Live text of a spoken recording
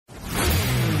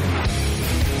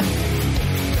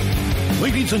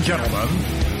Ladies and gentlemen,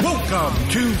 welcome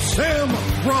to Sam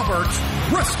Roberts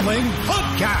Wrestling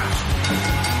Podcast.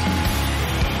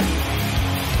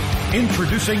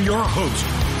 Introducing your host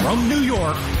from New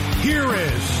York, here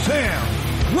is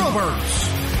Sam Roberts.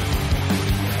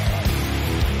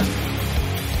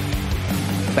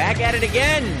 Back at it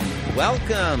again.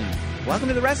 Welcome. Welcome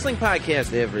to the Wrestling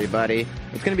Podcast, everybody.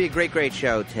 It's going to be a great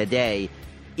show today.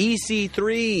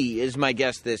 EC3 is my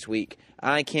guest this week.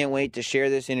 I can't wait to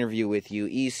share this interview with you.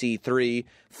 EC3,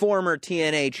 former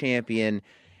TNA champion,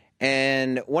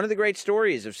 and one of the great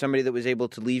stories of somebody that was able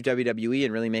to leave WWE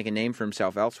and really make a name for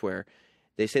himself elsewhere.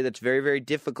 They say that's very, very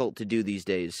difficult to do these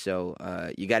days, so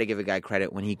you got to give a guy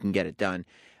credit when he can get it done.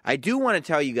 I do want to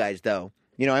tell you guys, though,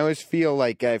 I always feel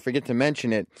like I forget to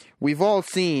mention it. We've all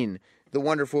seen the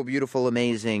wonderful, beautiful,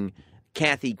 amazing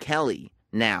Cathy Kelley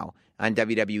now on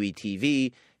WWE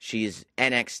TV. She's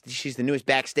the newest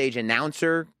backstage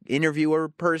announcer, interviewer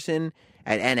person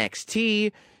at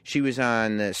NXT. She was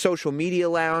on the Social Media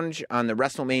Lounge on the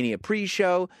WrestleMania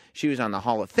pre-show. She was on the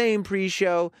Hall of Fame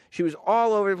pre-show. She was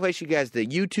all over the place. She has the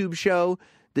YouTube show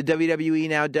the WWE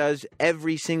now does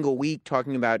every single week,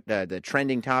 talking about the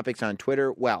trending topics on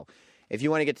Twitter. Well, if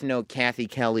you want to get to know Cathy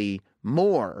Kelley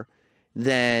more,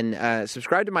 then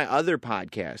subscribe to my other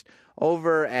podcast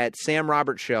over at Sam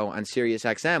Roberts Show on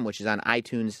SiriusXM, which is on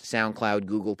iTunes, SoundCloud,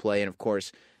 Google Play, and, of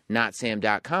course,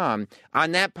 notsam.com.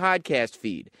 On that podcast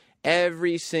feed,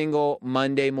 every single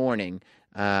Monday morning,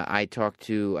 I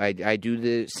do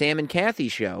the Sam and Cathy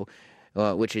Show,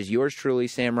 which is yours truly,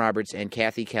 Sam Roberts and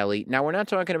Cathy Kelley. Now, we're not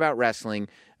talking about wrestling,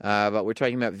 but we're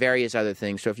talking about various other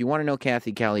things. So if you want to know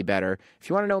Cathy Kelley better, if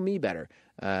you want to know me better,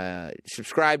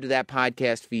 subscribe to that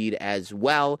podcast feed as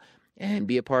well and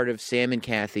be a part of Sam and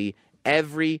Cathy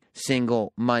every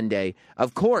single Monday.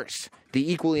 Of course,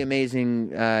 the equally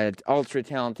amazing,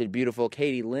 ultra-talented, beautiful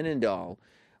Katie Linendahl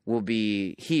will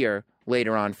be here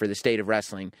later on for the State of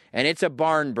Wrestling, and it's a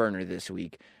barn burner this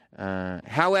week.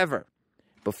 However,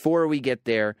 before we get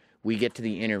there, we get to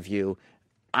the interview.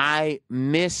 I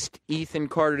missed Ethan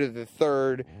Carter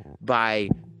III by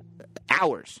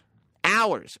hours.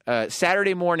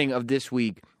 Saturday morning of this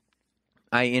week,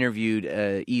 I interviewed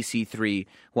EC3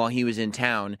 while he was in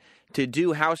town to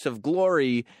do House of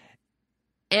Glory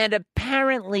and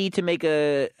apparently to make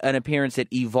an appearance at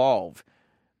Evolve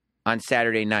on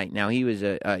Saturday night. Now, he was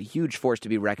a huge force to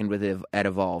be reckoned with at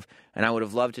Evolve, and I would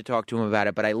have loved to talk to him about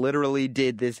it, but I literally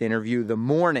did this interview the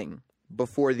morning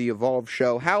before the Evolve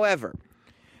show. However,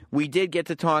 we did get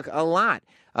to talk a lot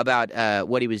about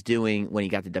what he was doing when he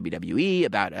got to WWE,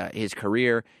 about his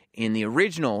career in the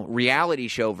original reality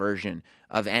show version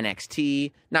of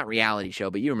NXT. Not reality show,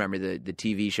 but you remember the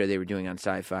TV show they were doing on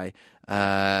Sci-Fi.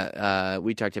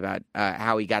 We talked about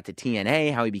how he got to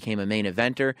TNA, how he became a main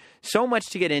eventer. So much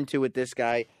to get into with this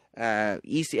guy.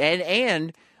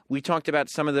 And we talked about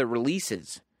some of the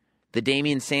releases, the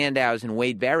Damian Sandows and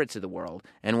Wade Barretts of the world,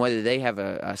 and whether they have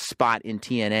a spot in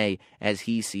TNA as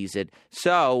he sees it.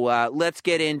 So let's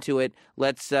get into it.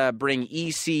 Let's bring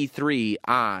EC3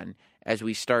 on as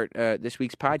we start this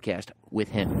week's podcast with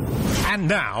him. And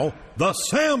now, the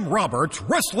Sam Roberts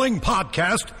Wrestling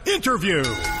Podcast interview.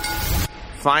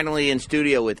 Finally in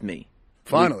studio with me.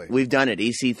 Finally. We've done it.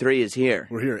 EC3 is here.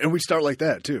 We're here. And we start like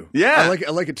that, too. Yeah. I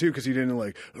like it, too, because you didn't all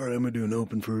right, I'm going to do an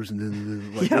open first, and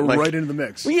then we're right into the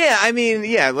mix. Well,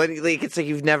 yeah, like it's like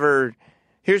you've never...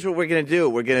 Here's what we're going to do.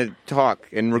 We're going to talk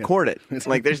and record it. It's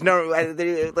like there's no...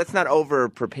 let's not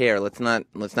over-prepare. Let's not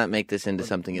make this into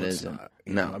something it isn't.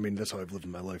 No. That's how I've lived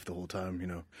my life the whole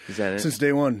time, Is that it? Since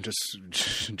day one,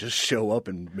 just show up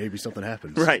and maybe something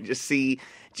happens. Right, just see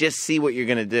what you're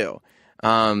going to do.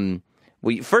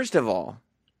 Well, first of all,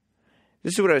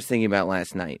 this is what I was thinking about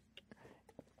last night.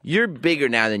 You're bigger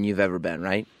now than you've ever been,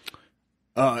 right?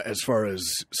 As far as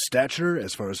stature,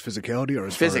 as far as physicality, or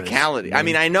as physicality. Far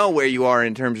as, I know where you are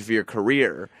in terms of your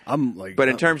career. But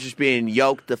in terms of just being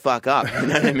yoked the fuck up, you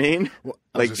know what I mean? Well,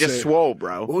 swole,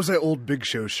 bro. What was that old Big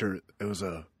Show shirt? It was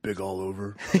a big all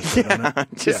over. That's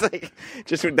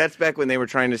back when they were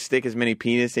trying to stick as many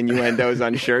penis innuendos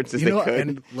on shirts as they could.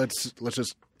 And let's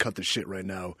just cut the shit right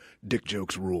now. Dick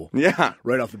jokes rule. Yeah,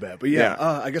 right off the bat. But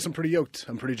I guess I'm pretty yoked.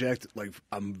 I'm pretty jacked. Like,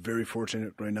 I'm very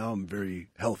fortunate right now. I'm very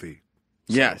healthy.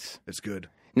 So yes, it's good.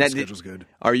 Now, the schedule's good.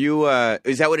 Are you?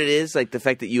 Is that what it is? Like the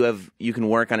fact that you can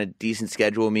work on a decent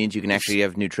schedule means you can actually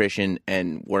have nutrition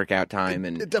and workout time,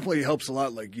 and it definitely helps a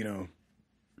lot. Like,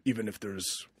 even if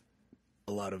there's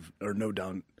a lot of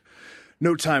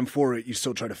no time for it, you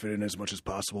still try to fit in as much as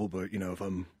possible. But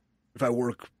if I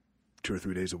work 2 or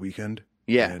 3 days a weekend,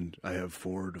 and I have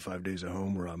 4 to 5 days at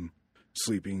home where I'm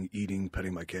sleeping, eating,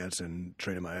 petting my cats, and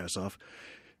training my ass off,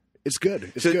 It's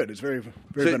good. It's good. It's very,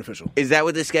 very beneficial. Is that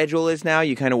what the schedule is now?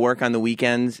 You kind of work on the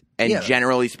weekends, and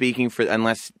generally speaking,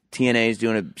 unless TNA is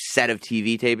doing a set of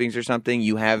TV tapings or something,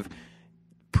 you have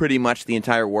pretty much the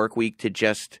entire work week to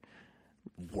just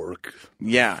work.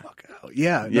 Yeah. Fuck out.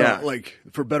 Yeah. No, like,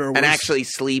 for better or worse. And actually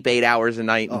sleep 8 hours a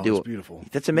night and do it. It's beautiful.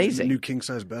 That's amazing. New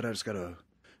king-size bed. I just got a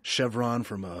Chevron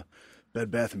from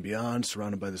Bed Bath & Beyond,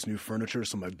 surrounded by this new furniture,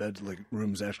 so my bed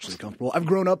room's actually comfortable. I've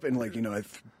grown up and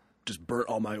I've just burnt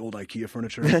all my old IKEA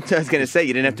furniture. That's what I was going to say.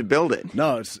 You didn't have to build it.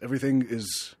 No, everything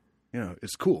is,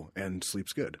 it's cool and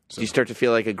sleeps good. So. Do you start to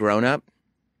feel like a grown-up?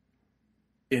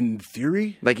 In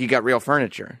theory? Like you got real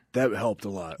furniture. That helped a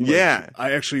lot. Yeah.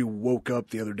 I actually woke up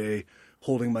the other day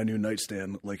holding my new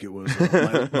nightstand like it was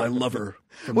my lover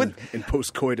in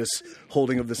post-coitus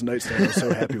holding of this nightstand. I was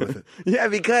so happy with it. Yeah,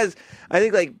 because I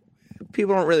think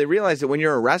people don't really realize that when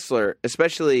you're a wrestler,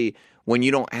 especially when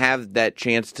you don't have that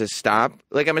chance to stop.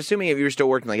 Like, I'm assuming if you were still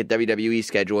working like a WWE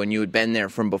schedule and you had been there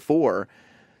from before,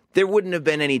 there wouldn't have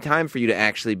been any time for you to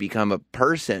actually become a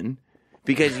person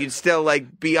because you'd still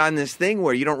be on this thing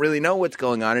where you don't really know what's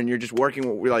going on and you're just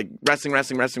working. We're like wrestling,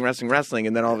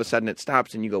 and then all of a sudden it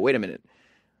stops and you go, wait a minute.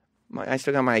 I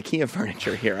still got my IKEA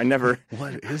furniture here.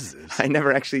 What is this? I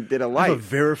never actually did a life. I have a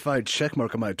verified check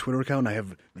mark on my Twitter account. I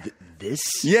have this.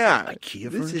 Yeah,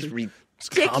 IKEA this furniture. is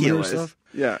ridiculous. Stuff.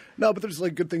 Yeah, no, but there's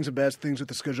good things and bad things with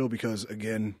the schedule because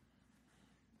again,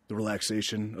 the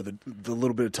relaxation or the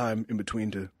little bit of time in between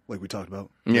to we talked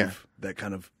about. Yeah, that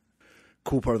kind of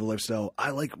cool part of the lifestyle.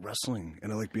 I like wrestling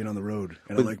and I like being on the road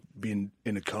and I like being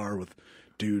in a car with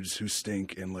dudes who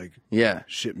stink and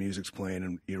shit music's playing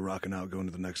and you're rocking out going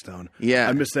to the next town. Yeah.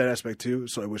 I miss that aspect too,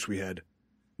 so I wish we had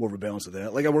more of a balance of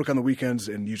that. I work on the weekends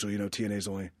and usually, TNA's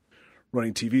only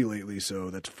running TV lately,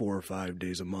 so that's 4 or 5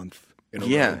 days a month in a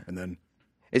row. And then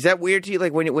is that weird to you?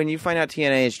 When you find out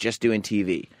TNA is just doing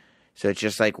TV. So it's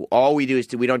just all we do is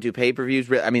we don't do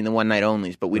pay-per-views. I mean the one night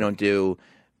onlys, but we don't do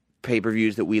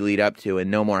pay-per-views that we lead up to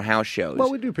and no more house shows.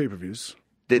 Well, we do pay-per-views.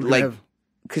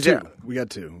 Because we got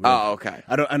two. Okay.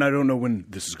 I don't know when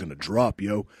this is going to drop,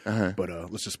 yo. But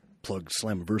let's just plug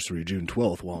Slammiversary June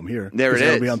 12th while I'm here. There it is.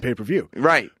 It'll be on pay-per-view.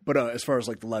 Right. But as far as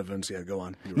the live events, go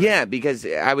on. Right. Yeah, because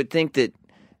I would think that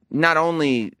not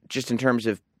only just in terms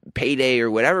of payday or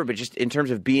whatever, but just in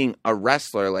terms of being a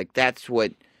wrestler, that's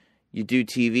what you do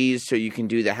TVs so you can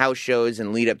do the house shows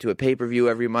and lead up to a pay-per-view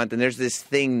every month. And there's this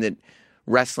thing that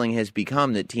wrestling has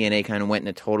become that TNA kind of went in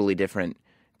a totally different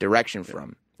direction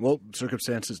from. Well,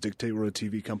 circumstances dictate we're a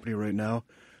TV company right now.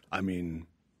 I mean,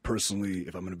 personally,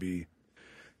 if I'm going to be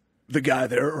the guy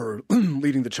there or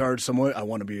leading the charge somewhat, I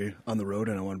want to be on the road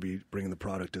and I want to be bringing the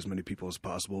product to as many people as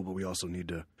possible. But we also need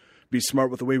to be smart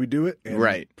with the way we do it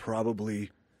and probably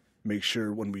make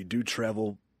sure when we do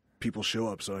travel, people show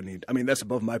up. So that's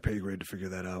above my pay grade to figure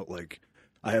that out.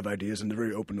 I have ideas and they're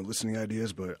very open to listening to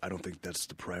ideas, but I don't think that's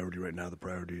the priority right now. The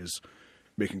priority is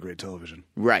making great television.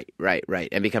 Right.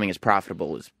 And becoming as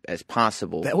profitable as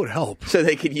possible. That would help. So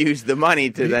they could use the money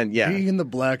to Being in the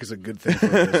black is a good thing for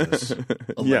a business,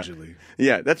 allegedly.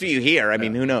 Yeah, that's what you hear. I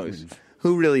mean, who knows?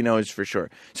 Who really knows for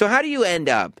sure? So how do you end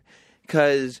up?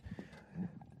 Because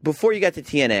before you got to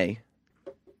TNA,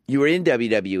 you were in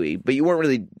WWE, but you weren't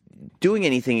really doing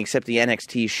anything except the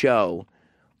NXT show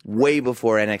way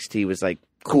before NXT was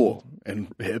cool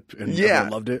and hip and everyone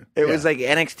loved it. It was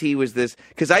NXT was this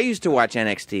because I used to watch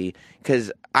NXT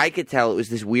because I could tell it was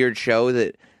this weird show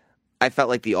that I felt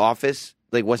like The Office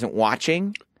wasn't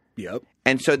watching. Yep.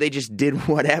 And so they just did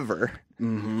whatever.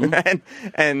 Mm-hmm.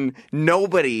 and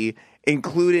nobody,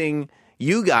 including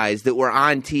you guys that were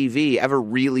on TV, ever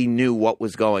really knew what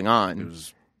was going on. It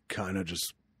was kind of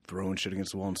just throwing shit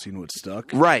against the wall and seeing what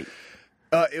stuck. Right.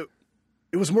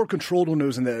 It was more controlled when it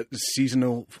was in that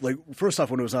seasonal. First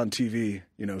off, when it was on TV,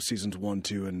 seasons 1,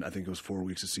 2, and I think it was 4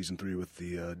 weeks of season 3 with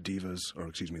the divas, or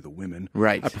excuse me, the women.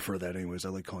 Right. I prefer that, anyways. I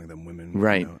like calling them women.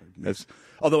 Right.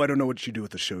 Although I don't know what you do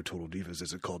with the show Total Divas.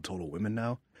 Is it called Total Women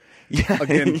now? Yeah.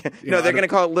 Again, no, they're going to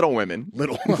call it Little Women.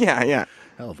 Little. Yeah.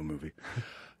 Hell of a movie.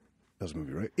 That was a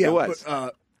movie, right? Yeah, it was.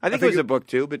 But, I think it was a book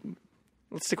too, but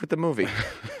let's stick with the movie.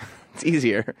 It's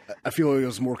easier. I feel like it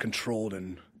was more controlled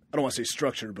and. I don't want to say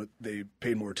structured, but they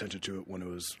paid more attention to it when it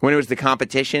was the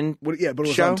competition. But it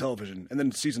was show? On television, and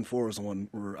then season 4 was the one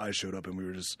where I showed up, and we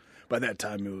were just by that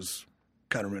time it was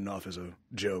kind of written off as a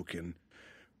joke, and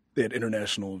they had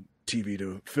international TV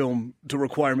to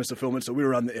requirements to film it, so we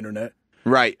were on the internet.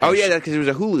 Right. Oh yeah, because it was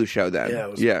a Hulu show then. Yeah.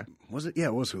 Was it? Yeah,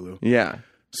 it was Hulu. Yeah.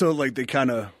 So they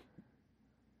kind of,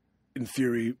 in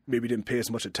theory, maybe didn't pay as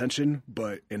much attention,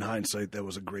 but in hindsight, that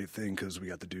was a great thing because we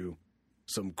got to do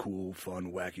some cool,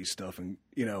 fun, wacky stuff. And,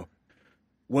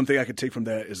 one thing I could take from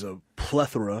that is a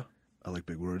plethora I like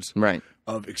big words. Right.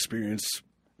 Of experience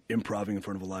improvising in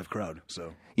front of a live crowd.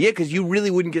 So Yeah, because you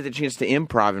really wouldn't get the chance to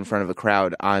improv in front of a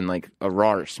crowd on like a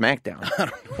Raw or SmackDown. I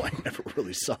don't know. I never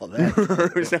really saw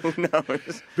that. So who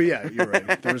knows? But yeah, you're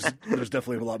right. There's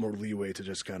definitely a lot more leeway to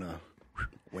just kind of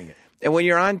wing it. And when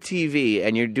you're on TV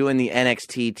and you're doing the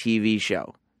NXT TV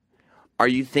show, are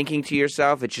you thinking to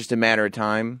yourself, it's just a matter of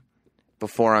time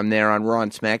before I'm there on Raw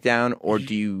and SmackDown, or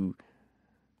do you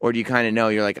kind of know?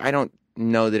 You're like, I don't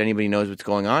know that anybody knows what's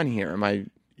going on here. Am I?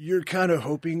 You're kind of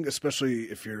hoping, especially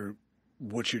if you're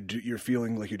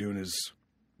feeling like you're doing is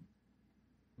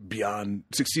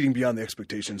succeeding beyond the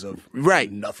expectations of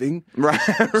nothing. Right.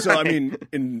 So I mean,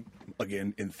 in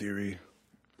theory,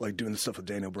 like doing the stuff with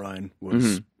Daniel Bryan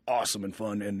was awesome and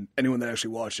fun, and anyone that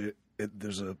actually watched it,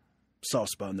 there's a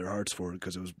soft spot in their hearts for it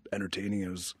because it was entertaining. It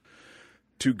was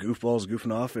two goofballs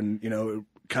goofing off, and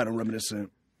kind of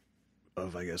reminiscent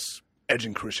of, I guess, Edge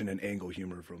and Christian and Angle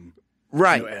humor from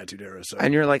Attitude Era. So.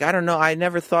 And you're like, I don't know, I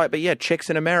never thought, but yeah, chicks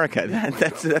in America.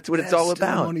 That's what it's all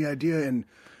about. A funny idea, and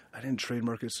I didn't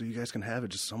trademark it so you guys can have it.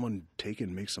 Just someone take it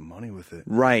and make some money with it.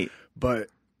 Right. But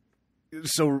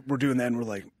so we're doing that, and we're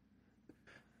like,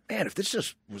 man, if this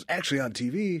just was actually on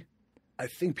TV, I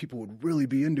think people would really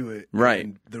be into it. Right.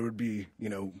 And there would be,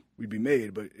 we'd be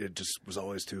made, but it just was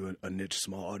always to a niche,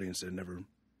 small audience that never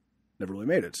really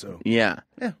made it. So yeah.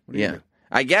 Yeah.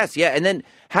 I guess, yeah. And then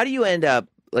how do you end up,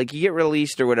 like, you get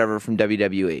released or whatever from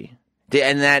WWE?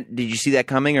 Did you see that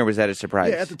coming, or was that a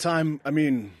surprise? Yeah, at the time, I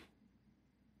mean,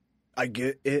 I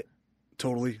get it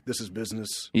totally. This is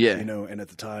business. Yeah. And at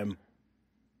the time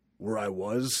where I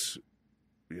was,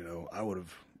 I would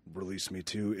have released me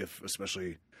too,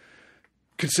 especially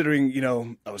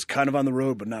considering, I was kind of on the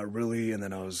road, but not really. And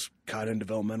then I was kind of in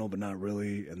developmental, but not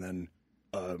really. And then,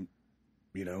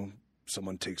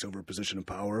 someone takes over a position of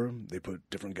power. They put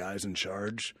different guys in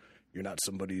charge. You're not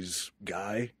somebody's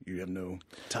guy. You have no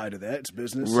tie to that. It's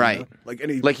business. Right. Like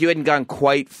you hadn't gone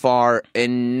quite far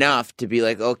enough to be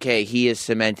like, okay, he is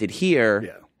cemented here.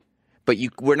 Yeah. But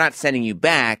we're not sending you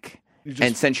back.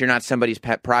 And since you're not somebody's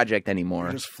pet project anymore.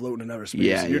 You're just floating in outer space.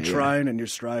 Yeah, you're trying and you're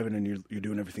striving and you're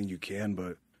doing everything you can,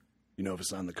 but if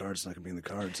it's on the cards, it's not going to be in the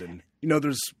cards. And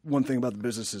there's one thing about the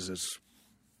business is it's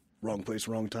wrong place,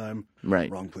 wrong time.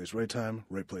 Right. Wrong place, right time.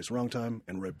 Right place, wrong time.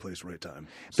 And right place, right time.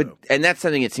 And that's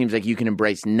something it seems like you can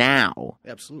embrace now.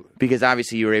 Absolutely. Because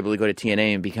obviously you were able to go to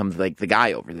TNA and become like the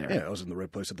guy over there. Yeah, I was in the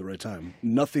right place at the right time.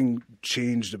 Nothing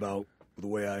changed about the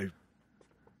way I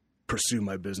pursue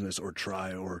my business or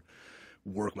try or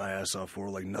work my ass off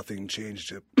for. Like, nothing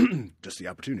changed. Just the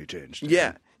opportunity changed.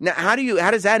 Yeah. Now, how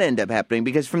does that end up happening?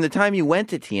 Because from the time you went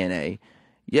to TNA,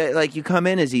 like you come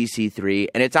in as EC3,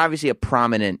 and it's obviously a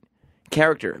prominent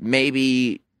character.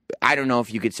 Maybe, I don't know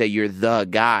if you could say you're the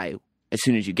guy as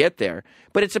soon as you get there,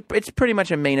 but it's pretty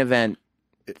much a main event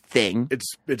thing.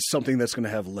 It's something that's going to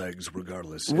have legs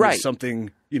regardless. Right. It's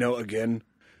something, again,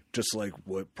 just like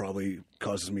what probably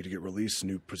causes me to get released,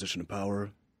 new position of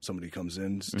power. Somebody comes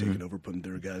in, taking over, putting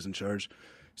their guys in charge.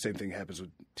 Same thing happens with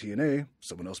TNA.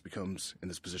 Someone else becomes in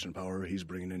this position of power. He's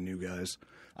bringing in new guys.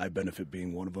 I benefit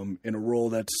being one of them in a role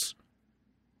that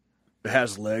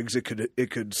has legs. It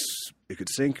could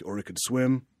sink or it could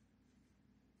swim,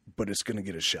 but it's going to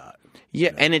get a shot.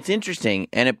 Yeah, and it's interesting,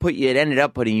 and it ended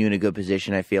up putting you in a good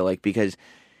position. I feel like, because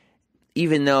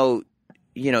even though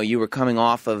you were coming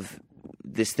off of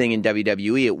this thing in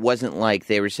WWE, it wasn't like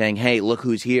they were saying, hey, look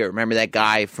who's here. Remember that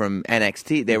guy from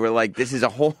NXT? They were like, this is a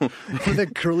whole...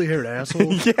 that curly-haired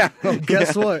asshole? Yeah. Well,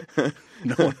 guess what?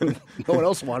 No one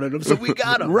else wanted him, so we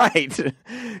got him. Right.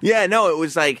 Yeah, no, it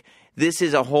was like, this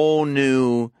is a whole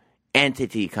new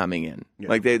entity coming in. Yeah.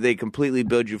 Like, they completely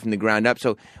build you from the ground up.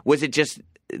 So was it just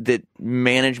the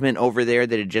management over there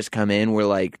that had just come in were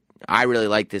like, I really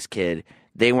like this kid.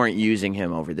 They weren't using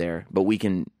him over there, but we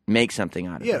can make something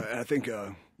out of him. Yeah, I think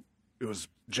it was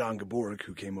John Gaborik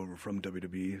who came over from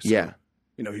WWE. So, yeah.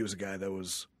 He was a guy that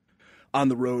was on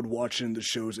the road watching the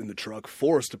shows in the truck,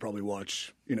 forced to probably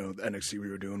watch, the NXT we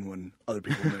were doing when other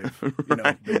people may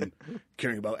have, been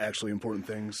caring about actually important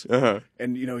things. Uh-huh.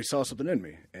 And, he saw something in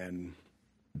me. And,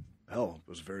 hell,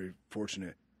 was very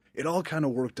fortunate. It all kind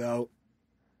of worked out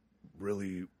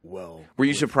really well. Were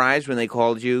you surprised when they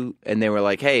called you and they were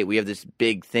like, hey, we have this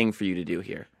big thing for you to do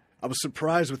here? I was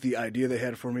surprised with the idea they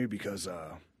had for me because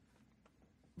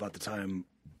about the time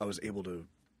I was able to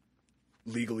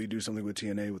legally do something with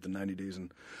TNA with the 90 days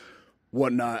and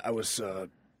whatnot, I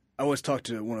always talked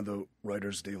to one of the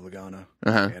writers, Dave Lagana,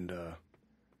 and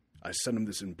I sent him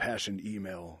this impassioned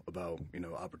email about,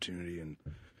 opportunity, and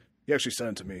he actually sent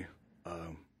it to me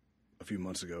a few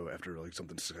months ago after like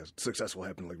something successful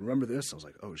happened. Like, remember this? I was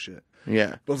like, oh shit.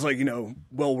 Yeah. But it's like, you know,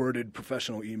 well worded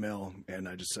professional email, and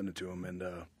I just sent it to him, and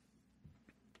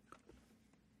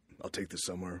I'll take this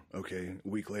somewhere. Okay. A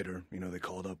week later, you know, they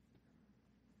called up.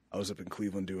 I was up in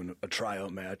Cleveland doing a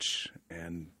tryout match,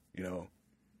 and you know,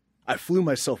 I flew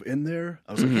myself in there.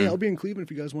 I was like, hey, I'll be in Cleveland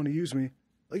if you guys want to use me.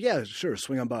 Like, yeah, sure,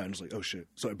 swing on by. And I was like, oh shit.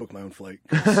 So I booked my own flight.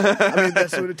 I mean,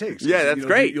 that's what it takes. Yeah, that's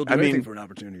great. You'll do anything for an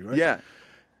opportunity, right? Yeah.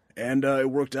 And it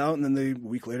worked out, and then a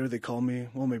week later they called me.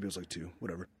 Well, maybe it was like 2,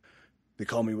 whatever. They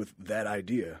called me with that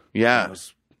idea. Yeah. And I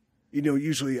was, you know,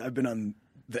 usually I've been on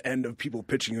the end of people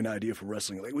pitching you an idea for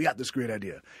wrestling. Like, we got this great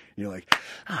idea. And you're like,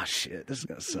 ah, shit, this is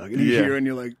going to suck. And you hear, and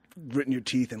you're like, gritting your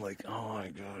teeth and like, oh my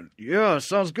God, yeah,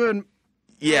 sounds good.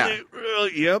 Yeah.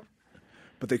 Really, yep.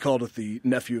 But they called it the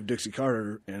nephew of Dixie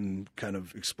Carter and kind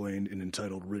of explained an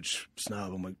entitled rich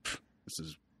snob. I'm like, this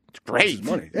is great. This is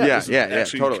money. Yeah,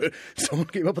 totally. Good. Someone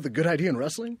came up with a good idea in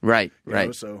wrestling, right? You Right.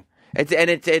 know, so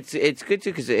it's good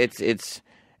too because it's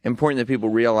important that people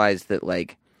realize that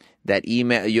like that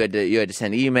email you had to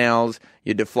send emails, you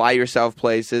had to fly yourself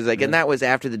places like, and that was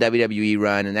after the WWE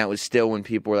run, and that was still when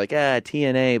people were like,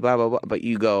 TNA, blah blah blah. But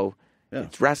you go,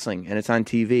 it's wrestling and it's on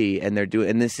TV, and they're doing,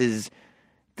 and this is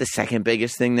the second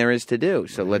biggest thing there is to do.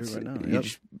 So let's you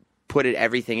just put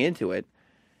everything into it,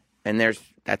 and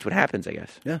that's what happens, I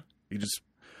guess. Yeah, you just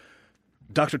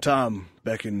Dr. Tom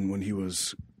back in when he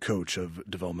was coach of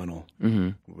developmental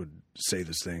would say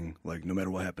this thing like, no matter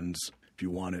what happens, if you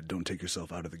want it, don't take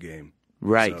yourself out of the game.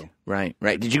 Right, So, right.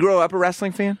 Did you grow up a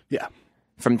wrestling fan? Yeah,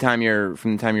 From the time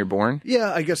you're born?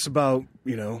 yeah. I guess about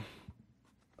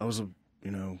I was a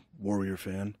Warrior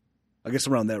fan. I guess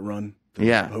around that run.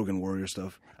 The Hogan Warrior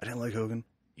stuff. I didn't like Hogan.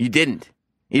 You didn't,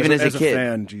 even as a kid.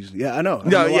 Fan, geez. Yeah, I know.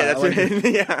 No, yeah, that's like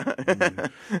yeah.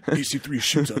 EC3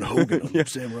 shoots on Hogan on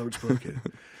Sam Roberts' pro kid.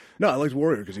 No, I liked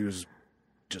Warrior because he was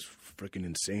just freaking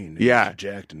insane. He was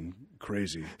jacked and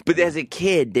crazy. But as a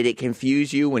kid, did it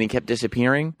confuse you when he kept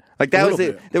disappearing? Like that A was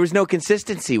little bit. there was no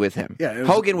consistency with him. Yeah,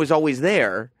 Hogan was always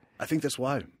there. I think that's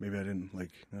why. Maybe I didn't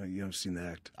like. You haven't seen the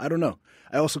act. I don't know.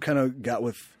 I also kind of got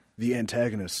with the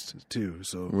antagonist too.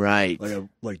 So Right. like I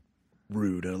liked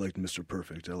Rude. I liked Mr.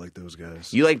 Perfect. I liked those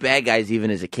guys. You like bad guys even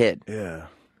as a kid. Yeah.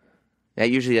 That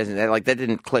usually doesn't. That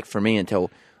didn't click for me until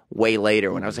way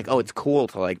later when I was like, oh, it's cool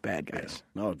to like bad guys.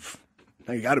 No.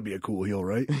 Now you got to be a cool heel,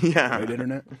 right? Yeah. Right,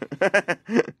 internet.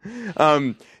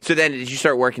 So then, did you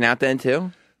start working out then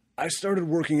too? I started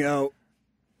working out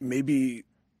maybe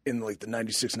in like the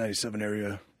 96, 97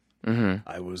 area.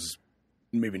 I was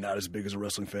maybe not as big as a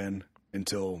wrestling fan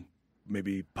until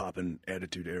maybe Poppin'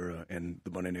 Attitude Era and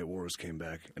the Monday Night Wars came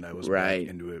back, and I was back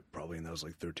into it probably, and I was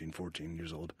like 13, 14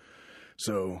 years old.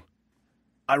 So,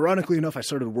 ironically enough, I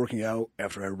started working out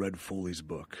after I read Foley's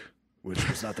book, which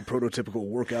was not the prototypical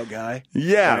workout guy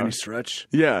by any stretch.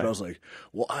 Yeah. But I was like,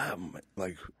 well, I'm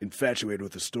like infatuated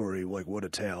with the story, like what a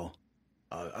tale.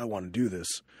 I want to do this.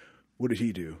 What did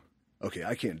he do? Okay,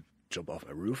 I can't jump off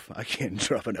my roof. I can't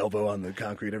drop an elbow on the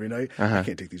concrete every night. I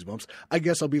can't take these bumps. I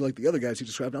guess I'll be like the other guys he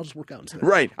described. I'll just work out instead.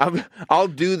 Right. I'll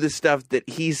do the stuff that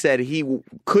he said he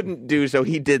couldn't do, so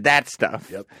he did that stuff.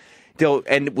 Yep.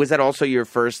 And was that also your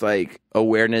first like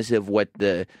awareness of what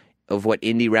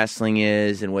indie wrestling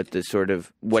is and what the sort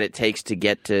of what it takes to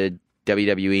get to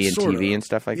WWE and Sort TV of. and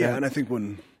stuff like that? Yeah, and I think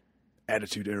when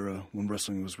Attitude Era, when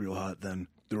wrestling was real hot, then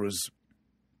there was,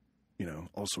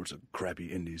 all sorts of crappy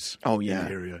indies in the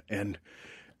area. And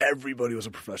everybody was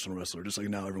a professional wrestler, just like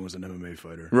now everyone's an MMA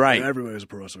fighter. Right. And everybody was a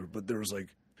pro wrestler, but there was like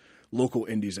local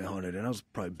indies that haunted, and I was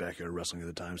probably backyard wrestling at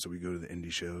the time, so we go to the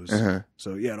indie shows.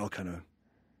 So yeah, it all kind of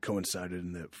coincided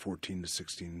in that 14 to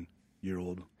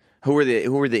 16-year-old. Who were the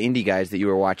indie guys that you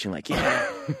were watching? Like,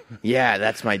 yeah,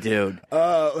 that's my dude.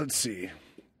 Let's see.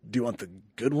 Do you want the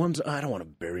good ones? I don't want to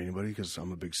bury anybody because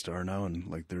I'm a big star now, and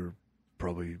like they're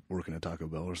probably working at Taco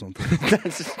Bell or something.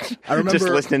 I remember just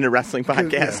listening to wrestling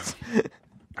podcasts.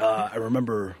 I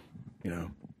remember,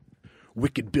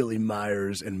 Wicked Billy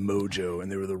Myers and Mojo,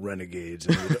 and they were the Renegades,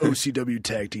 and they were the OCW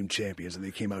Tag Team Champions, and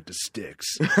they came out to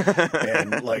Styx.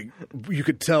 And, like, you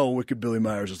could tell Wicked Billy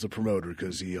Myers was the promoter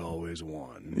because he always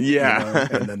won. Yeah.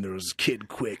 And then there was Kid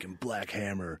Quick and Black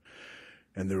Hammer,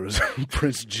 and there was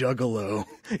Prince Juggalo.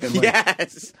 And, like,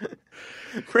 Yes.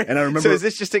 And I remember. So is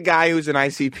this just a guy who's an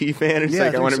ICP fan? It's Yeah,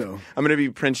 like I think I'm going to be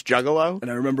Prince Juggalo. And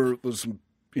I remember there was some,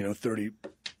 30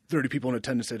 people in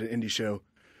attendance at an indie show,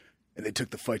 and they took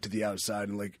the fight to the outside,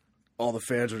 and like all the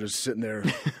fans were just sitting there,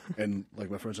 and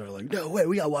like my friends were like, "No way,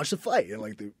 we gotta watch the fight!" And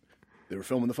like they were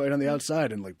filming the fight on the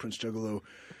outside, and like Prince Juggalo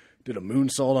did a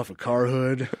moonsault off a car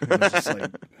hood. And it was just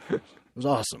like, it was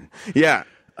awesome. Yeah.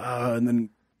 And then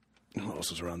who else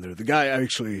was around there? The guy I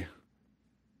actually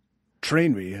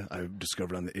trained me, I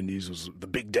discovered on the Indies, was the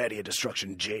Big Daddy of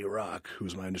Destruction, J-Rock, who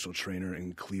was my initial trainer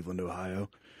in Cleveland, Ohio.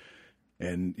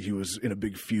 And he was in a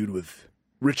big feud with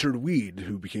Richard Weed,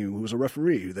 who was a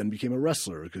referee, who then became a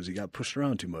wrestler because he got pushed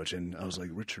around too much. And I was like,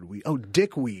 Richard Weed? Oh,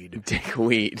 Dick Weed. Dick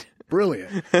Weed.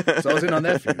 Brilliant. So I was in on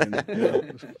that feud.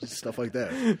 And, stuff like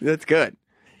that. That's good.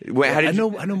 Wait, I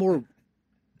know more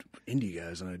indie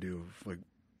guys than I do like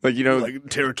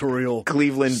territorial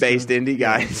Cleveland-based indie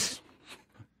guys.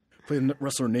 Played a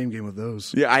wrestler name game with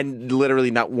those. Yeah, I literally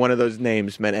not one of those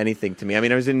names meant anything to me. I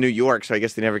mean, I was in New York, so I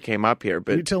guess they never came up here.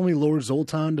 But you tell me Lord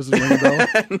Zoltan doesn't ring a bell?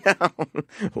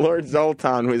 No, Lord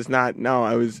Zoltan was not. No,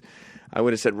 I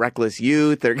would have said Reckless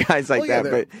Youth or guys like that.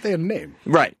 But they had a name.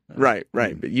 Right.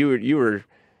 But you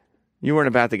weren't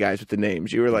about the guys with the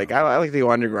names. You were like, I like to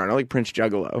go underground. I like Prince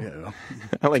Juggalo. Yeah.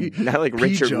 I like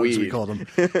Richard Weed. We called him.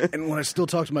 And when I still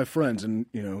talk to my friends, and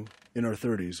in our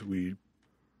 30s, we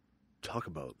talk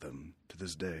about them to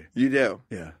this day. You do.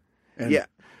 Yeah.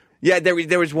 Yeah.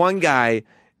 There was one guy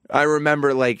I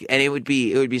remember, and it would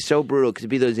be so brutal because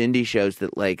it'd be those indie shows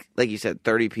that like you said,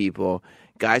 30 people,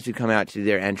 guys would come out to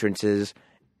their entrances,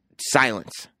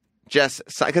 silence. Just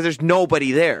because there's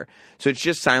nobody there, so it's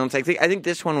just silence. I think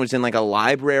this one was in like a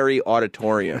library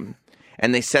auditorium,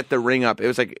 and they set the ring up. It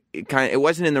was like it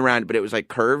wasn't in the round, but it was like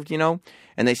curved, And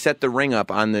they set the ring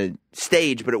up on the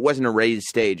stage, but it wasn't a raised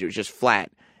stage; it was just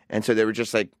flat. And so they were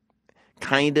just like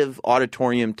kind of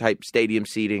auditorium type stadium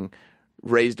seating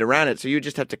raised around it. So you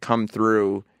just have to come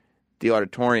through the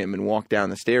auditorium and walk down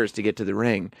the stairs to get to the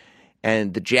ring.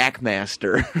 And the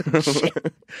Jackmaster.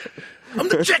 I'm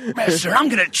the Jackmaster. I'm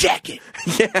gonna jack it.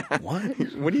 Yeah. What?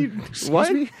 What do you? Excuse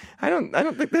what? me? I don't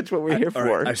think that's what we're here for.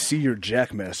 Right, I see your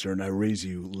Jackmaster, and I raise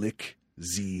you Lick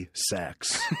Z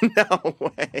Sax. No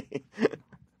way.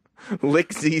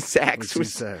 Lick Z Sax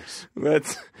was. Sax.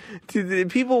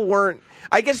 People weren't.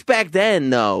 I guess back then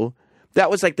though.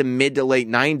 That was like the mid to late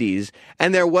 90s,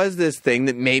 and there was this thing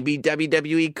that maybe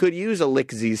WWE could use a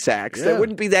Lick Z Sax. Yeah. That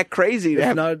wouldn't be that crazy.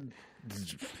 If not,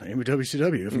 maybe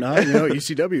WCW. If not,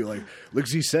 ECW. Like Lick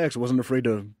Z Sax wasn't afraid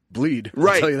to bleed.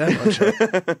 Right. I'll tell you that much.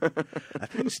 I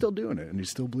think he's still doing it, and he's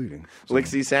still bleeding. So, Lick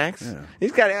Z Sax? Yeah.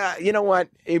 He's got. You know what?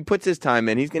 He puts his time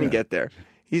in. He's going to get there.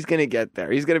 He's going to get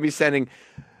there. He's going to be sending.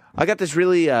 I got this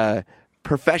really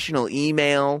professional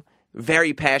email.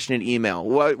 Very passionate email.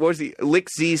 What was the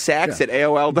lickzsax at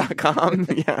AOL.com?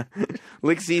 Yeah.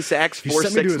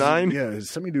 lickzsax469. Yeah, he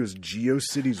sent me to his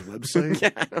GeoCities website.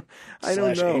 Yeah, I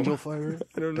don't know. Angelfire.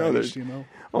 I don't know. There's HTML.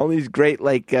 all these great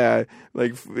like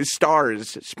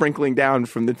stars sprinkling down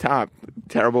from the top.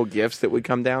 Terrible gifts that would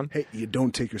come down. Hey, you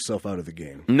don't take yourself out of the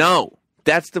game. No.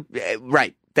 That's the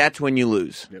right. That's when you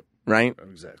lose. Yep. Right?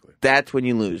 Exactly. That's when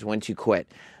you lose, once you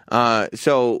quit.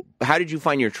 So how did you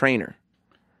find your trainer?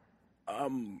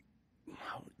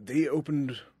 They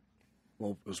opened,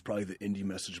 well, it was probably the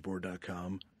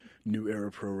IndieMessageBoard.com. New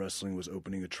Era Pro Wrestling was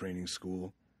opening a training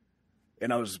school.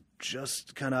 And I was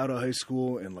just kind of out of high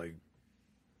school and, like,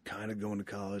 kind of going to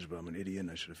college, but I'm an idiot and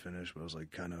I should have finished. But I was,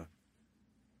 like, kind of...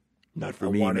 Not for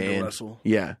I me, wanted man. to wrestle.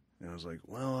 Yeah. And I was like,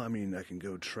 well, I mean, I can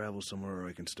go travel somewhere or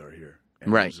I can start here.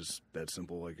 And Right. It was just that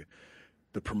simple. Like,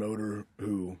 the promoter,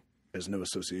 who has no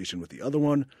association with the other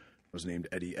one, was named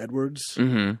Eddie Edwards.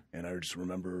 Mm-hmm. And I just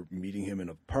remember meeting him in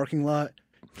a parking lot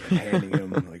and handing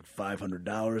him like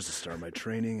 $500 to start my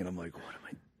training. And I'm like, what am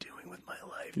I doing with my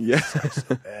life? Yeah. This sucks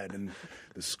so bad. And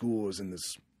the school was in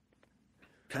this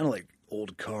kind of like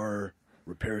old car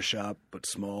repair shop, but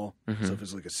small. Mm-hmm. So if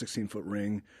it's like a 16-foot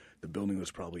ring, the building was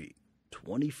probably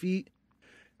 20 feet.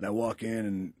 And I walk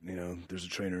in and, there's a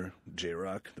trainer,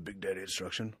 J-Rock, the Big Daddy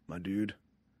Destruction, my dude.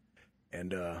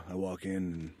 And I walk in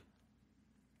and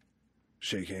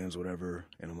shake hands, whatever,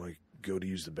 and I'm like, go to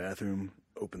use the bathroom,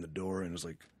 open the door, and it's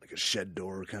like a shed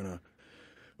door, kind of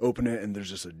open it, and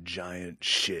there's just a giant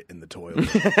shit in the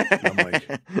toilet. And I'm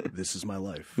like, this is my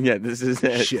life. Yeah, this is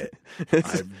it. Shit.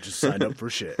 I've just signed up for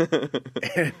shit.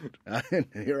 And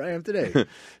here I am today.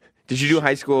 Did you do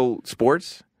high school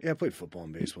sports? Yeah, I played football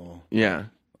and baseball. Yeah.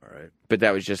 All right. But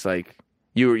that was just like,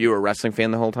 you were a wrestling fan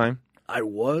the whole time? I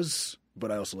was,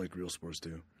 but I also like real sports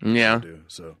too. Yeah. I do,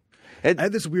 so... I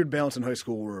had this weird balance in high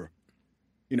school where,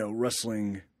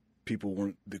 wrestling people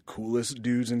weren't the coolest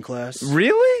dudes in class.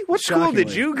 Really? What school did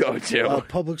Shockingly. you go to?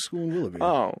 Public school in Willoughby.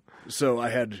 Oh. So I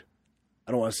don't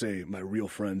want to say my real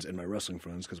friends and my wrestling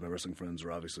friends, because my wrestling friends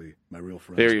are obviously my real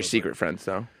friends. They're your but, secret friends,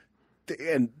 though.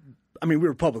 And, I mean, we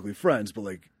were publicly friends, but,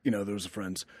 there was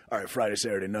friends, all right, Friday,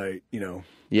 Saturday night,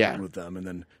 Yeah. I'm with them. And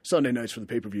then Sunday nights for the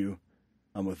pay-per-view,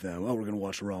 I'm with them. Oh, we're going to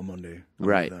watch Raw Monday. I'm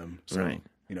Right. with them. So, Right.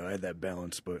 I had that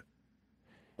balance, but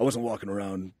I wasn't walking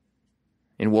around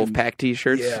in Wolfpack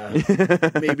t-shirts. Yeah,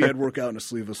 maybe I'd work out in a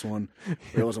sleeveless one.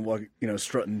 Where I wasn't walking,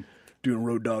 strutting, doing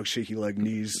road dog, shaky leg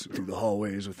knees through the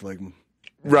hallways with like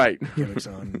Right. gimmicks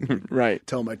on. Right.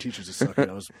 Telling my teachers to suck it.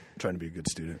 I was trying to be a good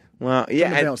student. Well, Trying yeah,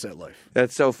 to and balance that life.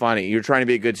 that's so funny. You're trying to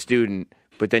be a good student,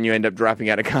 but then you end up dropping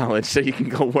out of college so you can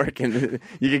go work and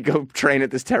you can go train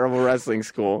at this terrible wrestling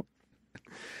school.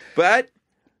 But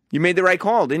you made the right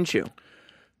call, didn't you?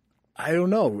 I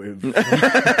don't know.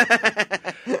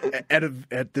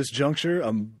 At this juncture,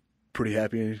 I'm pretty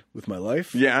happy with my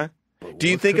life. Yeah. But Do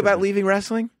you what think could've about been? leaving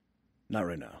wrestling? Not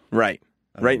right now. Right.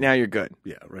 Right now you're good.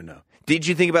 Yeah, right now. Did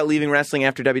you think about leaving wrestling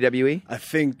after WWE? I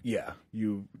think, yeah,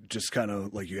 you just kind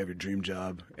of like you have your dream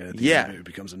job, and at the Yeah. end of it, it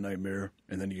becomes a nightmare,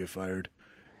 and then you get fired.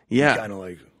 Yeah. Kind of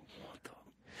like,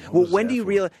 what Well, was when that do you for?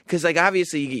 realize? Because, like,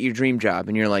 obviously you get your dream job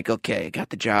and you're like, okay, I got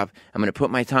the job. I'm going to put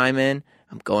my time in.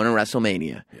 I'm going to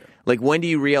WrestleMania. Yeah. Like, when do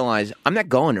you realize I'm not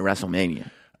going to WrestleMania?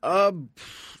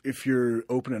 If you're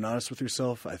open and honest with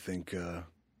yourself, I think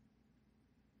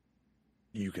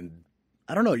you can.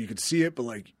 I don't know. You could see it, but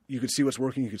like you could see what's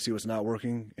working, you could see what's not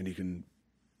working, and you can.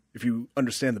 If you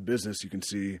understand the business, you can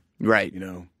see. Right.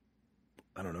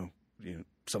 I don't know.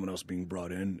 Someone else being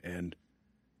brought in and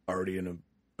already in a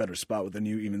better spot than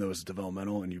you, even though it's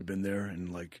developmental and you've been there,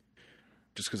 and like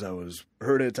just because I was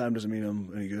hurt at a time doesn't mean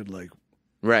I'm any good. Like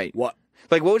Right. what?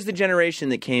 Like, what was the generation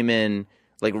that came in,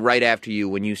 like, right after you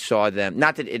when you saw them?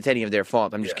 Not that it's any of their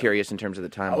fault. I'm just curious in terms of the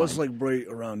timeline. I was like right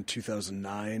around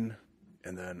 2009,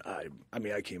 and then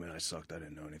I came in, I sucked, I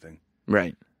didn't know anything,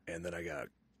 Right. and then I got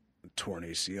torn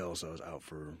ACL, so I was out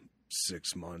for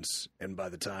 6 months, and by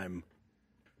the time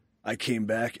I came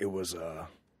back, it was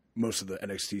most of the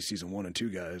NXT season 1 and 2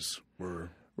 guys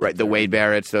were Right. The Wade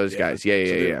Barretts, those guys. Yeah, So yeah,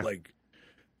 they're, yeah. Like,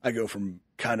 I go from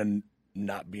kind of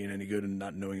not being any good and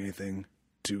not knowing anything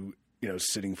to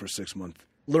sitting for 6 months,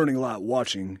 learning a lot,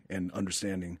 watching and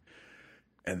understanding,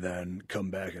 and then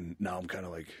come back, and now I'm kind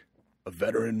of like a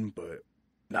veteran, but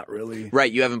not really.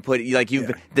 Right. You haven't put, like,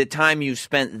 the time you've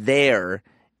spent there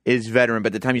is veteran,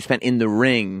 but the time you spent in the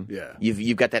ring, Yeah.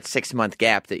 you've got that 6-month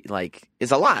gap that, like,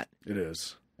 is a lot. It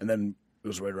is. And then it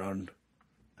was right around,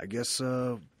 I guess,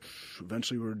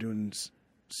 eventually we were doing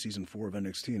season 4 of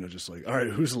NXT, and I was just like, all right,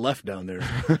 who's left down there?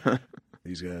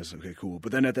 These guys. Okay, cool.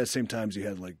 But then at that same time, you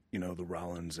had like, the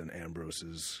Rollins and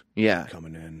Ambroses Yeah.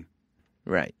 coming in,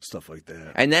 Right. stuff like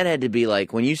that. And that had to be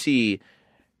like, when you see,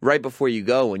 right before you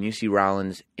go, when you see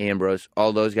Rollins, Ambrose,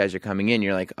 all those guys are coming in,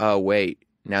 you're like, oh, wait,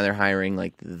 now they're hiring,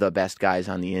 like, the best guys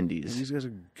on the indies. These guys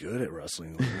are good at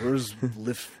wrestling. Like, where's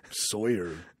Liv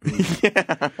Sawyer?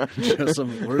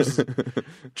 Where's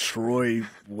Troy,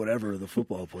 whatever, the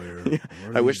football player?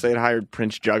 I wish they had hired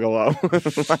Prince Juggalo.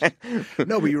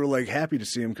 No, but you were like happy to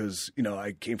see him because,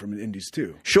 I came from the indies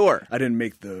too. Sure. I didn't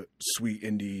make the sweet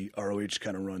indie ROH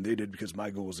kind of run they did because my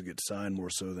goal was to get signed more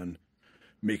so than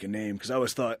make a name. Because I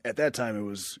always thought at that time it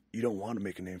was you don't want to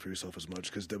make a name for yourself as much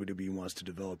because WWE wants to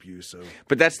develop you. So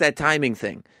But that's that timing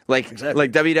thing. Like, Exactly.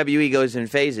 like WWE goes in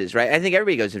phases, right? I think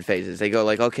everybody goes in phases. They go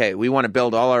like, okay, we want to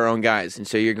build all our own guys. And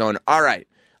so you're going, all right,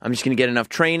 I'm just going to get enough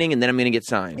training and then I'm going to get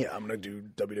signed. yeah, I'm gonna do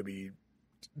WWE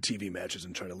TV matches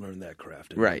and try to learn that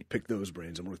craft. And Right. pick those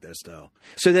brains and work that style.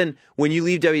 So then when you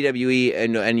leave WWE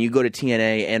and you go to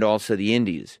TNA and also the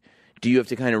indies, do you have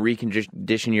to kind of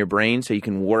recondition your brain so you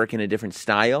can work in a different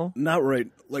style? Not right.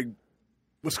 Like,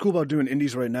 what's cool about doing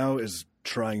indies right now is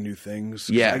trying new things. 'Cause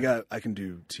Yeah. I can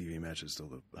do TV matches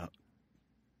still.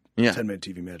 Yeah. 10-minute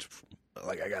TV match.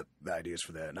 Like, I got the ideas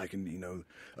for that, and I can,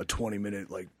 a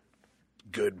 20-minute like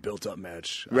good built-up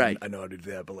match. Right. I know how to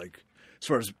do that, but like as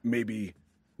far as maybe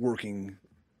working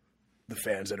the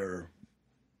fans that are,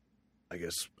 I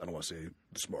guess I don't want to say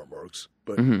smart marks,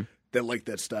 but that like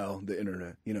that style, the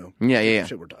internet, Yeah.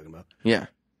 shit we're talking about. Yeah.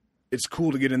 It's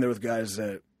cool to get in there with guys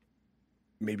that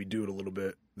maybe do it a little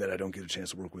bit that I don't get a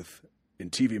chance to work with in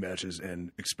TV matches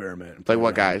and experiment. And play Like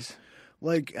what around. guys?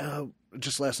 Like,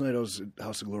 just last night I was at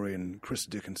House of Glory and Chris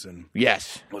Dickinson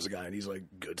Yes. was a guy, and he's like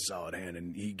good, solid hand,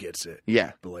 and he gets it.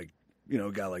 Yeah. But like,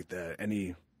 a guy like that,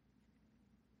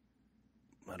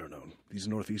 I don't know, these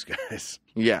Northeast guys,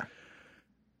 Yeah.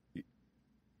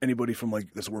 anybody from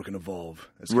like that's working Evolve,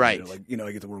 that's Right. kinda, like,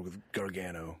 I get to work with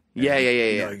Gargano. Yeah,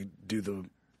 and, yeah. I do the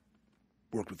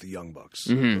work with the Young Bucks,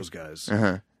 Mhm. those guys.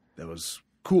 Uh-huh. That was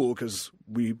cool because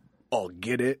we all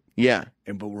get it, Yeah.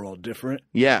 but we're all different.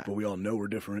 Yeah. But we all know we're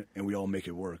different, and we all make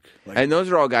it work. Like, And those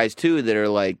are all guys too that are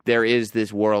like, there is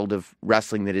this world of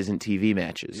wrestling that isn't TV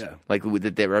matches. Yeah. Like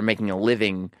that they are making a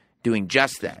living doing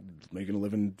just that. making a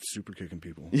living, super kicking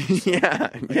people. yeah.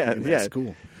 Yeah. And Yeah. that's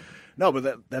cool. No,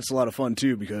 but that's a lot of fun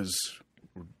too because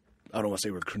I don't want to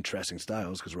say we're contrasting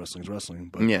styles because wrestling's wrestling,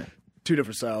 but Yeah. two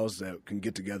different styles that can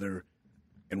get together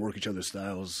and work each other's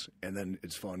styles, and then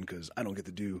it's fun because I don't get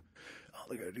to do,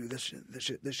 they gotta do this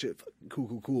shit,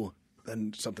 cool.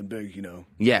 Then something big,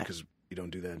 Yeah. because you don't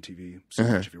do that on TV so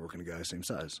much if you're working a guy same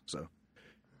size. So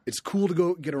it's cool to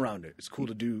go get around it. It's cool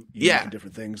to do unique and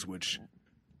different things, which,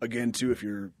 again, too, if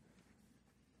you're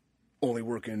only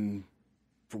working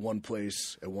for one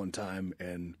place at one time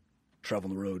and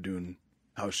traveling the road doing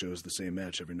house shows, the same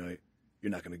match every night, you're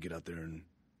not going to get out there and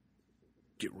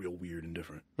get real weird and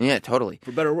different. Yeah, totally.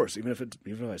 For better or worse, even if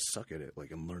I suck at it,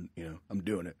 like I'm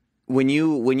doing it. When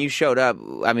you showed up,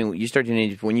 I mean,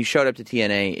 when you showed up to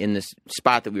TNA in this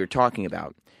spot that we were talking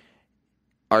about,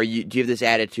 do you have this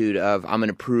attitude of I'm going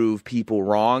to prove people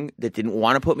wrong that didn't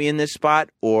want to put me in this spot,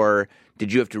 or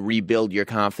did you have to rebuild your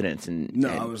confidence? No,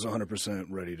 I was 100%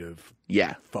 ready to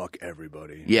fuck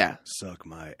everybody. Yeah. Suck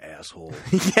my asshole.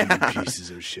 Yeah. You pieces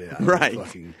of shit.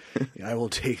 I will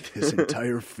take this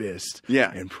entire fist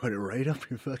and put it right up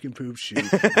your fucking poop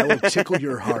chute. I will tickle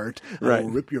your heart. I will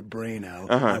rip your brain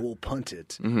out. I will punt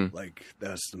it. Mm-hmm. Like,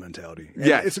 that's the mentality. And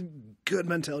it's a good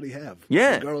mentality to have.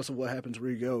 Yeah. Regardless of what happens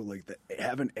where you go. Like,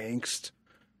 having angst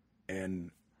and,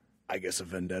 I guess, a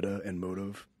vendetta and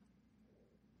motive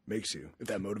makes you. If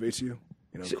that motivates you,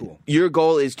 so cool. Your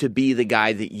goal is to be the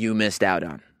guy that you missed out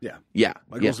on. Yeah. Yeah.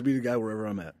 My goal is to be the guy wherever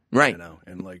I'm at. Right.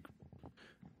 And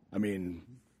I mean,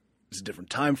 it's a different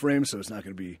time frame, so it's not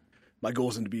going to be, my goal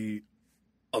isn't to be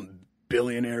a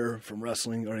billionaire from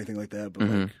wrestling or anything like that,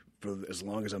 but for as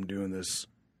long as I'm doing this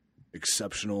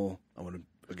exceptional, I want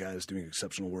a guy that's doing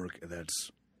exceptional work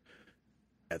that's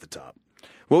at the top.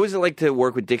 What was it like to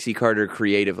work with Dixie Carter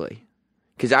creatively?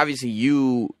 Because obviously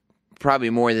you,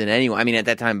 probably more than anyone. I mean, at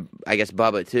that time, I guess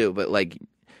Bubba too, but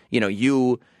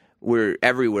you were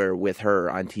everywhere with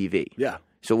her on TV. Yeah.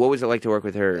 So what was it like to work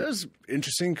with her? It was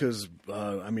interesting because,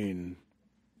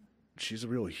 she's a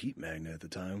real heat magnet at the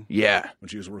time. Yeah. When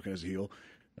she was working as a heel,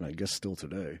 and I guess still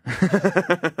today.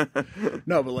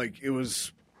 No, but it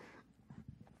was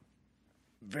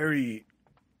very,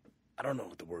 I don't know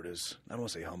what the word is. I don't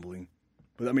want to say humbling,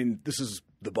 but I mean, this is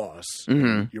the boss.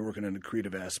 Mm-hmm. You're working in a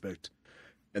creative aspect.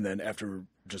 And then after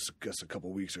just a couple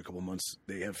of weeks or a couple of months,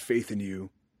 they have faith in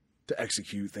you to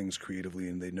execute things creatively,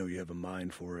 and they know you have a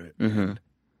mind for it. Mm-hmm. And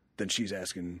then she's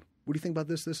asking, "What do you think about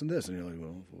this, this, and this?" And you're like,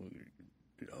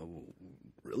 "Well,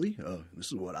 really? This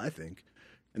is what I think."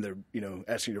 And they're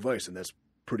asking your advice, and that's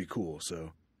pretty cool.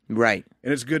 So right,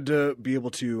 and it's good to be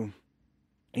able to,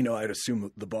 I'd assume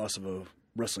the boss of a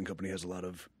wrestling company has a lot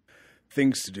of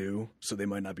things to do, so they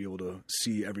might not be able to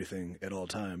see everything at all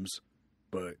times.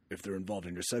 But if they're involved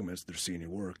in your segments, they're seeing your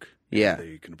work. Yeah.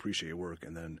 They can appreciate your work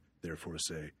and then therefore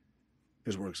say,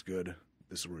 his work's good.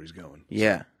 This is where he's going.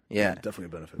 Yeah. So, yeah. Definitely a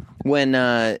benefit. When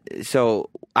so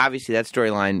obviously that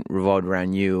storyline revolved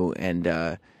around you and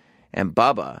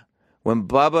Bubba. When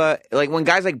Bubba, when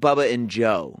guys like Bubba and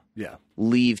Joe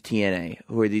leave TNA,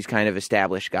 who are these kind of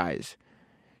established guys,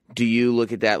 do you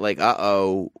look at that like,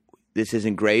 uh-oh, this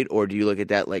isn't great? Or do you look at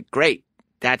that like, great,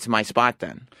 that's my spot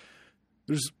then?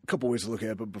 There's a couple ways to look at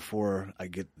it, but before I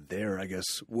get there, I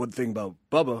guess one thing about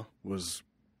Bubba was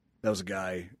that was a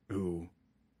guy who,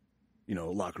 a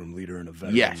locker room leader and a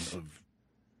veteran of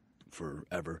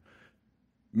forever.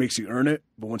 Makes you earn it,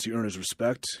 but once you earn his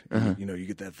respect, you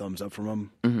get that thumbs up from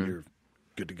him, you're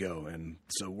good to go. And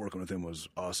so working with him was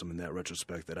awesome in that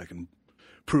retrospect, that I can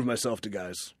prove myself to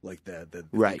guys like that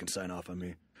they can sign off on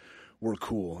me. We're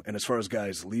cool. And as far as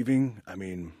guys leaving,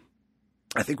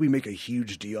 I think we make a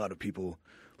huge deal out of people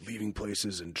leaving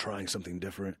places and trying something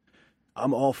different.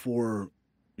 I'm all for,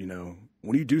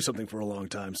 when you do something for a long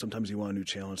time, sometimes you want a new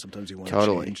challenge, sometimes you want a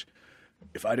change.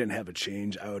 If I didn't have a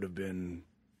change, I would have been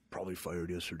probably fired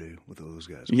yesterday with all those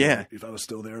guys. Yeah. If I was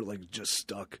still there, just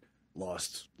stuck,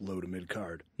 lost low to mid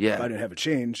card. Yeah. If I didn't have a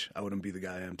change, I wouldn't be the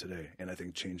guy I am today. And I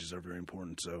think changes are very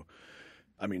important. So,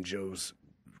 Joe's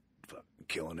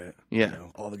killing it. Yeah.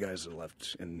 All the guys that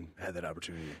left and had that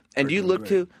opportunity. And do you look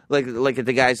to like at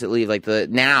the guys that leave, like the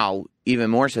now even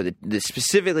more so the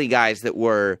specifically guys that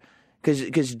were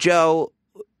because Joe,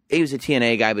 he was a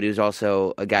TNA guy, but he was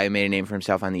also a guy who made a name for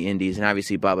himself on the indies, and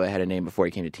obviously Bubba had a name before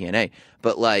he came to TNA.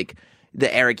 But like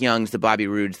the Eric Youngs, the Bobby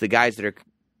Roodes, the guys that are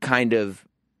kind of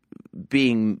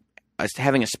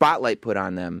having a spotlight put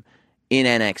on them in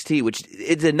NXT, which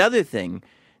is another thing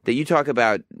that you talk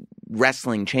about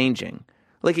wrestling changing.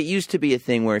 Like, it used to be a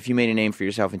thing where if you made a name for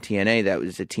yourself in TNA, that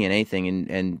was a TNA thing,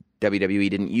 and WWE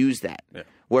didn't use that. Yeah.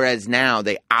 Whereas now,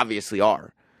 they obviously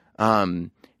are.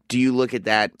 Do you look at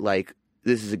that like,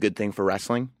 this is a good thing for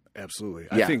wrestling? Absolutely.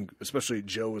 Yeah. I think especially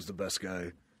Joe was the best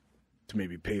guy to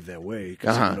maybe pave that way,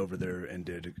 because he went over there and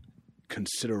did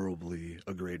considerably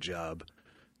a great job.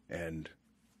 And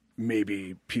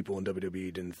maybe people in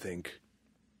WWE didn't think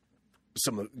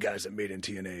some of the guys that made in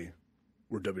TNA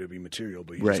were WWE material,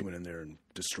 but he just went in there and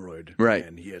destroyed. Right.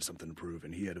 And he had something to prove,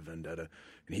 and he had a vendetta,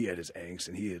 and he had his angst,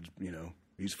 and he had,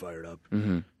 he's fired up. Mm-hmm.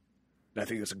 And I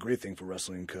think that's a great thing for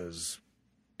wrestling because,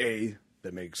 A,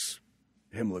 that makes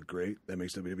him look great, that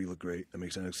makes WWE look great, that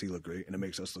makes NXT look great, and it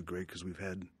makes us look great because we've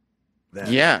had that.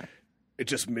 Yeah. It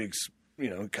just makes,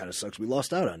 it kind of sucks we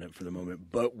lost out on it for the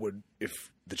moment. But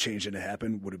if the change didn't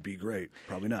happen, would it be great?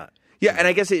 Probably not. Yeah, and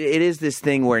I guess it is this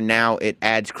thing where now it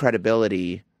adds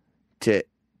credibility to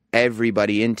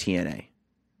everybody in TNA,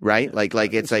 right? Yeah,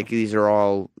 like it's like these are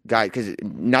all guys because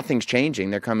nothing's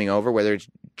changing. They're coming over, whether it's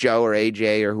Joe or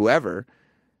AJ or whoever.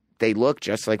 They look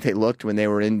just like they looked when they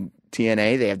were in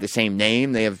TNA. They have the same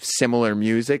name. They have similar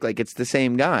music. Like it's the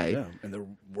same guy. Yeah, and they're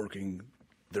working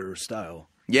their style.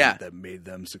 Yeah, that made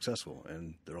them successful,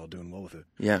 and they're all doing well with it.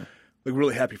 Yeah, like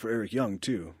really happy for Eric Young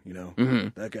too. Mm-hmm.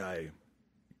 That guy.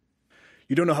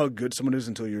 You don't know how good someone is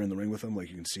until you're in the ring with them. Like,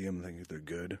 you can see them and think they're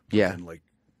good. Yeah. And, like,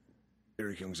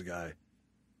 Eric Young's a guy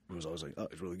who was always like, oh,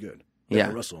 he's really good. Yeah.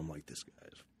 I wrestle him like, this guy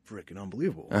is freaking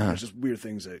unbelievable. It's just weird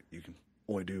things that you can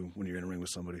only do when you're in a ring with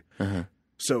somebody.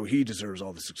 So he deserves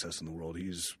all the success in the world.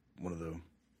 He's one of the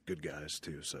good guys,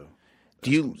 too. So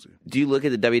do you look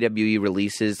at the WWE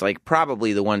releases, like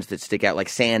probably the ones that stick out, like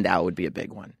Sandow would be a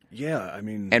big one. Yeah, I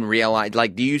mean. And realize,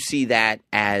 like, do you see that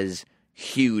as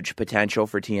huge potential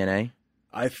for TNA?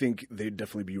 I think they'd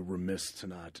definitely be remiss to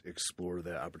not explore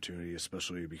that opportunity,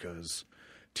 especially because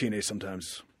TNA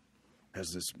sometimes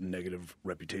has this negative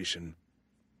reputation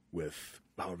with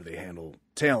however they handle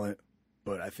talent.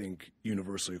 But I think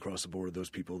universally across the board, those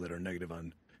people that are negative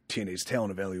on TNA's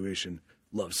talent evaluation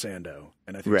love Sandow.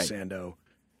 And I think Sandow,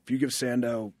 if you give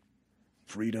Sandow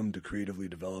freedom to creatively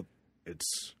develop,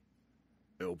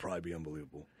 it'll probably be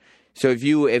unbelievable. So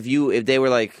if they were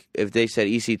like, if they said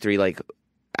EC3, like,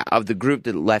 of the group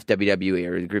that left WWE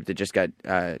or the group that just got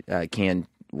canned,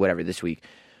 whatever, this week,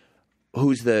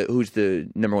 who's the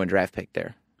number one draft pick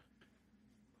there?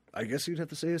 I guess you'd have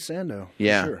to say it's Sandow.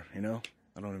 Yeah, sure. I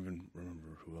don't even remember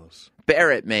who else.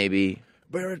 Barrett, maybe.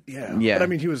 Barrett, yeah. But I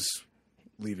mean, he was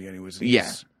leaving anyways.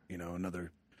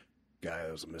 Another guy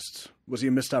that was was he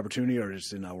a missed opportunity or just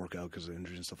did not work out because of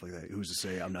injuries and stuff like that? Who's to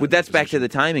say? I'm not. But that's back to the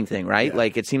timing thing, right? Yeah.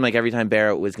 Like it seemed like every time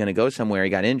Barrett was going to go somewhere, he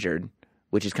got injured.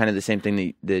 Which is kind of the same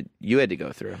thing that you had to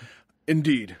go through.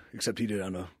 Indeed, except he did it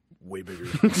on a way bigger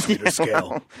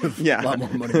scale. With Yeah. a lot more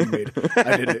money he made.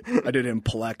 I did it in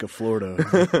Palatka,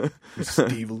 Florida. With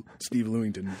Steve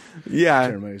Lewington. Yeah,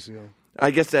 tearing my ACL.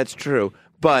 I guess that's true.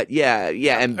 But yeah.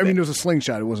 And I mean, it was a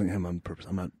slingshot. It wasn't him on purpose.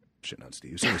 I'm not shitting on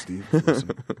Steve. Sorry, Steve.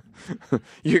 Listen.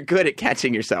 You're good at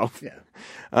catching yourself.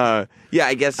 Yeah. Yeah,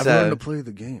 I guess I've learned to play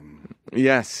the game.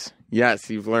 Yes,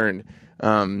 you've learned.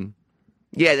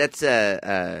 Yeah, that's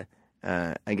I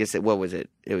guess what was it?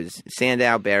 It was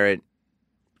Sandow, Barrett,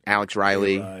 Alex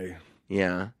Riley.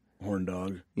 Yeah. Horn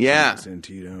Dog. Yeah.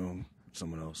 Santino,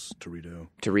 someone else, Torito,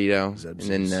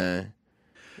 and then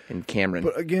and Cameron.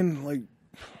 But again, like,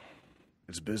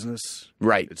 it's business.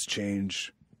 Right. It's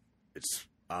change. It's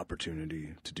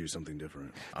opportunity to do something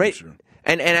different. Right. I'm sure.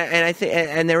 And I think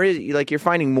and there is, like, you're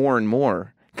finding more and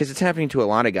more because it's happening to a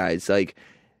lot of guys. Like,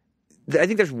 I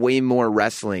think there's way more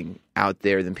wrestling out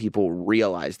there than people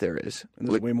realize there is. And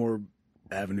there's way more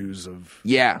avenues of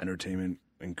entertainment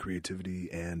and creativity.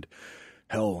 And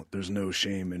hell, there's no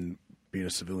shame in being a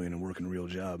civilian and working a real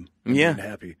job. And being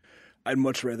happy. I'd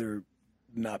much rather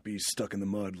not be stuck in the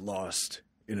mud, lost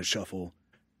in a shuffle,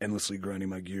 endlessly grinding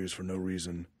my gears for no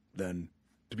reason, than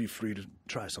to be free to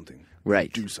try something.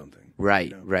 Right. Do something.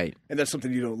 Right, right. And that's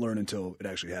something you don't learn until it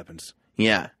actually happens.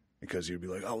 Yeah. Because you'd be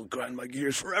like, I'll grind my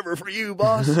gears forever for you,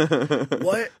 boss.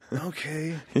 What?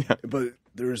 Okay. Yeah. But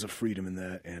there is a freedom in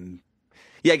that. And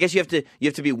yeah, I guess you have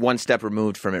to be one step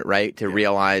removed from it, right? To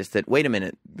realize that, wait a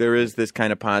minute, there is this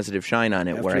kind of positive shine on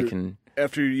it where I can...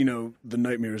 After, the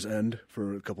nightmares end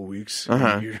for a couple weeks,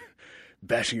 and you're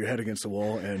bashing your head against the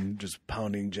wall and just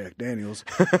pounding Jack Daniels,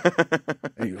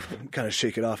 and you kind of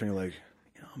shake it off and you're like,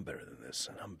 I'm better than this,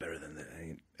 and I'm better than that.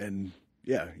 And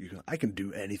yeah, I can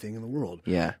do anything in the world.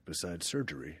 Yeah. Besides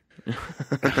surgery.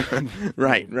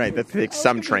 Right. That takes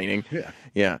some training.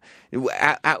 Yeah.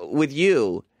 With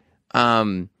you,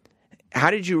 how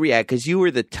did you react? Because you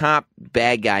were the top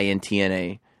bad guy in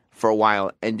TNA for a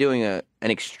while and doing an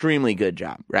extremely good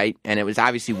job, right? And it was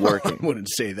obviously working. I wouldn't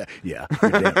say that. Yeah,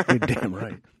 you're damn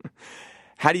right.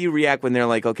 How do you react when they're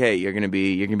like, okay, you're gonna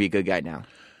be a good guy now?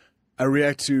 I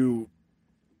react to,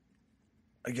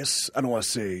 I guess I don't want to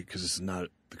say because it's not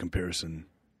the comparison,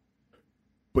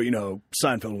 but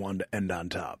Seinfeld wanted to end on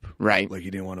top, right? Like he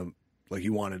didn't want to, like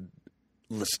he wanted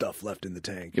stuff left in the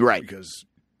tank, Right. Because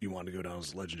you want to go down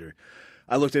as legendary.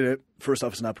 I looked at it first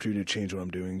off as an opportunity to change what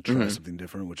I'm doing, try something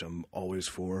different, which I'm always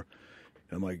for.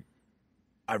 And I'm like,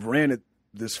 I've ran it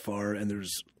this far, and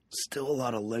there's still a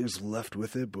lot of legs left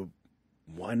with it, but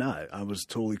why not? I was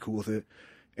totally cool with it,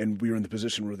 and we were in the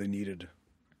position where they needed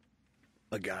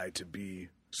a guy to be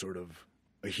sort of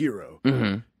a hero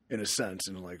in a sense,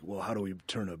 and like, well, how do we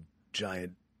turn a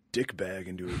giant dick bag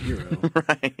into a hero?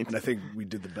 Right. And I think we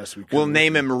did the best we could. We'll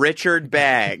name him Richard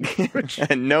Bag,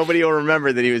 and nobody will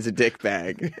remember that he was a dick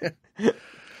bag.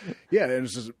 Yeah, and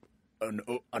it's just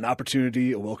an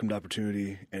opportunity, a welcomed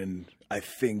opportunity, and I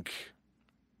think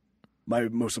my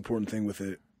most important thing with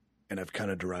it, and I've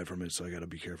kind of derived from it, so I got to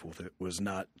be careful with it, was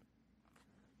not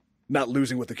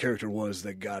losing what the character was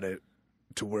that got it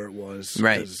to where it was.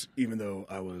 Right. Because even though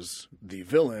I was the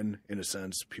villain, in a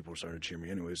sense, people were starting to cheer me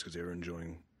anyways because they were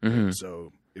enjoying it.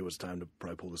 So it was time to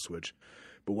probably pull the switch.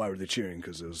 But why were they cheering?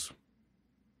 Because it was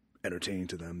entertaining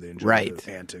to them. They enjoyed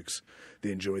the antics.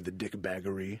 They enjoyed the dick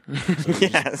baggery. So you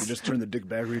just turn the dick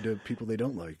baggery to people they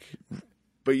don't like.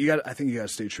 But I think you got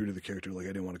to stay true to the character. Like, I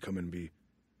didn't want to come in and be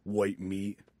white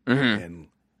meat and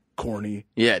corny.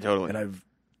 Yeah, totally. And I've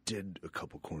did a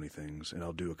couple corny things, and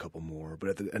I'll do a couple more. But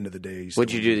at the end of the day,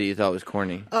 what'd you do that you thought was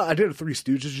corny? I did a Three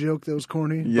Stooges joke that was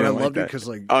corny, Yeah, but I like loved it that. because,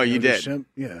 like, You did? Shemp,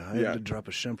 I had to drop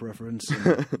a Shemp reference.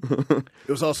 It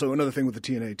was also another thing with the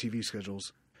TNA TV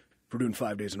schedules. If we're doing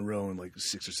 5 days in a row and like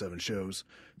 6 or 7 shows,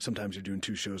 sometimes you're doing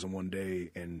 2 shows in one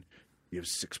day, and you have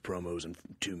 6 promos and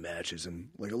 2 matches, and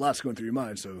like a lot's going through your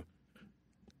mind. So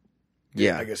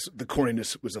Yeah. I guess the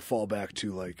corniness was a fallback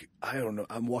to, like, I don't know.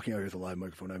 I'm walking out here with a live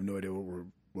microphone. I have no idea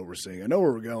what we're saying. I know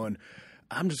where we're going.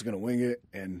 I'm just gonna wing it,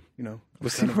 and We'll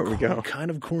see where we go.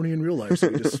 Kind of corny in real life. So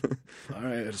you just all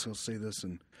right. I just gonna say this,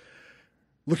 and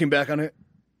looking back on it,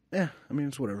 I mean,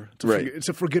 it's whatever. It's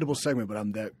a forgettable segment, but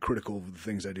I'm that critical of the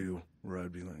things I do where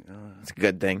I'd be like, It's a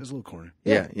good thing. it's a little corny.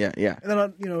 Yeah. And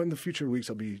then in the future weeks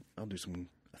I'll do some.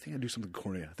 I think I do something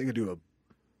corny. I think I do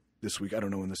this week, I don't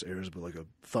know when this airs, but like a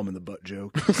thumb in the butt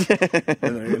joke.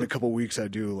 And then in a couple weeks, I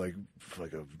do like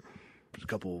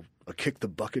a kick the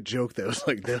bucket joke that was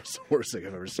like, that's the worst thing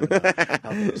I've ever said. How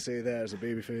can I say that as a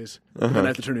babyface? And then I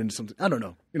have to turn it into something, I don't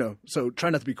know. So try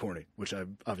not to be corny, which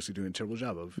I'm obviously doing a terrible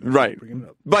job of. Right. Bringing it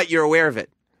up. But you're aware of it.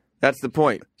 That's the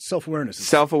point. Self-awareness.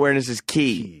 Self-awareness is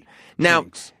key. Now,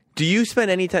 Thanks. do you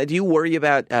spend any time, do you worry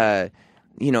about,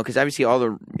 because obviously all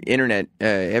the internet,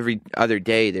 every other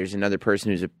day, there's another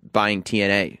person who's buying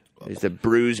TNA. There's the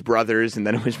Bruise Brothers, and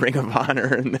then it was Ring of Honor,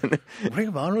 and then Ring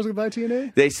of Honor was going to buy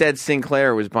TNA? they said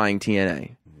Sinclair was buying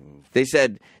TNA. They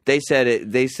said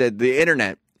the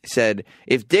internet said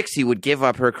if Dixie would give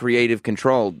up her creative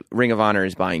control, Ring of Honor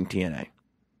is buying TNA.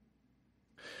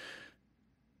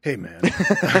 Hey, man.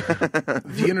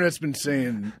 The internet's been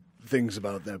saying things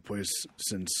about that place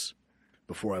since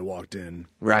before I walked in.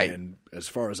 Right. And as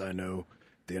far as I know,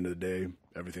 at the end of the day,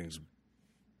 everything's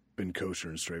been kosher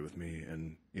and straight with me.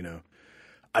 And,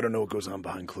 I don't know what goes on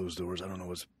behind closed doors. I don't know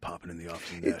what's popping in the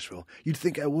office in Nashville. You'd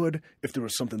think I would if there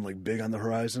was something like big on the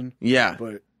horizon. Yeah.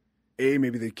 But A,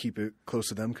 maybe they keep it close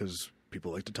to them because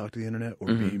people like to talk to the internet. Or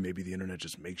B, maybe the internet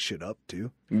just makes shit up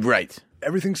too. Right.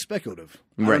 Everything's speculative.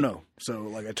 I Right. don't know. So,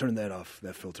 like, I turned that off,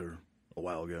 that filter, a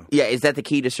while ago. Yeah, is that the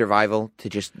key to survival? To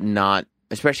just not,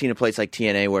 especially in a place like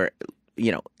TNA where,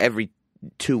 every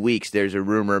 2 weeks there's a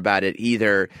rumor about it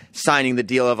either signing the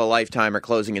deal of a lifetime or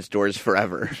closing its doors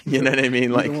forever. You know what I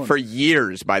mean? Like, one. for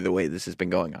years, by the way, this has been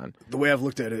going on. The way I've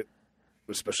looked at it,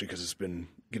 especially because it's been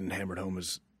getting hammered home,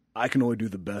 is I can only do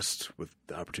the best with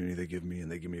the opportunity they give me,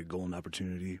 and they give me a golden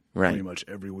opportunity Right. pretty much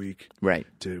every week Right.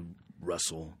 to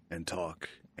wrestle and talk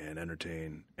and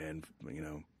entertain and,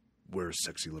 wear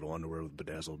sexy little underwear with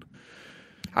bedazzled.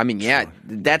 I mean, yeah,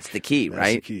 that's the key, That's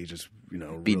right? the key, just,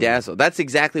 really- Bedazzled. That's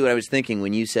exactly what I was thinking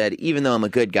when you said, even though I'm a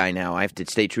good guy now, I have to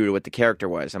stay true to what the character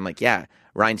was. I'm like, yeah,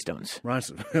 rhinestones.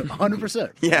 Rhinestone.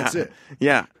 100%. Yeah. That's it.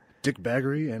 Yeah. Dick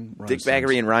Baggery and Dick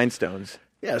Baggery and rhinestones.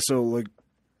 Yeah, so, like,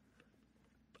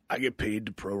 I get paid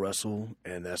to pro wrestle,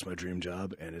 and that's my dream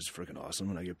job, and it's freaking awesome,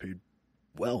 and I get paid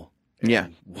well. And Yeah.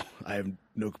 I have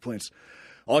no complaints.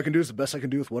 All I can do is the best I can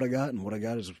do with what I got, and what I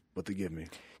got is what they give me.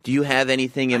 Do you have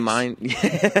anything in mind?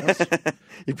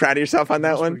 You proud of yourself on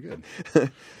that That's one? pretty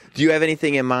good. Do you have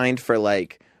anything in mind for,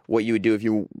 like, what you would do if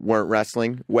you weren't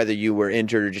wrestling, whether you were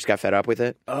injured or just got fed up with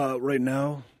it? Right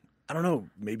now, I don't know,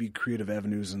 maybe creative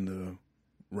avenues in the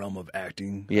realm of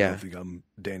acting. Yeah. I don't think I'm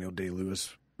Daniel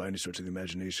Day-Lewis by any stretch of the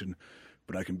imagination,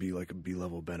 but I can be like a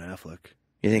B-level Ben Affleck.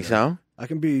 You think so? I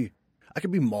can be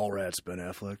Mallrats Ben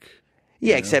Affleck.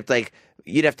 Yeah, except, like,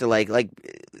 you'd have to, like,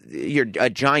 you're a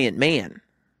giant man.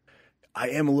 I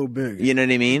am a little big. You know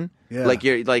what I mean? Yeah. Like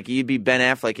you'd be Ben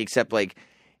Affleck, except like,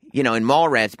 in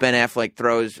Mallrats, Ben Affleck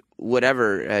throws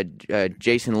whatever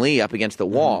Jason Lee up against the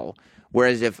wall.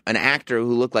 Whereas if an actor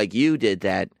who looked like you did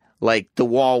that, like the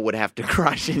wall would have to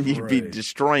crush and you'd be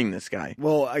destroying this guy.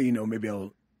 Well, maybe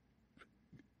I'll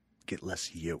get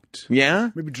less yoked.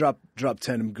 Yeah? Maybe drop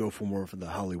 10 and go for more for the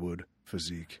Hollywood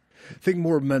physique. Think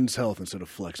more of Men's Health instead of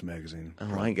Flex magazine. Oh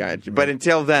my God! But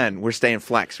until then, we're staying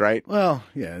flex, right? Well,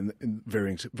 yeah, in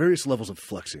various levels of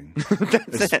flexing.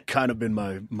 It's kind of been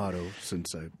my motto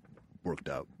since I worked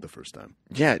out the first time.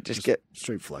 Yeah, just get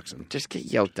straight flexing. Just get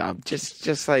yoked up.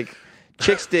 Just like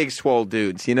chicks dig swole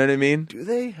dudes. You know what I mean? Do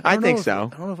they? I think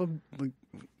so. I don't know if I'm like.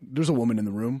 There's a woman in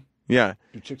the room. Yeah.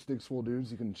 Do chicks dig swole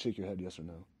dudes? You can shake your head yes or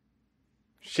no.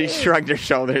 She shrugged her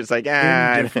shoulders like,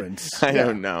 indifference. I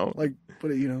don't know. Like,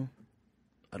 but I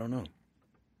don't know.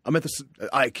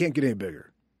 I can't get any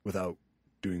bigger without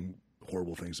doing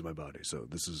horrible things to my body. So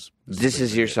this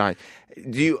is your sign.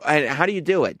 How do you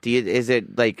do it? Do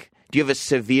you have a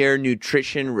severe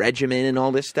nutrition regimen and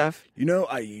all this stuff?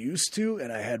 I used to,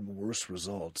 and I had worse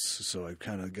results. So I've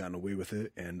kind of gotten away with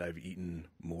it, and I've eaten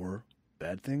more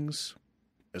bad things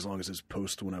as long as it's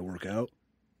post when I work out.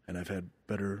 And I've had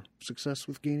better success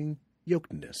with gaining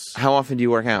yokedness. How often do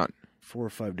you work out? 4 or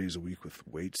 5 days a week with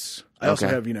weights. I also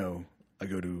have, I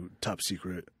go to Top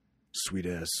Secret,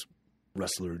 sweet-ass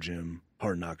wrestler gym,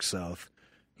 Hard Knock South.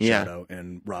 Shout out.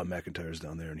 And Rob McIntyre's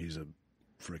down there, and he's a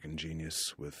freaking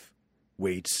genius with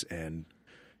weights and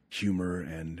humor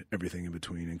and everything in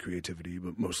between and creativity,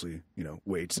 but mostly,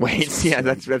 weights. Weights, yeah,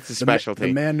 that's the specialty.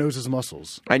 The man knows his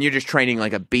muscles. And you're just training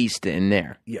like a beast in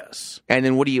there. Yes. And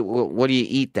then what do you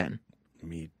eat then?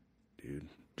 Meat, dude.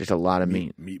 Just a lot of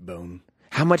meat. Meat bone.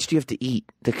 How much do you have to eat?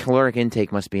 The caloric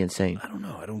intake must be insane. I don't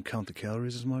know. I don't count the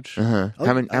calories as much. Uh-huh.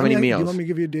 How many meals? You want me to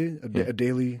give you a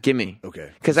daily? Give me. Okay.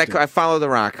 Because I follow The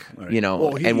Rock, right.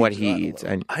 And what he eats.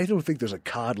 I don't think there's a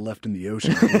cod left in the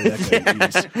ocean.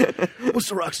 That guy What's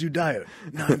The Rock's new diet?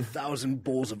 9,000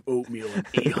 bowls of oatmeal and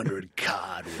 800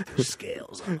 cod with their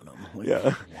scales on them.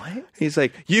 What? He's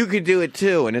like, you could do it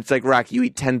too. And it's like, Rock, you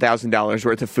eat $10,000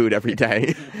 worth of food every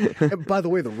day. And by the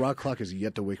way, the Rock clock has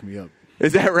yet to wake me up.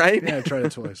 Is that right? Yeah, I tried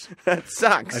it twice. That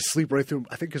sucks. I sleep right through.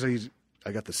 I think because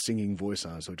I got the singing voice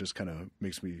on, so it just kind of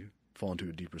makes me fall into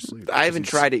a deeper sleep. I haven't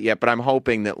tried it yet, but I'm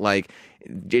hoping that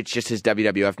it's just his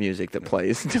WWF music that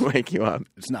plays to wake you up.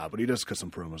 It's not, but he does cut some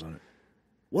promos on it.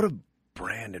 What a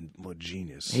brand and what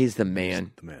genius. He's the man.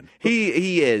 He's the man.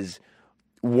 He is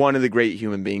one of the great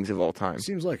human beings of all time.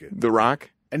 Seems like it. The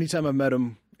Rock? Anytime I met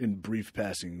him in brief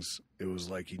passings, it was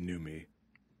like he knew me.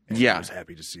 And yeah. He was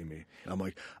happy to see me. I'm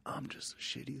like, I'm just a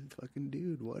shitty fucking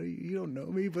dude. What you don't know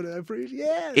me, but I appreciate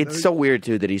It's so weird,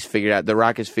 too, that The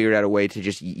Rock has figured out a way to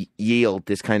just wield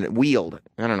this kind of,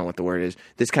 I don't know what the word is,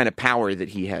 this kind of power that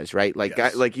he has, right? Like,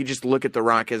 yes. You just look at The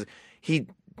Rock as, I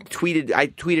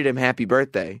tweeted him happy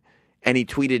birthday, and he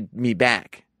tweeted me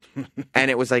back. And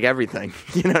it was like everything.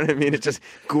 You know what I mean? It's just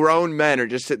grown men are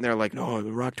just sitting there like, no,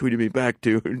 The Rock tweeted me back,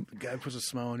 dude. The guy puts a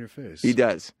smile on your face. He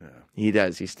does. Yeah. He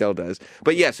does. He still does.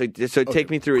 But yeah, so take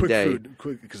me through a day.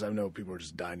 Quick, because I know people are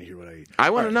just dying to hear what I eat. I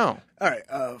want to know. All right.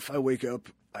 If I wake up,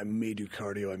 I may do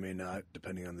cardio. I may not,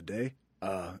 depending on the day.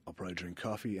 I'll probably drink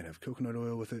coffee and have coconut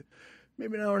oil with it.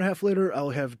 Maybe an hour and a half later,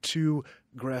 I'll have 2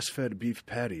 grass-fed beef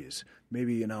patties.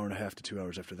 Maybe an hour and a half to 2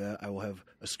 hours after that, I will have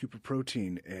a scoop of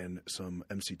protein and some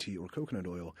MCT or coconut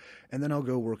oil. And then I'll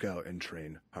go work out and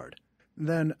train hard.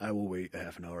 Then I will wait a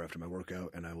half an hour after my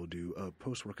workout, and I will do a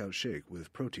post-workout shake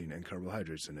with protein and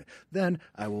carbohydrates in it. Then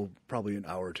I will probably an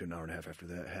hour to an hour and a half after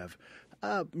that have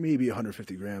maybe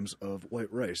 150 grams of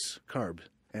white rice, carb,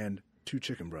 and 2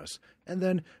 chicken breasts. And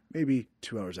then maybe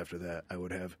 2 hours after that, I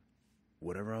would have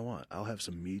whatever I want. I'll have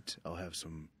some meat. I'll have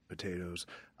some potatoes.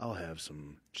 I'll have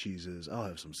some cheeses. I'll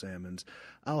have some salmons.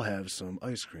 I'll have some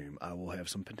ice cream. I will have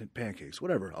some pancakes.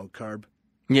 Whatever. I'll carb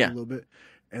a little bit.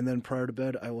 And then prior to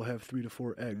bed, I will have 3 to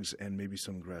 4 eggs and maybe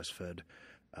some grass-fed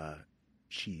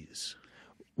cheese.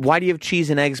 Why do you have cheese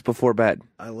and eggs before bed?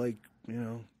 I like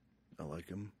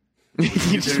them.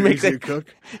 You just make a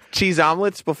cook cheese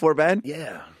omelets before bed?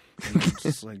 Yeah. It's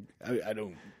just like I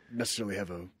don't necessarily have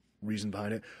a reason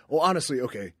behind it. Well, honestly,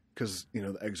 okay, because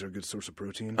the eggs are a good source of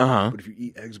protein. But if you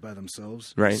eat eggs by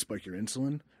themselves, you spike your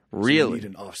insulin. Really? So you need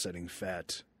an offsetting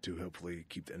fat to hopefully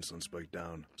keep the insulin spike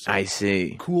down. So I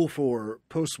see. Cool for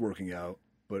post working out,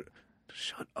 but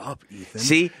shut up, Ethan.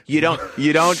 See, you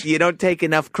don't take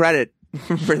enough credit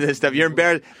for this stuff. You're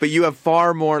embarrassed, but you have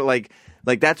far more like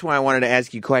that's why I wanted to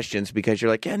ask you questions, because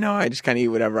you're like, yeah, no, I just kind of eat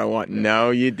whatever I want. Yeah.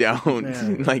 No, you don't.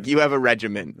 Yeah. You have a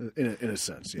regimen. In a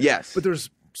sense, yeah. Yes. But there's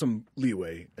some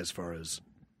leeway as far as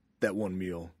that one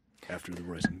meal after the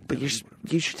racing. But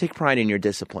you should take pride in your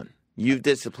discipline. You've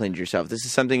disciplined yourself. This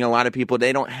is something a lot of people,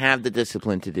 they don't have the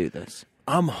discipline to do this.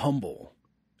 I'm humble,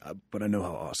 but I know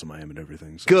how awesome I am at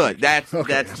everything. So Good. That's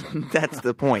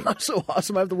the point. I'm so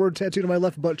awesome. I have the word tattooed on my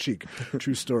left butt cheek.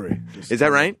 True story. Is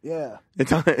that right? Yeah.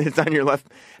 It's on your left.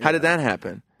 How did that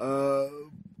happen?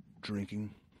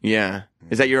 Drinking. Yeah.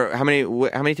 Is that your how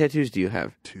many tattoos do you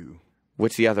have? 2.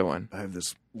 What's the other one? I have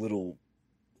this little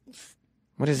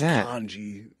What is that?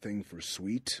 kanji thing for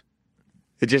sweet.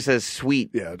 It just says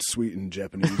sweet. Yeah, it's sweet in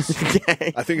Japanese.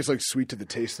 Okay. I think it's like sweet to the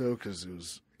taste though, because it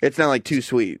was. It's not like too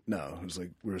sweet. No, it was like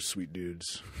we're sweet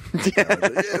dudes.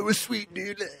 Yeah, we're sweet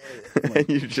dude. And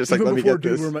you're just like, Even let me before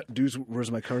get this. Dudes,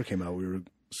 Where's My Car came out, we were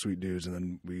sweet dudes, and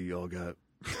then we all got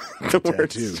The a word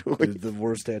tattoo. sweet. The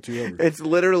worst tattoo ever. It's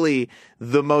literally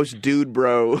the most dude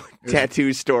bro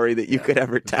tattoo story that you could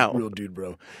ever tell. Real dude,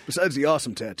 bro. Besides the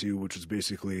awesome tattoo, which was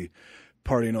basically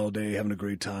partying all day, having a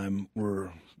great time. We're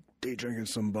day drinking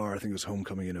some bar. I think it was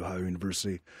homecoming in Ohio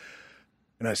University.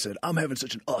 And I said, I'm having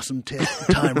such an awesome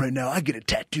time right now. I get it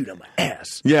tattooed on my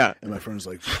ass. Yeah. And my friend's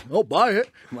like, oh, buy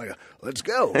it. I'm like, let's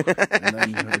go. And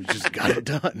then I just got it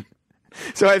done.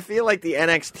 So I feel like the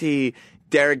NXT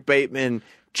Derek Bateman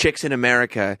Chicks in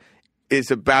America is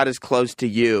about as close to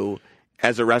you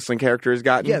as a wrestling character has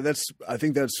gotten. Yeah, I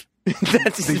think that's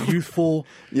That's the youthful,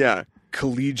 yeah.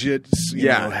 collegiate,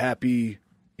 Yeah. happy,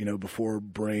 before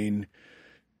brain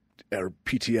or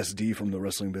PTSD from the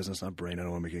wrestling business. Not brain. I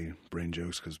don't want to make any brain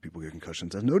jokes because people get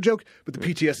concussions. That's no joke. But the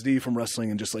PTSD from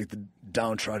wrestling and just like the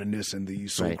downtroddenness and the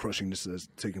soul crushingness that's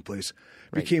taking place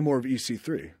became more of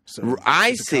EC3. So I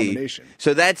it's a see. combination.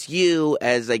 So that's you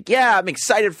as like, yeah, I'm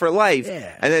excited for life.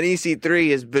 Yeah. And then EC3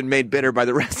 has been made bitter by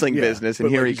the wrestling Yeah, business, and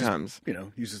but, here like, he just, comes.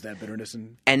 Uses that bitterness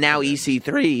And now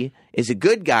EC3 is a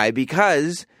good guy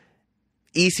because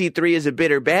EC3 is a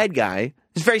bitter bad guy.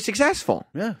 Is very successful.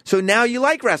 Yeah. So now you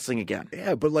like wrestling again.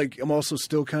 Yeah, but like I'm also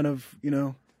still kind of,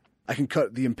 I can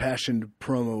cut the impassioned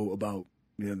promo about,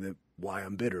 why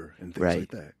I'm bitter and things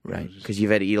like that. Right. Because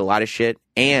you've had to eat a lot of shit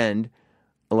and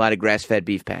a lot of grass-fed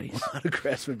beef patties. A lot of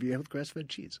grass-fed beef with grass-fed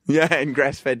cheese. Yeah, and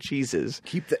grass-fed cheeses.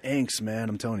 Keep the angst, man.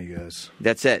 I'm telling you guys.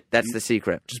 That's it. That's the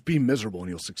secret. Just be miserable and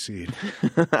you'll succeed.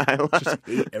 Just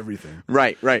hate everything.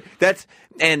 Right. That's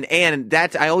and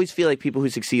that's I always feel like people who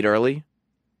succeed early,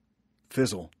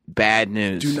 Fizzle. bad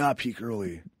news. Do not peak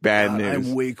early. Bad news.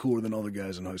 I'm way cooler than all the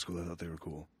guys in high school that thought they were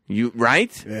cool. You right?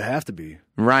 They have to be.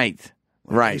 Right.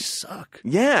 They Right. suck.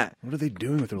 Yeah. What are they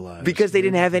doing with their lives? Because they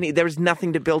didn't have any there was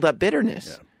nothing to build up bitterness.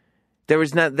 Yeah. There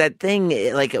was not that thing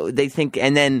like they think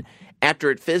and then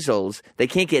after it fizzles, they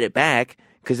can't get it back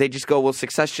because they just go, well,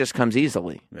 success just comes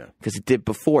easily. Yeah. Because it did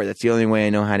before. That's the only way I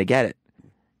know how to get it.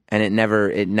 And it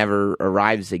never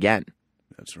arrives again.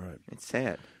 That's right. It's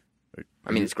sad.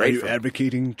 I mean, it's great. Are you for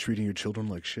advocating treating your children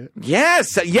like shit?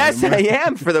 Yes, I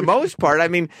am for the most part. I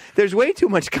mean, there's way too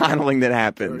much coddling that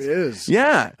happens. There is.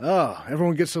 Yeah. Oh,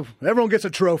 everyone gets a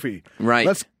trophy. Right.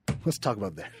 Let's talk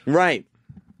about that. Right.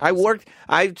 I worked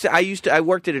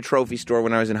at a trophy store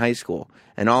when I was in high school,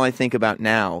 and all I think about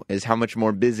now is how much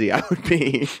more busy I would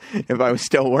be if I was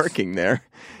still working there.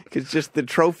 Because just the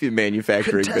trophy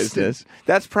manufacturing business,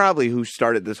 that's probably who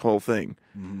started this whole thing.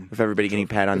 With everybody getting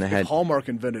pat on the head. Hallmark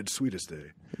invented Sweetest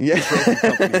Day. Yeah. The trophy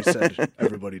company said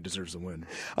everybody deserves to win.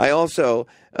 I also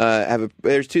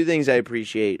there's two things I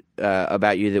appreciate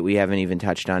about you that we haven't even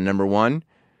touched on. Number one,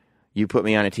 you put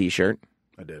me on a T-shirt.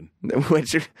 I did.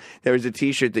 There was a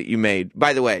T-shirt that you made.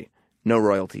 By the way, no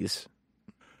royalties.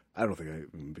 I don't think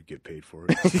I get paid for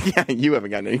it. Yeah, you haven't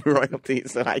gotten any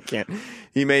royalties, so I can't.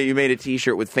 You made a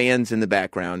T-shirt with fans in the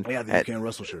background. Yeah, the You Can't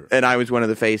Wrestle shirt. And I was one of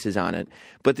the faces on it.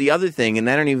 But the other thing, and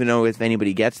I don't even know if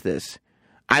anybody gets this,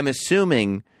 I'm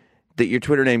assuming that your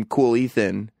Twitter name, Cool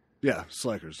Ethan. Yeah,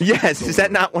 Slackers. Yes, is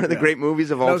that not one of the great movies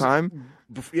of all time?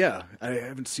 Yeah, I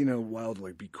haven't seen it in a while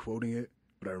to be quoting it,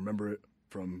 but I remember it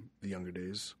from the younger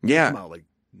days. Yeah. It came out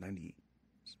 90.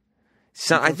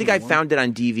 So I think I found it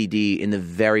on DVD in the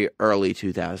very early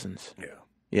 2000s. Yeah.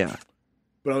 Yeah.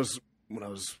 But when I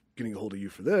was getting a hold of you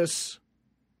for this,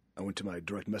 I went to my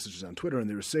direct messages on Twitter and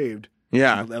they were saved.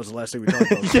 Yeah. That was the last thing we talked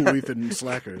about. Cool Ethan and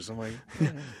Slackers. I'm like,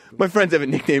 my friends have a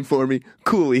nickname for me,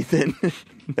 Cool Ethan.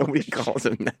 Nobody calls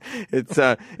him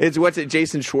that. It's what's it,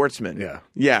 Jason Schwartzman.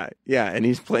 Yeah. And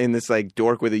he's playing this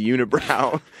dork with a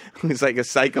unibrow who's like a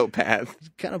psychopath.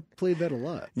 Kind of played that a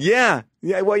lot. Yeah.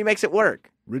 Well, he makes it work.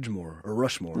 Ridgemore or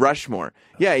Rushmore. Rushmore.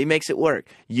 Yeah, he makes it work.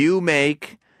 You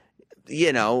make,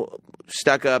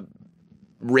 stuck up,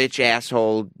 rich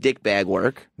asshole dickbag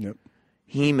work. Yep.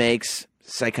 He makes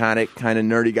psychotic, kind of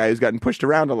nerdy guy who's gotten pushed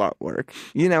around a lot work.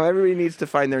 Everybody needs to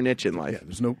find their niche in life. Yeah,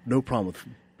 there's no problem with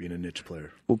being a niche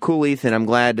player. Well, cool, Ethan. I'm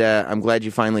glad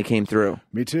you finally came through.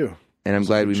 Me too. And I'm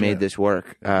glad we made this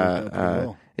work.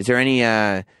 Is there any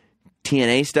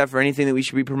TNA stuff or anything that we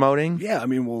should be promoting? Yeah,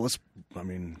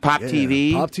 Pop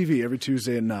TV? Pop TV every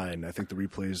Tuesday at 9. I think the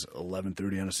replay is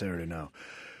 11:30 on a Saturday now.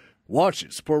 Watch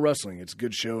it. Support wrestling. It's a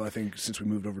good show. I think since we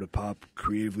moved over to Pop,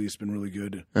 creatively it's been really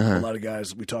good. A lot of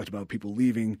guys, we talked about people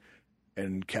leaving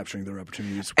and capturing their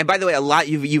opportunities. And by the way, a lot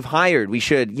you've hired. We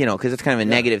should, because it's kind of a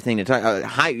negative thing to talk.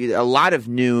 A lot of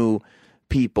new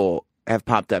people have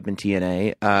popped up in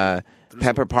TNA.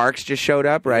 Pepper Parks just showed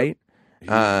up, right?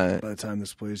 By the time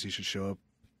this plays, he should show up.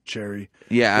 Cherry.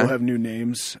 Yeah. We'll have new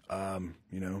names. I don't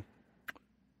know.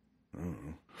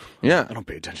 Yeah. I don't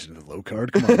pay attention to the low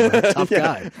card. Come on, I'm a top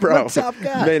guy. Bro. I'm a top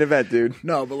guy. Main event, dude.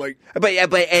 No, but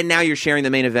and now you're sharing the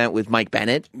main event with Mike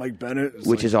Bennett. Mike Bennett.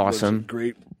 Which is awesome.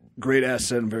 Great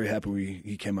asset. I'm very happy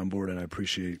he came on board, and I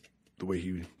appreciate the way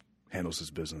he handles his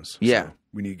business. Yeah. So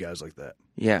we need guys like that.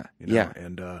 Yeah. Yeah.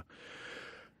 And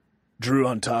Drew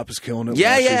on top is killing it.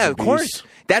 Yeah, of course.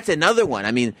 That's another one.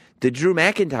 I mean, the Drew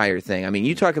McIntyre thing. I mean,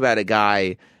 you talk about a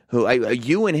guy who,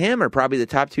 you and him are probably the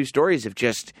top two stories of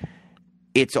just,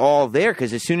 it's all there.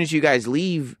 Because as soon as you guys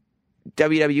leave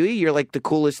WWE, you're like the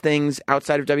coolest things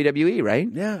outside of WWE, right?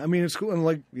 Yeah, I mean, it's cool.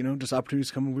 And just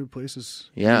opportunities come in weird places.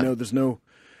 Yeah. There's no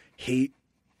hate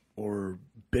or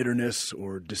bitterness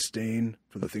or disdain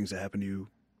for the things that happened to you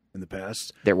in the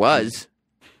past. There was.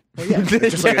 Well, yeah,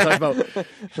 just like I talked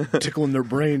about tickling their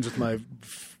brains with my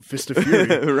fist of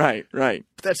fury. Right.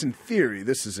 But that's in theory.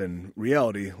 This is in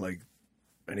reality. Like,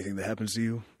 anything that happens to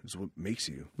you is what makes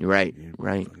you. Right.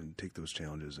 Take those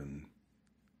challenges, and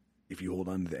if you hold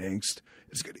on to the angst,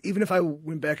 it's good. Even if I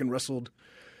went back and wrestled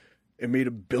and made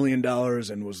 $1 billion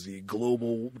and was the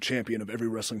global champion of every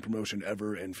wrestling promotion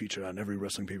ever and featured on every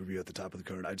wrestling pay-per-view at the top of the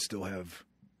card, I'd still have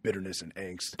bitterness and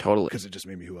angst. Totally. Because it just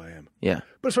made me who I am. Yeah.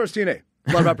 But as far as TNA,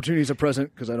 a lot of opportunities are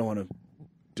present because I don't want to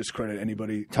discredit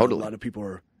anybody. Totally. A lot of people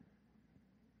are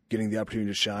getting the opportunity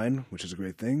to shine, which is a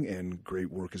great thing, and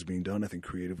great work is being done. I think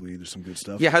creatively there's some good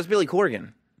stuff. Yeah, how's Billy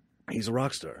Corgan? He's a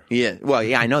rock star. Yeah, well,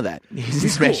 yeah, I know that.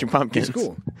 He's Smashing Pumpkins. He's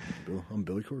cool. I'm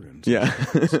Billy Corgan. Yeah.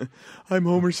 I'm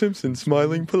Homer Simpson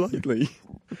smiling politely.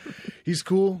 He's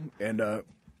cool, and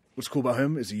what's cool about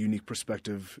him is a unique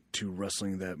perspective to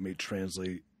wrestling that may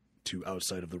translate to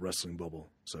outside of the wrestling bubble.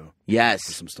 So yes,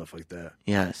 there's some stuff like that.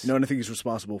 Yes. And I think he's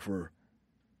responsible for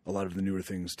a lot of the newer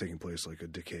things taking place, like a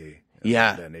decay.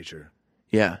 Yeah. Of that nature.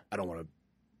 Yeah. I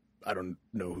don't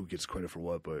know who gets credit for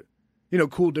what, but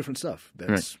cool different stuff.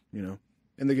 That's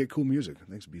and they get cool music.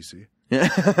 Thanks, BC. Yeah.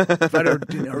 If I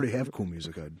didn't already have cool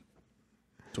music, I'd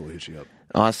totally hit you up.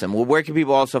 Awesome. Well, where can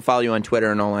people also follow you on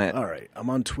Twitter and all that? All right. I'm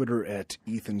on Twitter at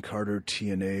Ethan Carter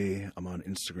TNA. I'm on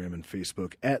Instagram and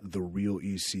Facebook at The Real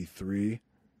EC3.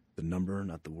 The number,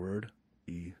 not the word.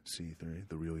 EC3.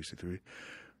 The Real EC3.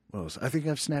 What else? I think I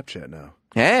have Snapchat now.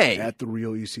 Hey. At The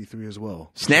Real EC3 as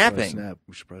well. Snapping.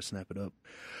 We should probably snap it up.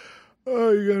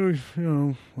 Oh, you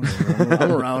gotta, whatever.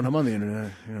 I'm around. I'm on the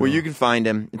internet. Well, you can find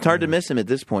him. It's hard to miss him at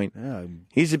this point. Yeah.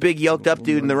 He's a big yoked up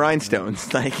dude in the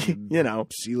rhinestones. Like,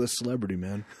 C-list celebrity,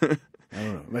 man. I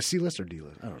don't know. Am I C-list or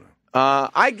D-list? I don't know.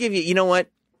 I give you know what?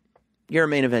 You're a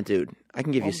main event dude. I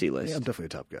can give you C-list. Yeah, I'm definitely a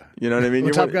top guy. You know what I mean?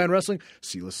 You're a top guy in wrestling?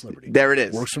 C-list celebrity. There it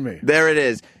is. Works for me. There it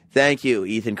is. Thank you,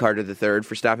 Ethan Carter III,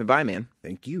 for stopping by, man.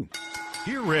 Thank you.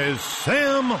 Here is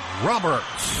Sam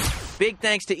Roberts. Big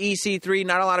thanks to EC3.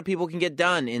 Not a lot of people can get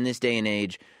done in this day and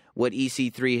age what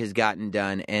EC3 has gotten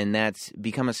done, and that's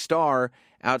become a star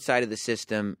outside of the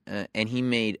system, and he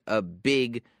made a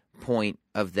big point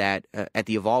of that at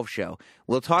the Evolve show.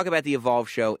 We'll talk about the Evolve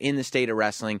show in the state of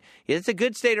wrestling. It's a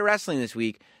good state of wrestling this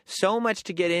week. So much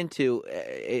to get into.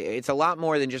 It's a lot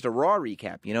more than just a Raw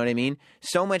recap. You know what I mean?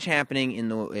 So much happening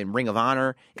in Ring of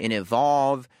Honor, in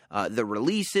Evolve, the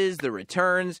releases, the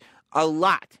returns, a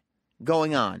lot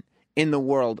going on in the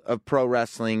world of pro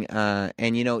wrestling.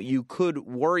 And, you could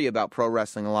worry about pro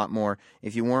wrestling a lot more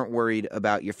if you weren't worried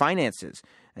about your finances.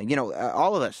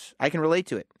 All of us, I can relate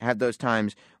to it, have those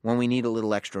times when we need a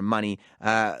little extra money.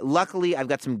 Luckily, I've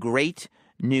got some great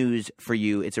news for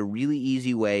you. It's a really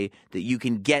easy way that you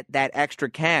can get that extra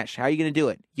cash. How are you going to do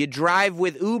it? You drive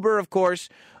with Uber, of course.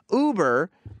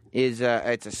 Uber is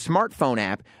it's a smartphone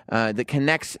app that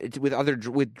connects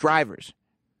with drivers.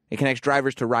 It connects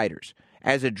drivers to riders.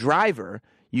 As a driver,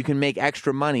 you can make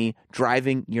extra money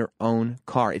driving your own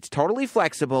car. It's totally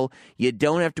flexible. You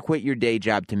don't have to quit your day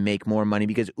job to make more money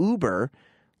because Uber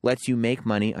lets you make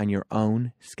money on your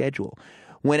own schedule.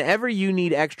 Whenever you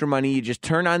need extra money, you just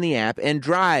turn on the app and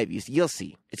drive. You'll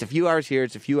see. It's a few hours here.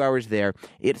 It's a few hours there.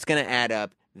 It's going to add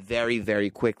up very, very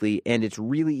quickly, and it's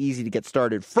really easy to get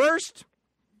started. First,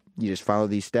 You just follow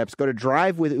these steps. Go to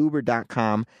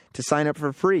drivewithuber.com to sign up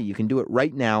for free. You can do it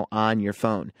right now on your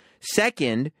phone.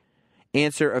 Second,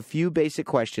 answer a few basic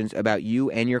questions about you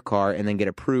and your car and then get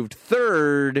approved.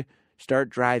 Third, start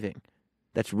driving.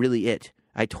 That's really it.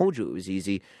 I told you it was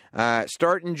easy.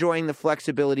 Start enjoying the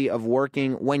flexibility of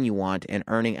working when you want and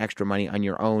earning extra money on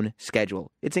your own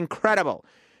schedule. It's incredible.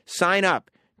 Sign up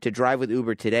to Drive with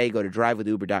Uber today. Go to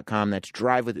drivewithuber.com. That's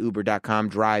drivewithuber.com,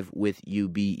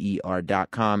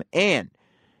 drivewithuber.com. And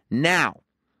now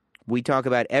we talk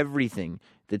about everything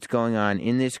that's going on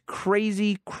in this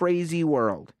crazy, crazy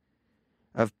world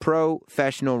of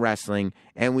professional wrestling,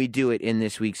 and we do it in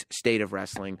this week's State of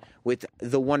Wrestling with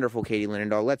the wonderful Katie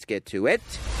Linendahl. Let's get to it.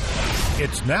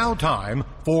 It's now time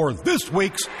for this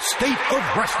week's State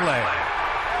of Wrestling.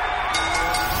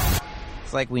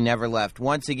 It's like we never left.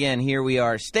 Once again, here we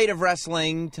are, State of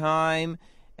Wrestling time,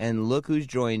 and look who's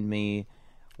joined me.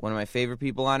 One of my favorite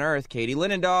people on earth, Katie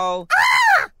Linendahl.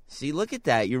 See, look at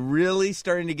that. You're really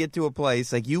starting to get to a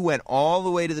place, like you went all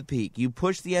the way to the peak. You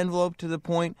pushed the envelope to the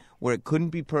point where it couldn't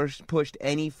be pushed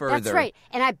any further. That's right.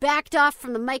 And I backed off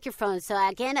from the microphone, so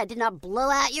again, I did not blow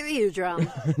out your eardrum.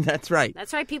 That's right.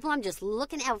 That's right, people. I'm just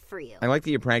looking out for you. I like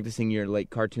that you're practicing your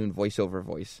cartoon voiceover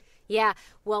voice. Yeah.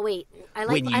 Well, wait. I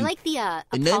like the apology.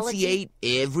 Enunciate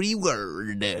every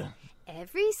word.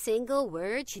 Every single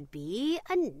word should be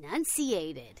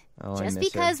enunciated. Oh, Just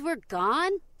because we're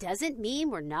gone doesn't mean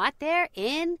we're not there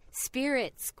in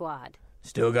Spirit Squad.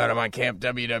 Still got him on Camp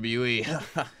WWE.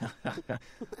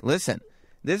 Listen,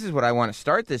 this is what I want to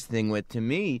start this thing with. To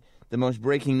me, the most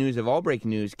breaking news of all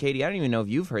breaking news. Katie, I don't even know if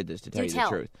you've heard this, to tell you the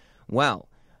truth. Well,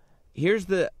 here's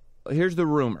the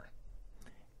rumor.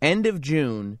 End of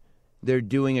June, they're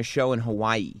doing a show in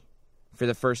Hawaii for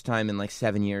the first time in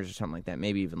 7 years or something like that,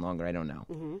 maybe even longer, I don't know.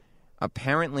 Mm-hmm.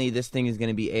 Apparently, this thing is going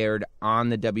to be aired on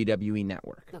the WWE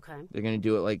Network. Okay. They're going to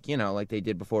do it like they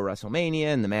did before WrestleMania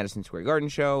and the Madison Square Garden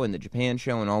show and the Japan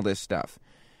show and all this stuff.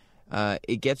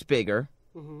 It gets bigger.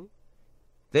 Mm-hmm.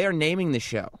 They are naming the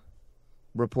show,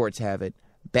 reports have it,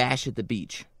 Bash at the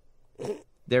Beach.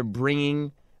 They're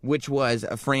bringing, which was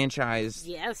a franchise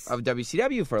of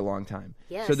WCW for a long time.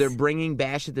 Yes. So they're bringing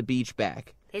Bash at the Beach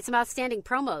back. They had some outstanding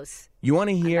promos. You want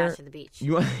to hear? Bash at the Beach.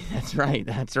 That's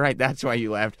right. That's why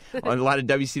you left. On a lot of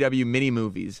WCW mini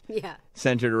movies,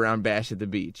 centered around Bash at the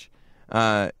Beach.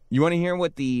 You want to hear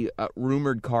what the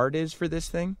rumored card is for this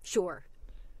thing? Sure.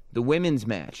 The women's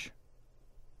match: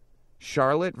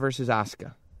 Charlotte versus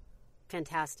Asuka.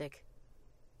 Fantastic.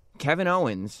 Kevin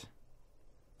Owens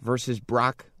versus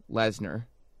Brock Lesnar.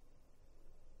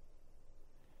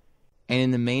 And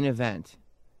in the main event,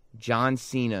 John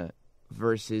Cena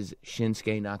versus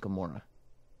Shinsuke Nakamura.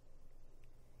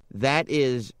 That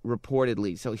is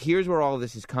reportedly. So here's where all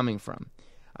this is coming from.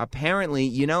 Apparently,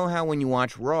 you know how when you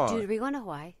watch Raw... Dude, are we going to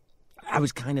Hawaii? I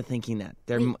was kind of thinking that.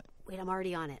 Wait, I'm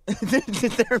already on it.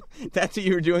 That's what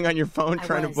you were doing on your phone,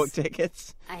 trying to book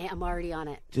tickets? I am already on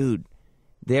it. Dude,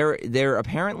 there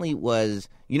apparently was...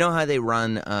 You know how they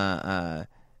run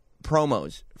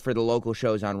promos for the local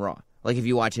shows on Raw? Like if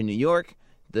you watch in New York,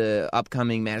 the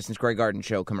upcoming Madison Square Garden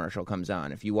show commercial comes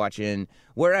on. If you watch in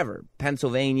wherever,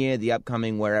 Pennsylvania, the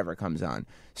upcoming wherever comes on.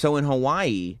 So in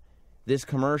Hawaii, this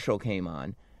commercial came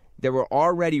on. There were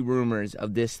already rumors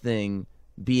of this thing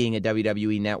being a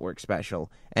WWE Network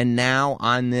special. And now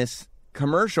on this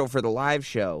commercial for the live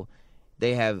show,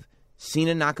 they have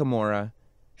Cena Nakamura,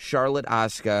 Charlotte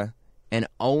Asuka, and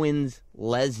Owens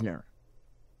Lesnar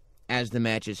as the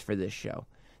matches for this show.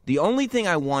 The only thing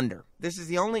I wonder, it's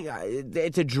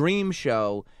a dream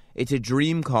show, it's a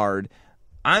dream card.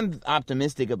 I'm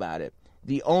optimistic about it.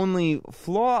 The only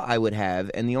flaw I would have,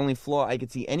 and the only flaw I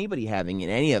could see anybody having in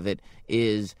any of it,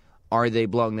 is are they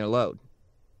blowing their load?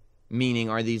 Meaning,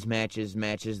 are these matches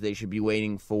they should be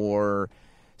waiting for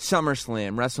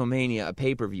SummerSlam, WrestleMania, a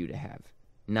pay-per-view to have,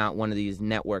 not one of these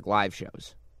network live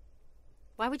shows?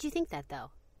 Why would you think that, though?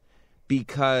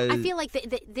 Because I feel like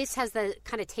this has the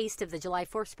kind of taste of the July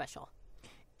 4th special.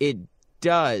 It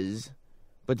does,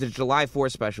 but the July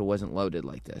 4th special wasn't loaded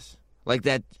like this. Like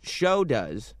that show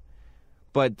does,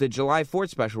 but the July 4th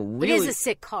special really... It is a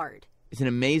sick card. It's an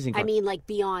amazing card. I mean, like,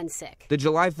 beyond sick. The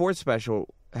July 4th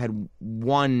special had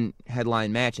one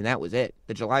headline match, and that was it.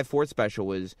 The July 4th special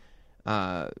was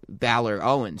Balor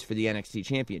Owens for the NXT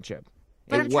Championship.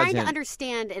 But I'm trying to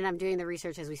understand, and I'm doing the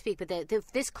research as we speak, but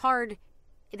this card...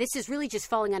 This is really just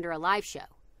falling under a live show.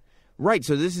 Right,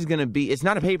 so this is going to be... It's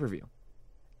not a pay-per-view.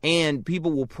 And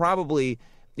people will probably...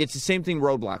 It's the same thing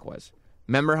Roadblock was.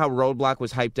 Remember how Roadblock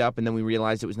was hyped up and then we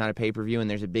realized it was not a pay-per-view and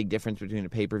there's a big difference between a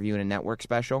pay-per-view and a network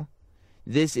special?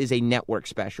 This is a network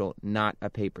special, not a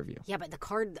pay-per-view. Yeah, but the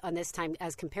card on this time,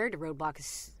 as compared to Roadblock,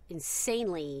 is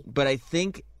insanely... But I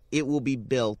think it will be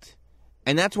built,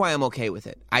 and that's why I'm okay with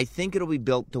it. I think it'll be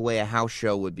built the way a house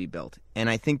show would be built. And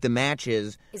I think the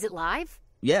matches... Is it live?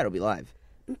 Yeah, it'll be live.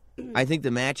 I think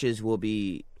the matches will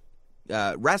be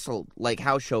wrestled like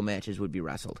house show matches would be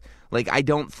wrestled. Like, I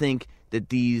don't think that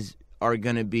these are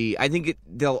going to be... I think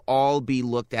they'll all be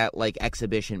looked at like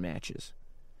exhibition matches.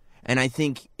 And I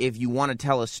think if you want to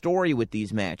tell a story with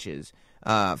these matches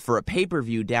for a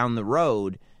pay-per-view down the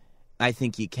road, I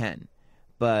think you can.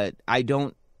 But I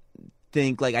don't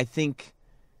think... Like, I think...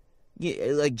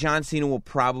 Like, John Cena will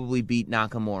probably beat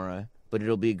Nakamura, but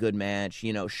it'll be a good match.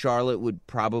 You know, Charlotte would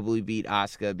probably beat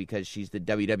Asuka because she's the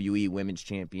WWE Women's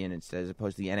Champion as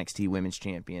opposed to the NXT Women's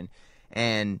Champion.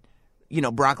 And, you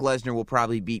know, Brock Lesnar will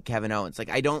probably beat Kevin Owens.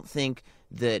 Like, I don't think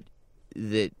that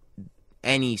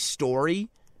any story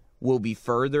will be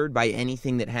furthered by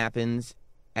anything that happens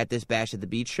at this Bash at the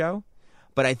Beach show.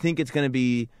 But I think it's going to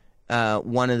be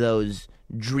one of those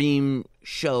dream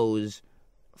shows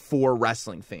for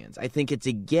wrestling fans. I think it's,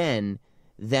 again,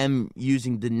 them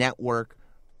using the network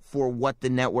for what the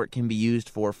network can be used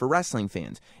for wrestling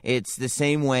fans. It's the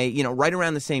same way, you know, right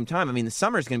around the same time. I mean, the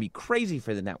summer is going to be crazy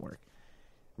for the network.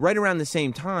 Right around the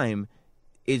same time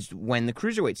is when the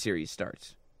Cruiserweight Series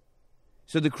starts.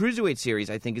 So the Cruiserweight Series,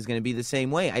 I think, is going to be the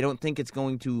same way. I don't think it's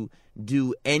going to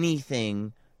do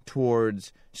anything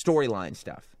towards storyline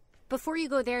stuff. Before you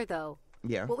go there, though,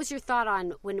 yeah, what was your thought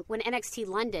on when NXT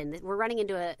London, we're running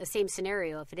into a same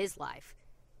scenario if it is live?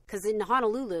 Because in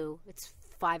Honolulu, it's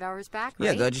 5 hours back, right?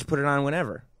 Yeah, they'll just put it on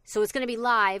whenever. So it's going to be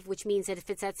live, which means that if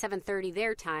it's at 7:30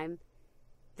 their time,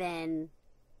 then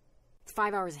it's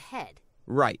 5 hours ahead.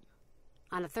 Right.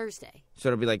 On a Thursday. So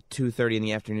it'll be like 2:30 in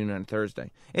the afternoon on Thursday.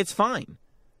 It's fine.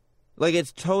 Like,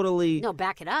 it's totally... No,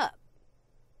 back it up.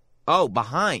 Oh,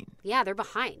 behind. Yeah, they're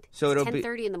behind. So it's it'll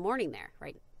 10:30 in the morning there,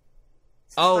 right?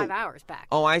 So 5 hours back.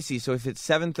 Oh, I see. So if it's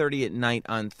 7:30 at night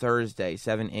on Thursday,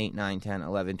 7, 8, 9, 10,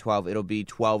 11, 12, it'll be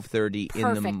 12:30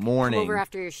 in the morning. Come over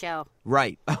after your show.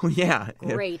 Right. Oh, yeah.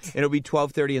 Great. It'll be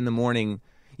 12:30 in the morning.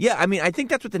 Yeah, I mean, I think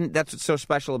that's what's so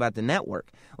special about the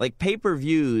network. Like,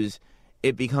 pay-per-views,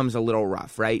 it becomes a little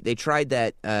rough, right? They tried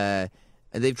that.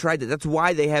 They've tried that. That's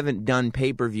why they haven't done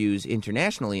pay-per-views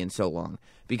internationally in so long.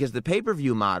 Because the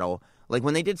pay-per-view model, like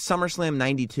when they did SummerSlam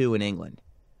 92 in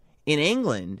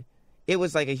England, it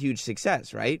was like a huge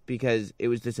success, right? Because it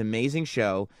was this amazing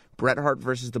show, Bret Hart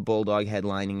versus the Bulldog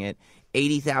headlining it,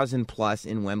 80,000 plus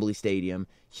in Wembley Stadium,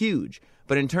 huge.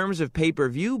 But in terms of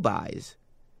pay-per-view buys,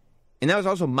 and that was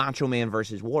also Macho Man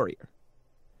versus Warrior.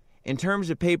 In terms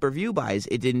of pay-per-view buys,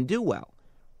 it didn't do well.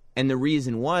 And the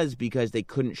reason was because they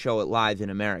couldn't show it live in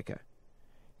America.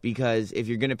 Because if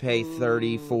you're going to pay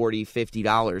 $30, $40,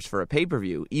 $50 for a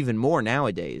pay-per-view, even more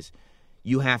nowadays,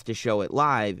 you have to show it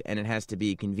live, and it has to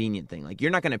be a convenient thing. Like,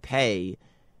 you're not going to pay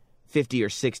 $50 or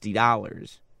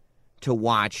 $60 to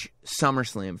watch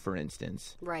SummerSlam, for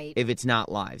instance, right? If it's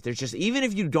not live. There's just, even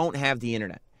if you don't have the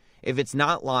internet, if it's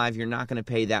not live, you're not going to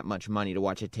pay that much money to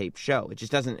watch a taped show. It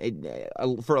just doesn't,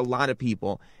 for a lot of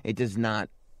people, it does not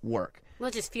work. Well,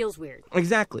 it just feels weird.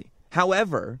 Exactly.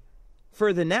 However,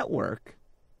 for the network,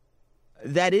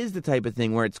 that is the type of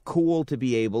thing where it's cool to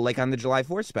be able, like on the July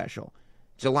 4th special,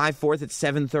 July 4th at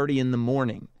 7:30 in the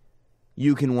morning,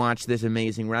 you can watch this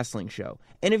amazing wrestling show.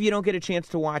 And if you don't get a chance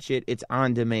to watch it, it's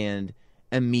on demand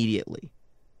immediately.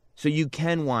 So you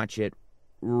can watch it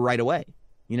right away.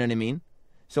 You know what I mean?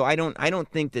 So I don't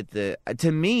think that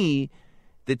to me,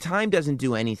 the time doesn't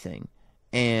do anything.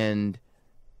 And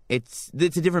it's a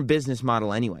different business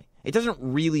model anyway. It doesn't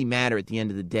really matter at the end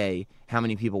of the day how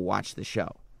many people watch the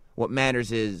show. What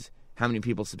matters is how many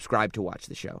people subscribe to watch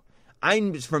the show.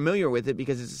 I'm familiar with it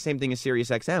because it's the same thing as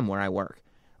SiriusXM where I work.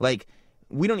 Like,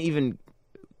 we don't even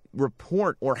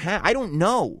report or have... I don't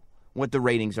know what the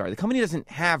ratings are. The company doesn't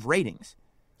have ratings.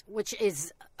 Which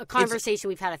is a conversation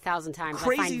we've had 1,000 times.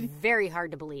 Crazy. I find very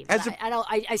hard to believe.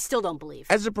 I still don't believe.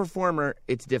 As a performer,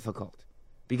 it's difficult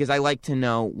because I like to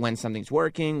know when something's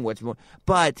working, what's more.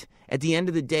 But at the end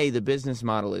of the day, the business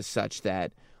model is such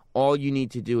that all you need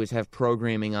to do is have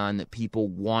programming on that people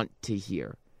want to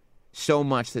hear so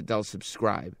much that they'll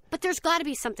subscribe. But there's got to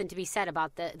be something to be said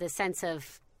about the sense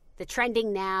of the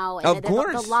trending now. And of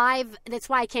course. The live, that's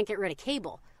why I can't get rid of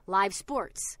cable. Live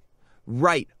sports.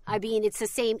 Right. I mean, it's the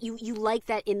same. You like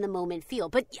that in the moment feel.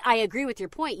 But I agree with your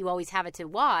point. You always have it to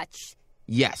watch.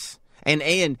 Yes. And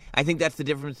I think that's the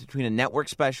difference between a network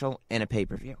special and a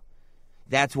pay-per-view.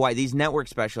 That's why these network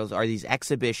specials are these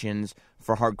exhibitions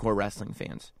for hardcore wrestling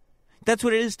fans. That's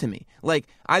what it is to me. Like,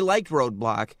 I liked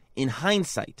Roadblock in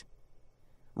hindsight.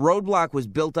 Roadblock was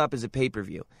built up as a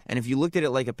pay-per-view. And if you looked at it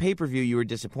like a pay-per-view, you were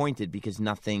disappointed because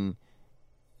nothing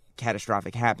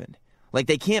catastrophic happened. Like,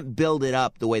 they can't build it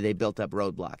up the way they built up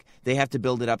Roadblock. They have to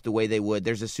build it up the way they would.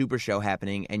 There's a super show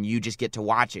happening, and you just get to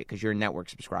watch it because you're a network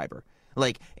subscriber.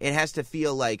 Like, it has to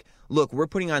feel like, look, we're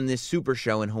putting on this super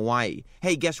show in Hawaii.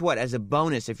 Hey, guess what? As a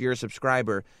bonus, if you're a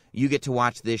subscriber, you get to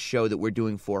watch this show that we're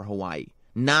doing for Hawaii.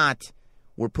 Not,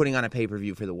 we're putting on a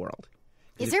pay-per-view for the world.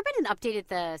 Has there been an update at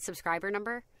the subscriber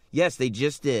number? Yes, they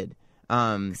just did.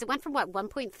 Because it went from,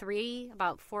 1.3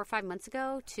 about 4 or 5 months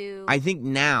ago to... I think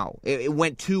now it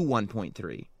went to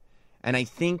 1.3. And I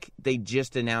think they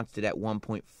just announced it at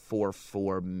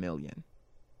 1.44 million.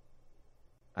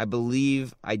 I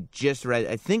believe I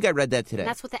think I read that today. And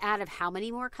that's with the add of how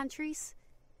many more countries?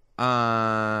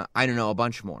 I don't know, a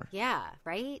bunch more. Yeah,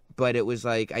 right? But it was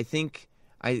like,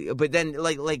 but then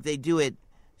like they do it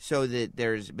so that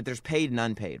there's paid and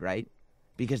unpaid, right?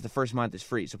 Because the first month is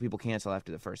free, so people cancel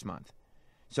after the first month.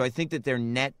 So I think that their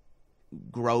net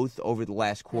growth over the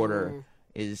last quarter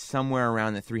is somewhere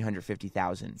around the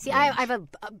 350,000. See, I have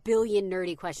a billion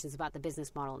nerdy questions about the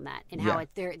business model in that and how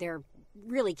they're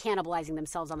really cannibalizing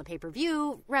themselves on the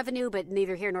pay-per-view revenue, but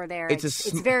neither here nor there.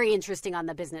 It's very interesting on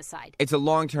the business side. It's a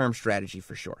long-term strategy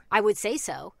for sure. I would say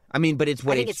so. I mean, but it's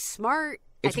what I think it's smart.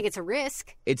 I think it's a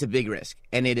risk. It's a big risk,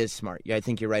 and it is smart. Yeah, I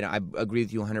think you're right. I agree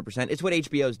with you 100%. It's what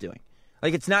HBO is doing.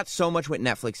 Like, it's not so much what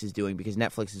Netflix is doing because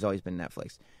Netflix has always been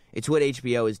Netflix. It's what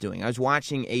HBO is doing. I was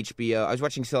watching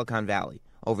Silicon Valley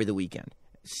over the weekend.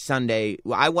 Sunday.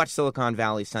 Well, I watched Silicon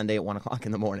Valley Sunday at 1 o'clock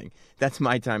in the morning. That's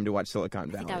my time to watch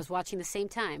Silicon Valley. I think I was watching the same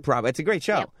time. Probably. It's a great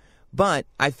show. Yep. But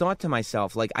I thought to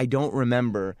myself, like, I don't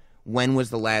remember when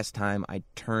was the last time I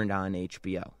turned on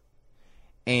HBO.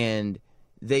 And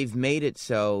they've made it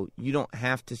so you don't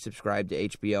have to subscribe to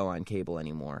HBO on cable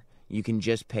anymore. You can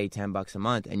just pay $10 a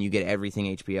month, and you get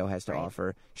everything HBO has to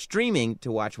offer, streaming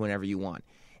to watch whenever you want.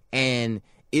 And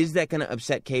is that going to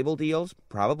upset cable deals?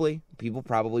 Probably. People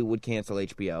probably would cancel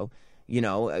HBO. You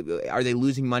know, are they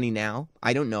losing money now?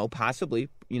 I don't know. Possibly.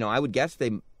 You know, I would guess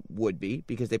they would be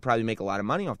because they probably make a lot of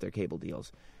money off their cable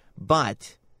deals.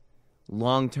 But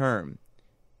long term,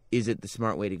 is it the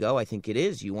smart way to go? I think it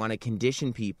is. You want to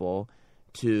condition people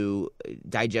to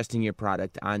digesting your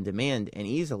product on demand and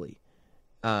easily.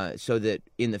 So that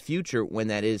in the future, when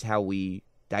that is how we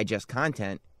digest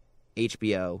content,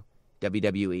 HBO,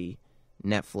 WWE,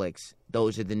 Netflix,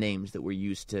 those are the names that we're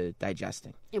used to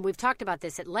digesting. And we've talked about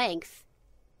this at length.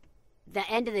 The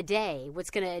end of the day,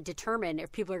 what's going to determine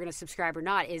if people are going to subscribe or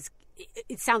not is,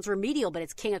 it sounds remedial, but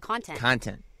it's king of content.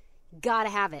 Content. Got to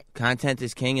have it. Content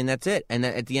is king, and that's it. And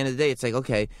at the end of the day, it's like,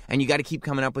 okay, and you got to keep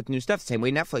coming up with new stuff the same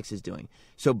way Netflix is doing.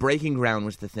 So Breaking Ground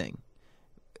was the thing.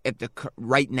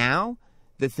 Right now,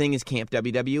 the thing is Camp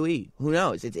WWE. Who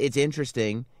knows? It's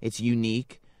interesting. It's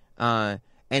unique. And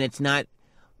it's not...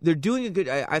 They're doing a good...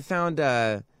 I found...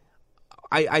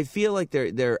 I feel like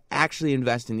they're actually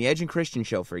investing. The Edge and Christian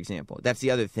show, for example. That's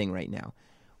the other thing right now.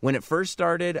 When it first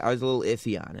started, I was a little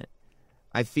iffy on it.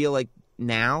 I feel like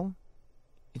now,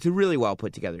 it's a really well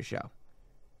put together show.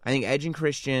 I think Edge and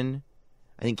Christian,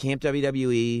 I think Camp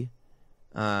WWE,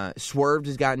 Swerved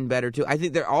has gotten better too. I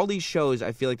think all these shows,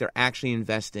 I feel like they're actually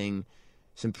investing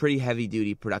some pretty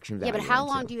heavy-duty production value. Yeah, but how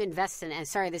long do you invest in? And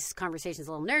sorry, this conversation's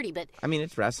a little nerdy, but... I mean,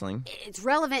 it's wrestling. It's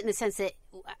relevant in the sense that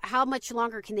how much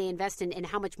longer can they invest in and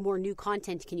how much more new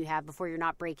content can you have before you're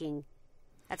not breaking...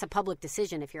 That's a public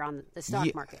decision if you're on the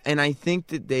stock market. And I think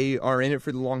that they are in it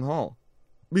for the long haul.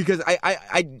 Because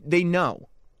they know.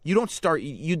 You don't start...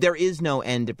 there is no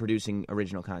end to producing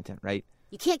original content, right?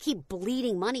 You can't keep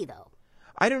bleeding money, though.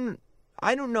 I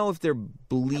don't know if they're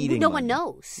bleeding. No one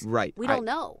knows. Right. We don't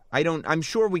know. I'm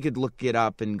sure we could look it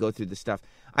up and go through the stuff.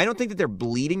 I don't think that they're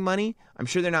bleeding money. I'm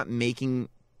sure they're not making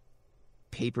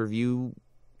pay-per-view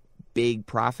big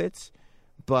profits,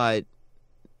 but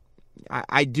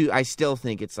I still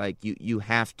think it's like you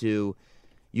have to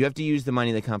use the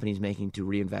money the company's making to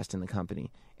reinvest in the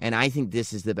company. And I think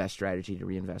this is the best strategy to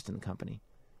reinvest in the company.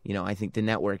 You know, I think the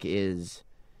network is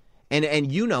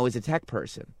and you know, as a tech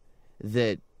person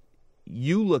that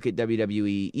you look at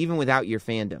WWE, even without your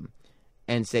fandom,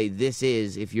 and say this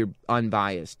is, if you're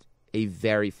unbiased, a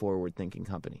very forward-thinking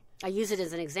company. I use it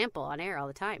as an example on air all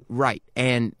the time. Right.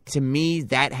 And to me,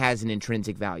 that has an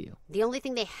intrinsic value. The only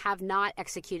thing they have not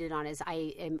executed on is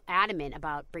I am adamant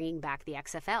about bringing back the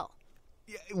XFL.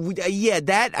 Yeah,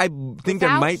 that I think Without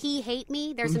there might... He Hate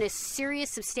Me, there's a serious,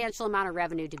 substantial amount of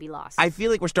revenue to be lost. I feel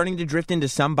like we're starting to drift into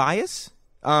some bias.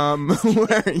 I'm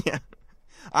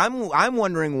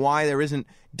wondering why there isn't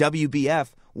WBF,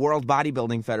 World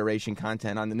Bodybuilding Federation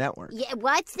content on the network. Yeah,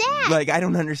 what's that? Like, I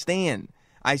don't understand.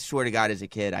 I swear to God, as a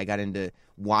kid, I got into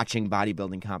watching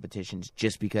bodybuilding competitions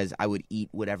just because I would eat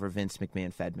whatever Vince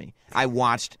McMahon fed me. I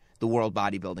watched the World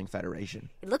Bodybuilding Federation.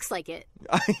 It looks like it.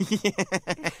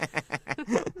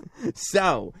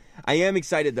 So, I am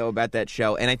excited, though, about that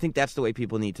show, and I think that's the way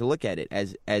people need to look at it,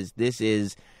 as this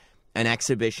is an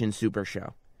exhibition super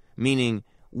show, meaning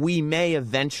we may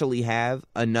eventually have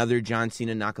another John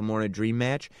Cena-Nakamura dream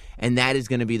match, and that is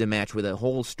going to be the match with a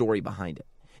whole story behind it.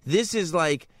 This is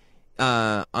like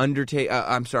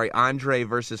Andre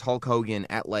versus Hulk Hogan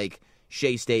at, like,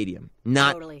 Shea Stadium.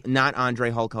 Not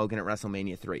Andre Hulk Hogan at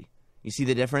WrestleMania 3. You see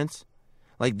the difference?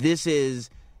 Like, this is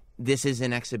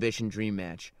an exhibition dream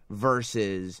match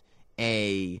versus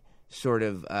a sort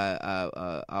of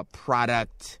a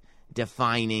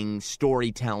product-defining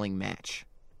storytelling match.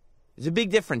 There's a big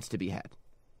difference to be had.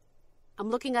 I'm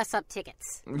looking us up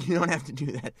tickets. You don't have to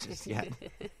do that just yet.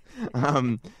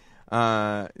 And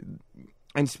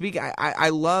I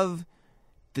love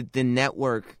that the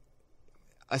network,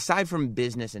 aside from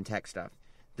business and tech stuff,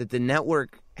 that the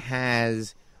network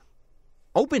has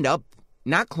opened up,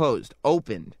 not closed,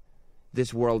 opened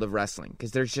this world of wrestling,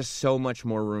 because there's just so much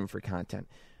more room for content.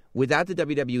 Without the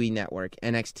WWE network,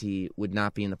 NXT would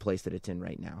not be in the place that it's in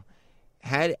right now.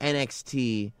 Had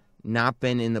NXT not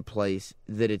been in the place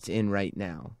that it's in right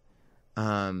now,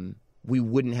 we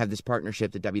wouldn't have this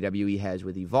partnership that WWE has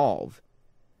with Evolve.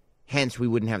 Hence, we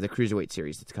wouldn't have the Cruiserweight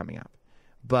series that's coming up.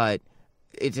 But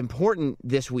it's important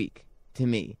this week, to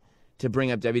me, to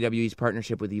bring up WWE's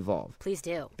partnership with Evolve. Please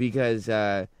do. Because,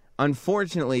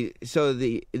 unfortunately, so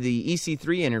the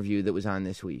EC3 interview that was on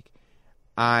this week,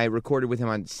 I recorded with him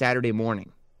on Saturday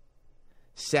morning.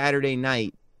 Saturday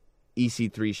night,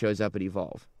 EC3 shows up at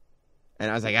Evolve. And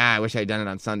I was like, I wish I had done it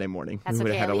on Sunday morning. That's we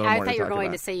would okay. have had a little more I thought you were going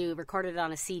about. to say you recorded it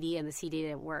on a CD and the CD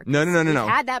didn't work. No. We've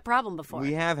had that problem before.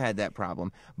 We have had that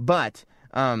problem. But,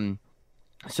 so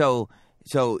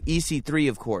EC3,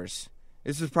 of course,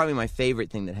 this was probably my favorite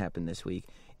thing that happened this week.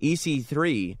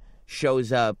 EC3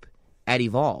 shows up at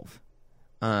Evolve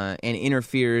and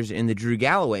interferes in the Drew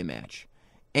Galloway match.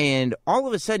 And all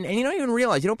of a sudden, and you don't even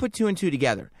realize, you don't put two and two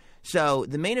together. So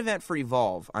the main event for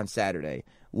Evolve on Saturday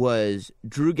was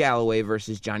Drew Galloway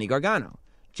versus Johnny Gargano.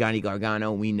 Johnny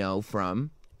Gargano we know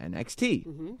from NXT.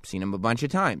 Mm-hmm. Seen him a bunch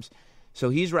of times. So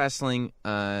he's wrestling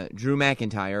Drew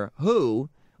McIntyre,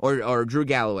 or Drew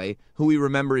Galloway, who we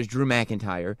remember as Drew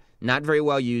McIntyre, not very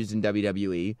well used in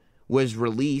WWE, was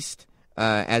released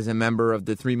as a member of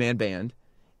the three-man band,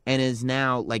 and is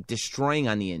now like destroying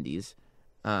on the indies,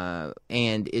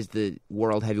 and is the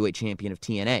world heavyweight champion of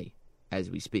TNA as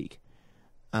we speak.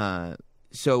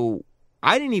 So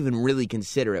I didn't even really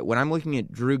consider it. When I'm looking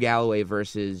at Drew Galloway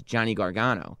versus Johnny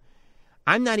Gargano,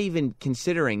 I'm not even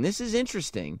considering, this is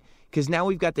interesting, because now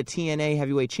we've got the TNA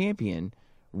heavyweight champion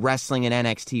wrestling an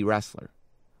NXT wrestler,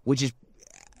 which is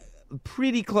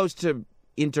pretty close to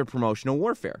interpromotional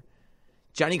warfare.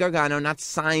 Johnny Gargano, not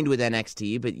signed with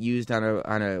NXT, but used on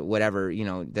a whatever,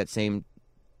 that same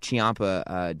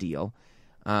Ciampa deal.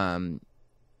 And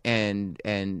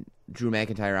Drew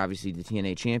McIntyre, obviously the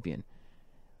TNA champion.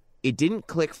 It didn't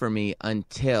click for me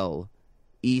until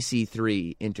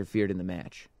EC3 interfered in the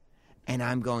match. And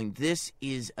I'm going, this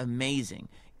is amazing.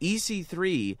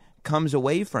 EC3 comes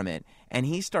away from it, and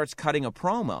he starts cutting a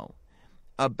promo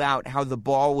about how the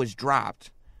ball was dropped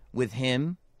with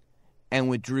him and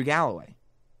with Drew Galloway.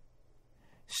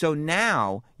 So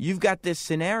now you've got this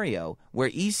scenario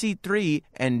where EC3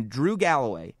 and Drew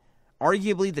Galloway,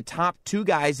 arguably the top two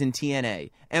guys in TNA,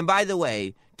 and by the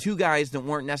way, two guys that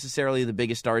weren't necessarily the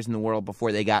biggest stars in the world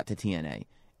before they got to TNA,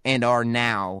 and are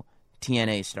now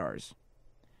TNA stars,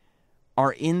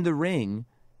 are in the ring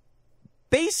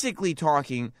basically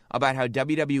talking about how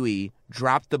WWE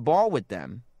dropped the ball with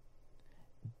them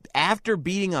after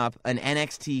beating up an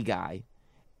NXT guy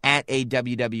at a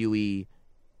WWE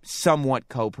somewhat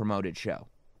co-promoted show.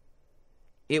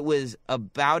 It was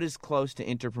about as close to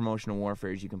interpromotional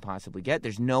warfare as you can possibly get.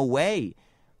 There's no way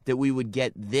that we would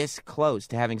get this close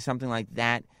to having something like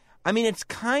that. I mean, it's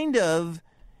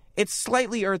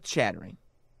slightly earth-shattering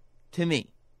to me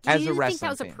as a wrestling fan. Do you think that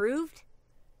was approved?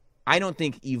 I don't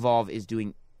think Evolve is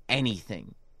doing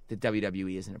anything that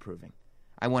WWE isn't approving.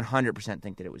 I 100%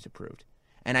 think that it was approved.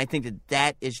 And I think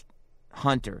that is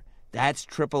Hunter. That's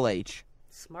Triple H.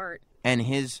 Smart. And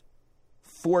his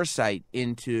foresight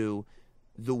into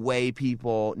the way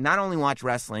people not only watch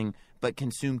wrestling, but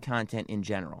consume content in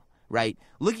general, right?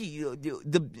 Look at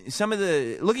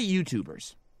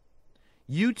YouTubers.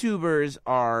 YouTubers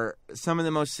are some of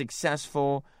the most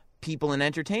successful people in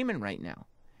entertainment right now.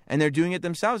 And they're doing it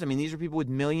themselves. I mean, these are people with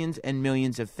millions and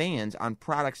millions of fans on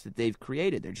products that they've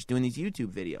created. They're just doing these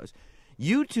YouTube videos.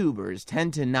 YouTubers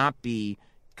tend to not be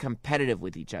competitive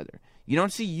with each other. You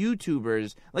don't see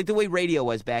YouTubers like the way radio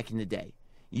was back in the day.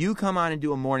 You come on and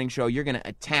do a morning show, you're going to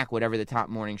attack whatever the top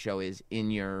morning show is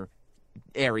in your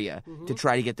area to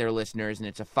try to get their listeners, and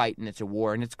it's a fight and it's a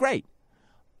war, and it's great.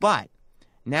 But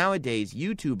nowadays,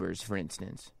 YouTubers, for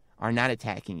instance, are not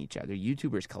attacking each other.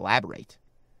 YouTubers collaborate.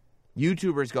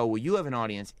 YouTubers go, well, you have an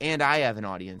audience and I have an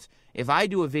audience. If I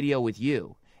do a video with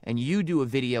you and you do a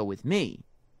video with me,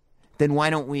 then why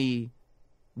don't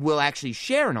we'll actually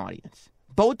share an audience.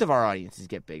 Both of our audiences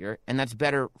get bigger, and that's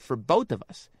better for both of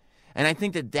us. And I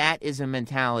think that is a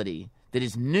mentality that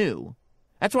is new.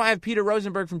 That's why I have Peter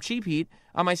Rosenberg from Cheap Heat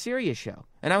on my Sirius show,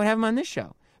 and I would have him on this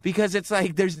show. Because it's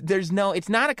like it's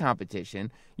not a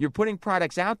competition. You're putting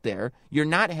products out there. You're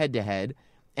not head-to-head,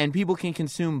 and people can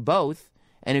consume both.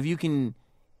 And if you can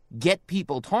get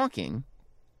people talking,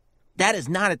 that is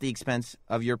not at the expense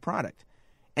of your product.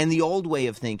 And the old way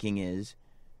of thinking is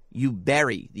you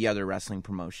bury the other wrestling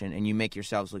promotion and you make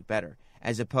yourselves look better,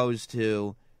 as opposed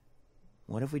to,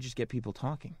 what if we just get people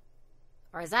talking?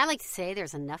 Or as I like to say,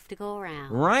 there's enough to go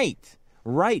around. Right.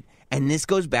 And this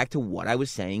goes back to what I was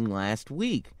saying last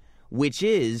week, which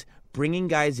is bringing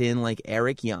guys in like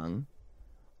Eric Young,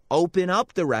 open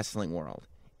up the wrestling world,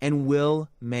 and will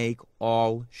make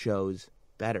all shows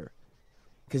better.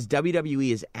 Because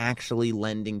WWE is actually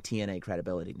lending TNA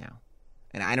credibility now.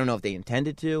 And I don't know if they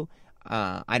intended to.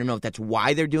 I don't know if that's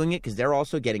why they're doing it, because they're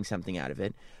also getting something out of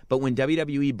it. But when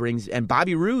WWE brings... And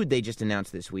Bobby Roode, they just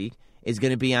announced this week, is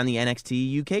going to be on the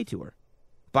NXT UK tour.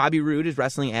 Bobby Roode is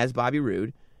wrestling as Bobby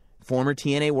Roode, former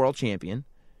TNA World Champion,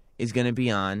 is going to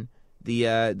be on the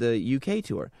UK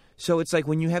tour. So it's like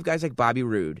when you have guys like Bobby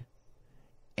Roode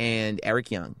and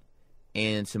Eric Young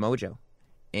and Samoa Joe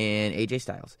and AJ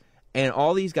Styles, and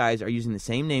all these guys are using the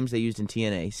same names they used in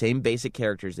TNA, same basic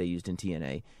characters they used in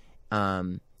TNA,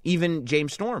 even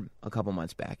James Storm a couple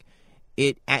months back.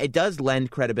 It does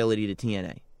lend credibility to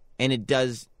TNA, and it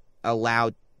does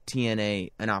allow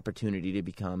TNA an opportunity to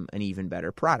become an even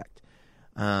better product.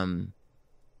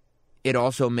 It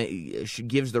also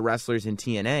gives the wrestlers in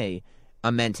TNA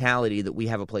a mentality that we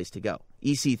have a place to go.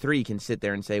 EC3 can sit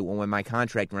there and say, well, when my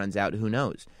contract runs out, who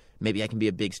knows? Maybe I can be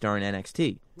a big star in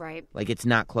NXT. Right. Like, it's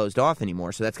not closed off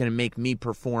anymore, so that's going to make me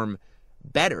perform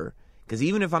better. Because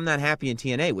even if I'm not happy in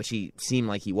TNA, which he seemed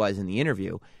like he was in the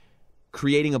interview,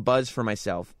 creating a buzz for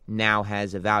myself now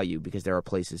has a value because there are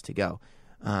places to go.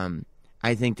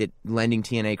 I think that lending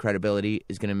TNA credibility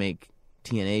is going to make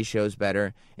TNA shows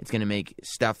better. It's going to make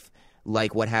stuff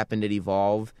like what happened at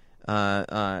Evolve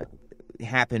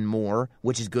happen more,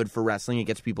 which is good for wrestling. It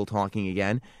gets people talking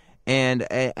again. And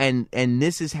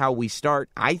this is how we start,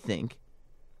 I think,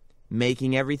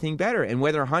 making everything better. And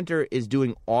whether Hunter is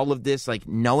doing all of this like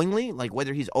knowingly, like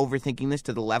whether he's overthinking this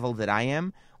to the level that I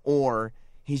am, or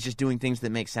he's just doing things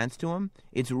that make sense to him,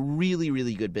 it's really,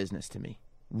 really good business to me.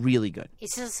 Really good.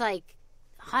 It's just like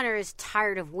Hunter is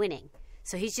tired of winning,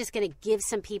 so he's just going to give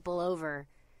some people over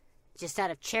just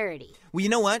out of charity. Well, you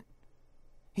know what?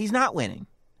 He's not winning.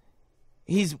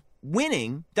 He's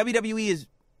winning. WWE is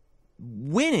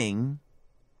winning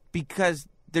because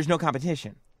there's no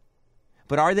competition.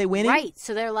 But are they winning? Right.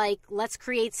 So they're like, let's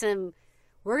create some...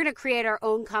 We're going to create our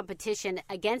own competition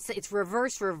against... It's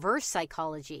reverse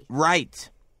psychology. Right,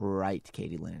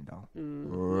 Katie Linendahl.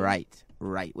 Mm-hmm.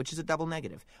 Right, which is a double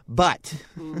negative. But,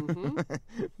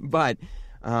 but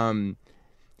the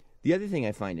other thing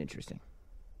I find interesting.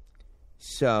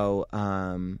 So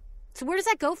where does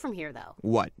that go from here, though?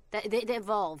 What? They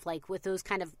evolve, like with those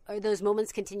kind of... Are those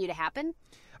moments continue to happen?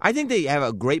 I think they have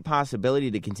a great possibility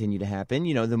to continue to happen.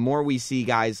 You know, the more we see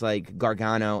guys like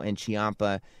Gargano and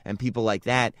Ciampa and people like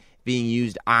that being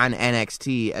used on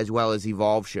NXT as well as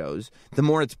Evolve shows, the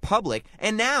more it's public.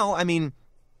 And now, I mean,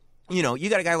 you know, you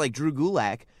got a guy like Drew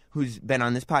Gulak, who's been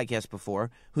on this podcast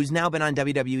before, who's now been on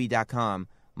WWE.com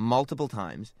multiple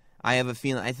times. I have a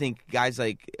feeling, I think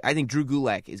Drew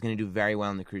Gulak is going to do very well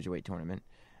in the Cruiserweight tournament.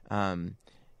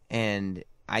 And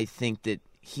I think that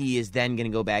he is then going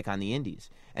to go back on the indies.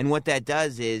 And what that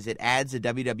does is it adds a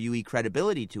WWE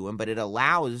credibility to him, but it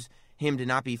allows him to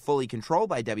not be fully controlled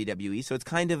by WWE. So it's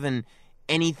kind of an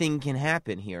anything can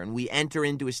happen here. And we enter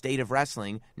into a state of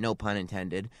wrestling, no pun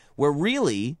intended, where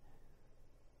really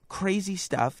crazy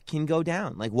stuff can go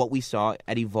down, like what we saw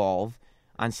at Evolve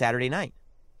on Saturday night.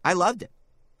 I loved it.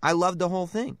 I loved the whole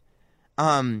thing.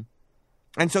 And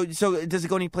so does it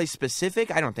go any place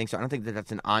specific? I don't think so. I don't think that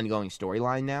that's an ongoing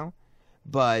storyline now.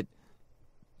 But,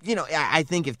 you know, I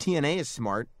think if TNA is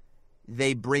smart,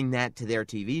 they bring that to their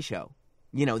TV show.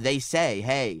 You know, they say,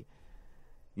 hey,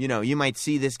 you know, you might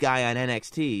see this guy on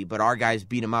NXT, but our guys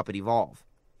beat him up at Evolve.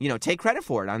 take credit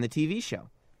for it on the TV show.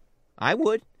 I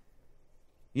would.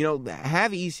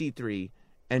 Have EC3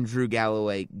 and Drew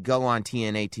Galloway go on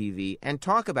TNA TV and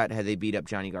talk about how they beat up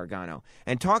Johnny Gargano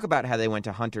and talk about how they went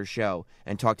to Hunter's show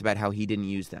and talked about how he didn't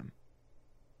use them.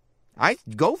 I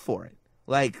go for it.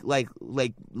 Like,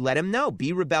 let him know.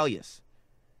 Be rebellious.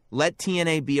 Let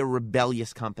TNA be a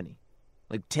rebellious company.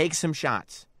 Like, take some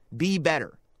shots. Be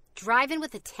better. Drive in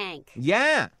with a tank.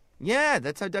 Yeah. Yeah,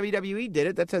 that's how WWE did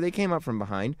it. That's how they came up from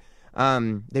behind.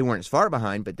 They weren't as far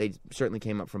behind, but they certainly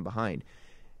came up from behind.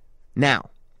 Now,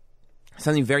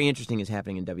 something very interesting is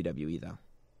happening in WWE, though.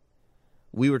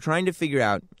 We were trying to figure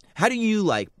out, how do you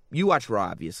like, you watch Raw,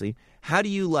 obviously, how do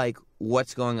you like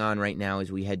what's going on right now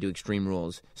as we head to Extreme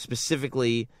Rules,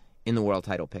 specifically in the world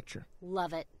title picture?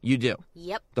 Love it. You do?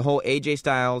 Yep. The whole AJ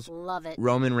Styles, love it.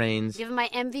 Roman Reigns. Giving my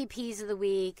MVPs of the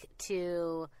week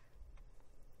to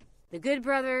the Good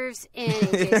Brothers and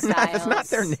AJ Styles. That's not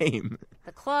their name.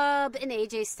 The Club and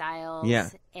AJ Styles. Yeah.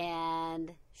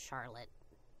 And Charlotte.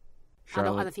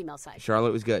 Charlotte. On the female side.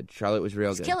 Charlotte was good. Charlotte was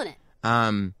real good. She's killing it.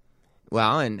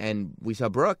 Well, and we saw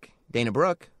Brooke, Dana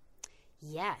Brooke.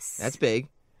 Yes. That's big.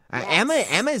 Yes.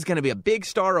 Emma is going to be a big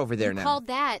star over there now. Called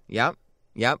that. Yep.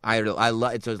 I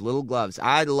love it's those little gloves.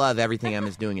 I love everything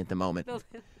Emma's doing at the moment.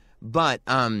 But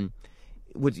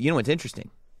what's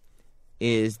interesting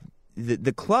is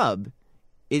the Club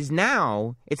is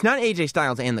now, it's not AJ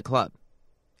Styles and the Club.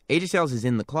 AJ Styles is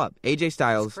in the Club. AJ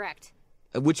Styles. That's correct.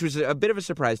 Which was a bit of a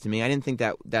surprise to me. I didn't think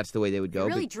that's the way they would go.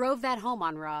 They really drove that home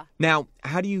on Raw. Now,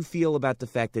 how do you feel about the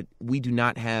fact that we do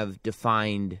not have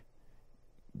defined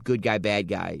good guy, bad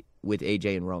guy with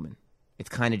AJ and Roman? It's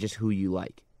kind of just who you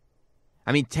like.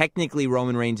 I mean, technically,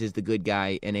 Roman Reigns is the good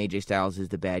guy and AJ Styles is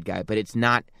the bad guy, but it's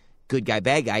not good guy,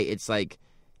 bad guy. It's like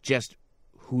just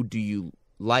who do you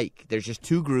like? There's just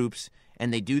two groups,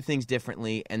 and they do things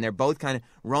differently, and they're both kind of...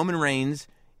 Roman Reigns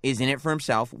is in it for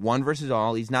himself, one versus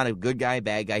all. He's not a good guy,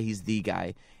 bad guy. He's the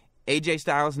guy. AJ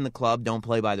Styles and the Club don't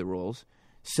play by the rules.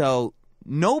 So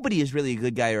nobody is really a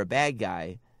good guy or a bad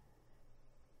guy.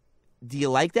 Do you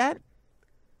like that?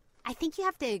 I think you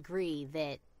have to agree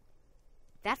that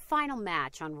final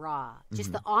match on Raw,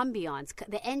 just the ambiance,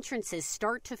 the entrances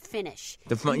start to finish.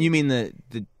 You mean the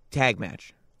tag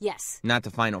match? Yes. Not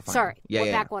the final. Sorry. Yeah.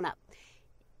 Back one up.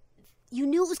 You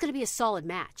knew it was going to be a solid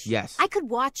match. Yes. I could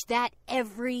watch that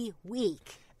every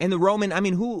week. And the Roman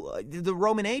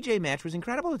AJ match was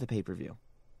incredible at the pay-per-view.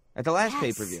 At the last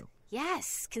pay-per-view.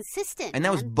 Yes, consistent. And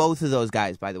that was both of those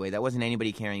guys, by the way. That wasn't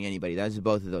anybody carrying anybody. That was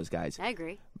both of those guys. I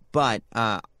agree. But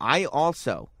I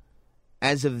also,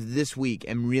 as of this week,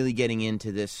 am really getting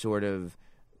into this sort of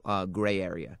gray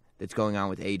area that's going on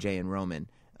with AJ and Roman.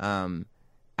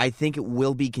 I think it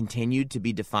will be continued to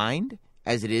be defined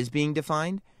as it is being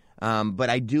defined. But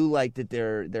I do like that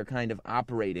they're kind of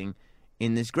operating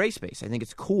in this gray space. I think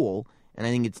it's cool, and I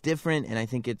think it's different, and I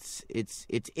think it's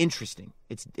interesting.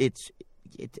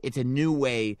 It's a new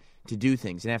way to do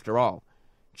things. And after all,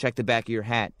 check the back of your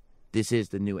hat. This is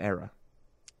the new era.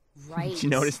 Right. Did you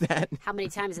notice that? How many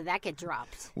times did that get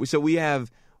dropped? So we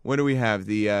have, what do we have?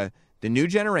 The new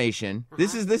generation. Uh-huh.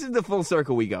 This is the full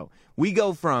circle we go. We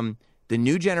go from the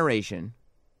new generation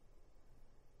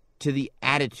to the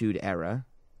Attitude Era,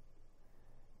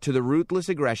 to the Ruthless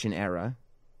Aggression Era,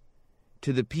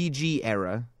 to the PG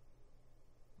Era,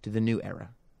 to the new era.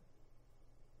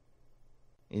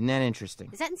 Isn't that interesting?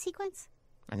 Is that in sequence?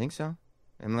 I think so.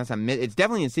 Unless it's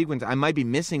definitely in sequence. I might be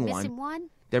missing one. Missing one?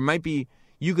 There might be.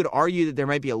 You could argue that there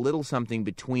might be a little something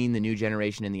between the new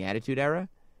generation and the Attitude Era.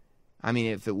 I mean,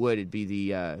 if it would, it'd be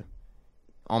the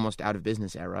almost out of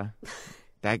business era.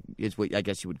 That is what I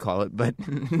guess you would call it. But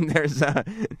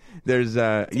those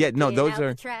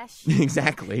are trash.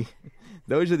 Exactly.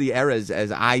 Those are the eras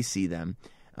as I see them,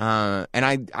 and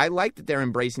I like that they're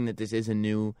embracing that this is a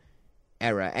new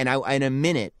era. And in a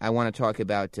minute, I want to talk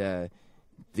about the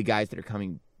guys that are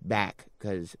coming back,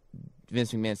 because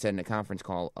Vince McMahon said in a conference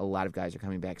call a lot of guys are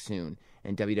coming back soon,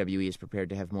 and WWE is prepared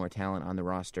to have more talent on the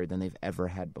roster than they've ever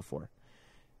had before.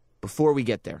 Before we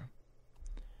get there,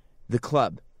 the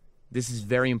Club. This is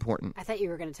very important. I thought you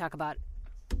were going to talk about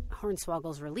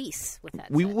Hornswoggle's release with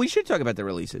that. We should talk about the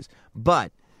releases,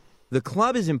 but the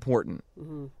Club is important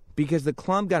because the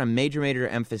Club got a major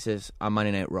emphasis on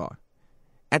Monday Night Raw.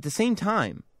 At the same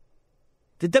time,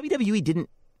 the WWE didn't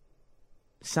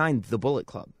sign the Bullet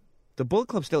Club. The Bullet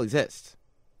Club still exists.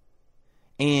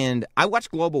 And I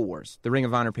watched Global Wars, the Ring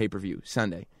of Honor pay-per-view,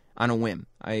 Sunday, on a whim.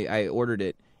 I ordered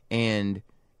it, and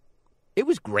it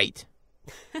was great.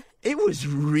 It was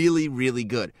really, really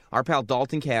good. Our pal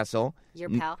Dalton Castle. Your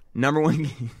pal? Number one.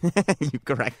 You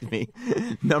corrected me.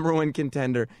 Number one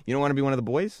contender. You don't want to be one of the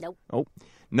boys? Nope. Oh.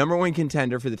 Number one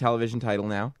contender for the television title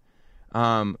now.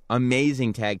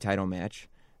 Amazing tag title match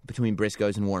between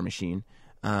Briscoes and War Machine.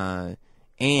 And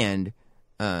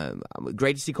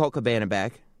great to see Colt Cabana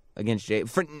back against Jay.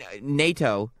 For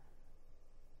Naito,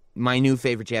 my new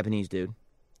favorite Japanese dude.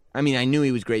 I mean, I knew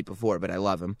he was great before, but I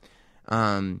love him.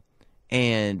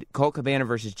 And Colt Cabana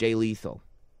versus Jay Lethal.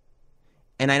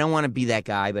 And I don't want to be that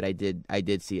guy, but I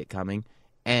did see it coming.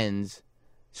 Ends.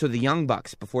 So the Young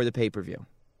Bucks, before the pay-per-view,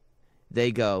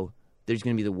 they go, there's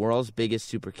going to be the world's biggest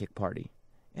super kick party,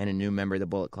 and a new member of the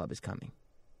Bullet Club is coming.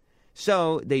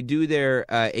 So they do their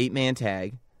 8-man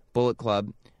tag, Bullet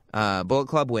Club. Bullet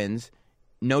Club wins.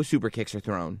 No super kicks are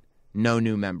thrown. No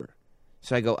new member.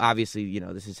 So I go, obviously,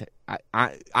 this is...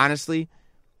 honestly,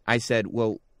 I said,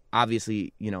 well,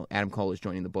 obviously, Adam Cole is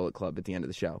joining the Bullet Club at the end of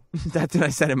the show. That's what I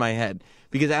said in my head.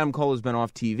 Because Adam Cole has been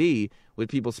off TV with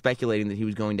people speculating that he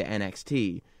was going to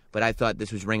NXT. But I thought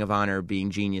this was Ring of Honor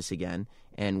being genius again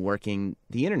and working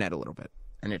the internet a little bit.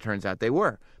 And it turns out they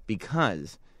were.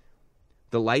 Because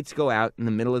the lights go out in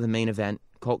the middle of the main event.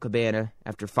 Colt Cabana,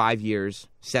 after 5 years,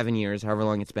 7 years, however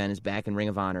long it's been, is back in Ring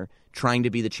of Honor, trying to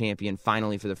be the champion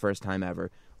finally for the first time ever.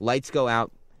 Lights go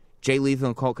out. Jay Lethal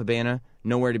and Colt Cabana,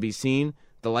 nowhere to be seen.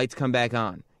 The lights come back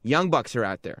on. Young Bucks are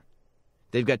out there.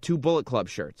 They've got 2 Bullet Club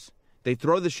shirts. They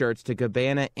throw the shirts to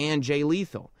Cabana and Jay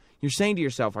Lethal. You're saying to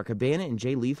yourself, are Cabana and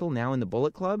Jay Lethal now in the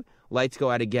Bullet Club? Lights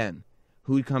go out again.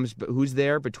 Who's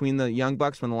there between the Young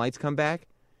Bucks when the lights come back?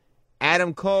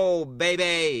 Adam Cole,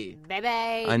 baby.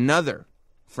 Baby. Another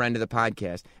friend of the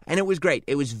podcast. And it was great.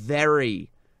 It was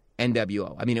very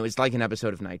NWO. I mean, it was like an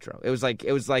episode of Nitro. It was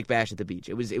like Bash at the Beach.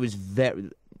 It was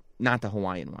very, not the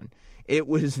Hawaiian one. It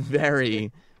was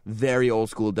very, very old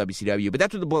school WCW. But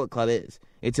that's what the Bullet Club is.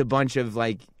 It's a bunch of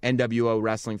NWO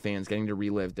wrestling fans getting to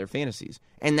relive their fantasies.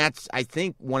 And that's, I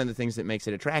think, one of the things that makes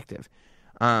it attractive.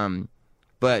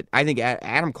 But I think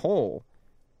Adam Cole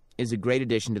is a great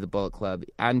addition to the Bullet Club.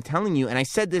 I'm telling you, and I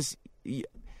said this,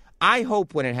 I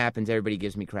hope when it happens everybody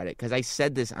gives me credit, because I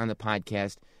said this on the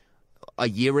podcast a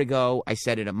year ago. I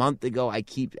said it a month ago.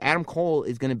 Adam Cole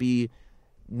is going to be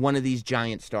one of these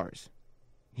giant stars.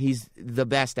 He's the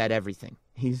best at everything.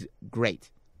 He's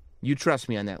great. You trust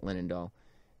me on that, Linendahl.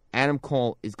 Adam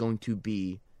Cole is going to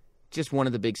be just one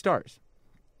of the big stars.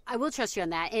 I will trust you on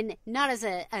that. And not as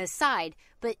a aside,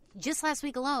 but just last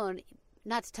week alone,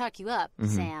 not to talk you up,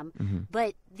 Sam,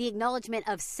 but the acknowledgement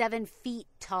of 7 feet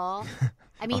tall.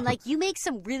 I mean, you make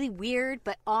some really weird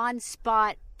but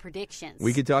on-spot predictions.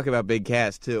 We could talk about Big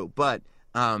Cass, too. But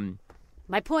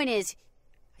my point is,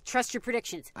 trust your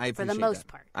predictions for the most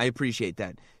part. I appreciate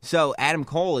that. So Adam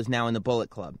Cole is now in the Bullet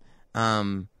Club.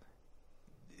 So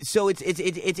it's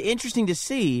interesting to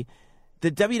see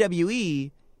that WWE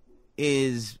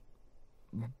is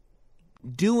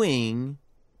doing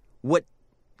what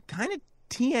kind of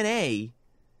TNA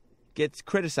gets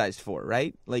criticized for,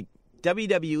 right?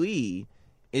 WWE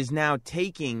is now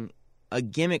taking a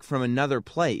gimmick from another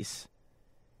place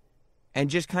and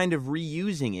just kind of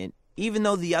reusing it, even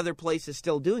though the other place is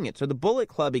still doing it. So the Bullet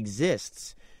Club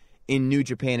exists in New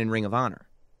Japan and Ring of Honor.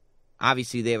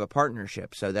 Obviously, they have a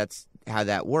partnership, so that's how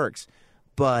that works.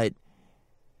 But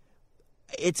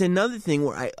it's another thing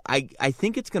where I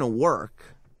think it's going to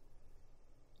work.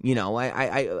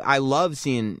 I love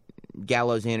seeing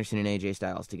Gallows, Anderson, and AJ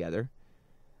Styles together.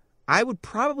 I would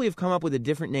probably have come up with a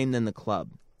different name than the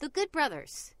club. The Good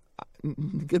Brothers.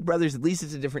 Good Brothers, at least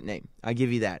it's a different name. I'll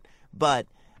give you that. But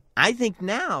I think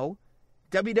now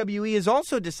WWE has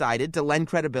also decided to lend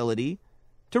credibility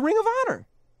to Ring of Honor,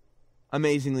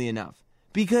 amazingly enough.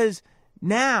 Because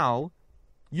now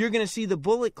you're going to see the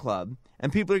Bullet Club,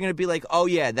 and people are going to be like, oh,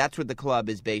 yeah, that's what the club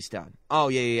is based on. Oh,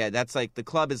 yeah. That's the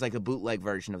club is like a bootleg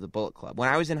version of the Bullet Club. When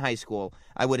I was in high school,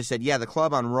 I would have said, yeah, the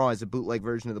club on Raw is a bootleg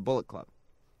version of the Bullet Club.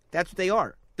 That's what they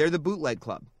are. They're the bootleg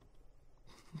club.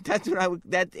 That's what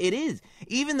it is.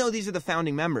 Even though these are the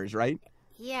founding members, right?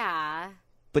 Yeah.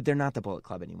 But they're not the Bullet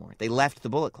Club anymore. They left the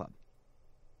Bullet Club.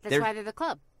 That's why they're the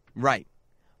club. Right.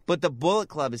 But the Bullet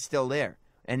Club is still there.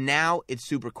 And now it's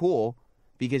super cool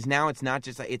because now it's not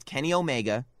just it's Kenny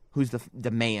Omega, who's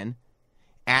the man,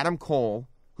 Adam Cole,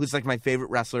 who's my favorite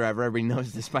wrestler ever. Everybody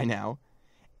knows this by now.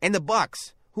 And the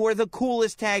Bucks, who are the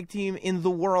coolest tag team in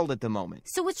the world at the moment.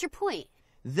 So what's your point?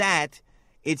 That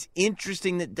it's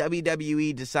interesting that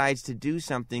WWE decides to do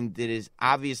something that is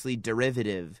obviously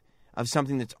derivative of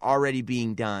something that's already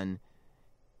being done,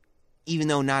 even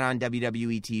though not on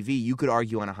WWE TV, you could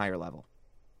argue on a higher level,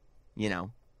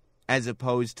 as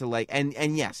opposed to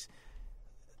and yes,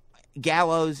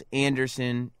 Gallows,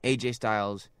 Anderson, AJ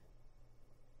Styles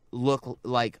look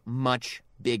like much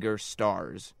bigger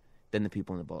stars than the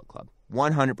people in the Bullet Club.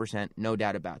 100%, no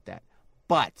doubt about that.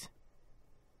 But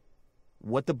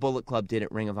what the Bullet Club did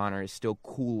at Ring of Honor is still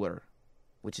cooler,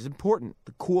 which is important,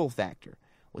 the cool factor.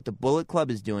 What the Bullet Club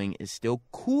is doing is still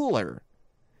cooler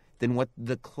than what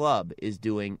the club is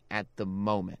doing at the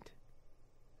moment.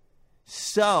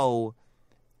 So,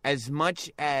 as much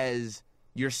as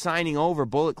you're signing over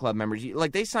Bullet Club members,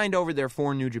 like they signed over their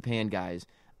 4 New Japan guys,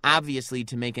 obviously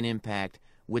to make an impact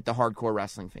with the hardcore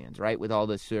wrestling fans, right? With all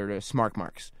the sort of smart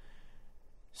marks.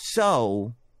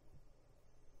 So,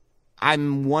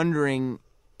 I'm wondering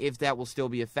if that will still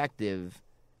be effective.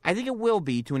 I think it will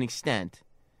be to an extent,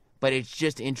 but it's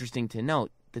just interesting to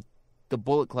note that the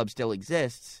Bullet Club still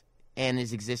exists and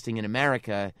is existing in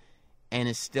America and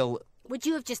is still... Would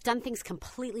you have just done things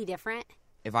completely different?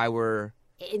 If I were...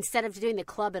 Instead of doing the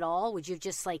club at all, would you have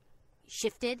just, like,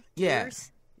 shifted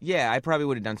gears? Yeah, I probably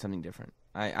would have done something different.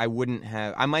 I wouldn't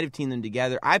have... I might have teamed them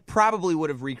together. I probably would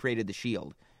have recreated the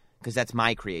Shield, because that's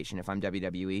my creation if I'm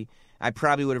WWE. I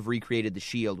probably would have recreated the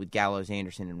Shield with Gallows,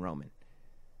 Anderson, and Roman.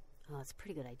 Oh, that's a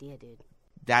pretty good idea, dude.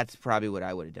 That's probably what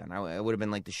I would have done. I would have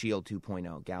been like the Shield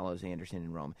 2.0, Gallows, Anderson,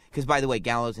 and Roman. Because, by the way,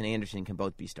 Gallows and Anderson can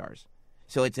both be stars.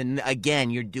 So, it's again,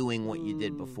 you're doing what you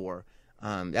did before.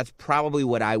 That's probably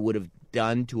what I would have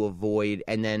done to avoid,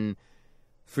 and then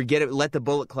forget it. Let the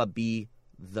Bullet Club be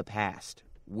the past.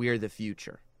 We're the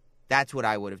future. That's what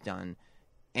I would have done.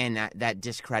 And that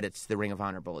discredits the Ring of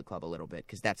Honor Bullet Club a little bit,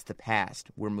 because that's the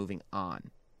past. We're moving on.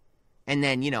 And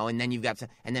then, and then you've got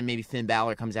and then maybe Finn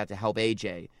Balor comes out to help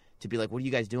AJ to be like, what are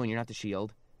you guys doing? You're not the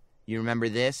Shield. You remember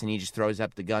this? And he just throws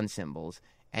up the gun symbols.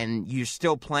 And you're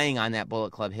still playing on that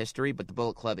Bullet Club history, but the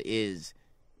Bullet Club is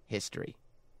history.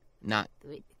 Not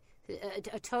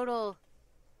a total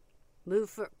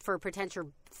move for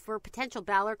potential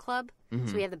Balor Club. Mm-hmm.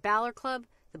 So we have the Balor Club,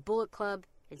 the Bullet Club,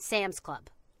 and Sam's Club.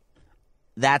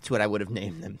 That's what I would have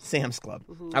named them, Sam's Club.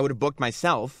 Mm-hmm. I would have booked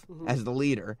myself as the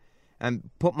leader and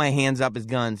put my hands up as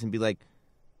guns and be like,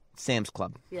 Sam's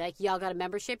Club. Be like, y'all got a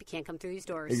membership? You can't come through these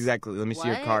doors. Exactly. Let me see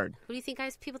your card. Who do you think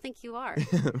people think you are?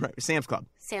 Right. Sam's Club.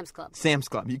 Sam's Club. Sam's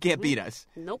Club. You can't beat us.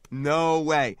 Nope. No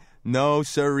way. No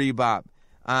sirree, Bob.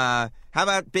 How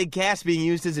about Big Cass being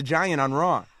used as a giant on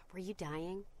Raw? Were you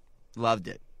dying? Loved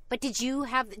it. But did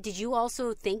you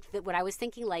also think that what I was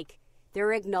thinking, like,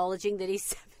 they're acknowledging that he's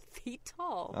 7 feet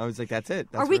tall? I was like, that's it.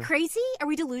 Are we crazy? Are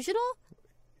we delusional?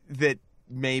 That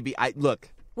maybe, look.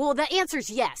 Well, the answer's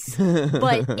yes.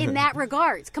 But in that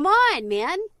regards, come on,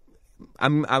 man.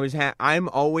 I'm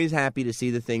always happy to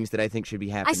see the things that I think should be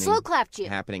happening. I slow clapped you.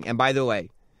 Happening. And by the way,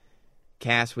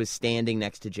 Cass was standing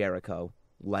next to Jericho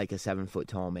like a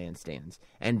 7-foot-tall man stands.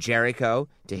 And Jericho,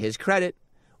 to his credit,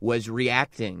 was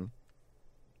reacting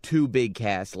to Big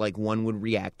Cass like one would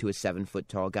react to a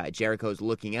 7-foot-tall guy. Jericho's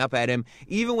looking up at him.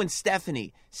 Even when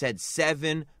Stephanie said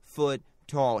 7 foot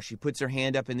tall, she puts her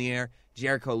hand up in the air.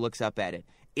 Jericho looks up at it.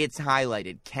 It's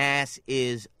highlighted. Cass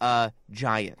is a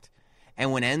giant.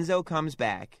 And when Enzo comes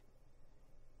back,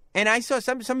 and I saw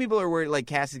some people are worried like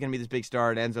Cass is going to be this big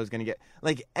star and Enzo's going to get...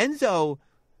 Like, Enzo,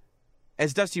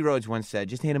 as Dusty Rhodes once said,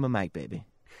 just hand him a mic, baby.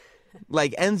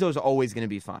 Like, Enzo's always going to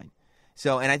be fine.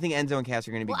 So, and I think Enzo and Cass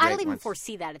are going to be great. I don't even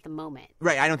foresee that at the moment.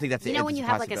 Right, I don't think that's when you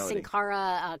have like a Sin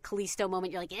Cara, Kalisto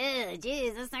moment, you're like,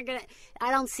 geez, that's not going to... I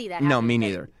don't see that No, happening. me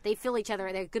neither. They fill each other.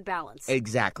 They're good balance.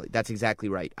 Exactly. That's exactly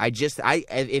right.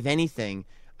 If anything,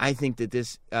 I think that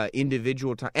this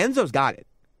individual time... Enzo's got it.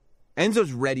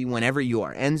 Enzo's ready whenever you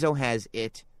are. Enzo has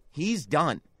it. He's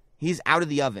done. He's out of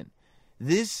the oven.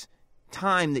 This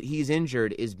time that he's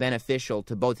injured is beneficial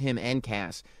to both him and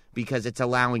Cass, because it's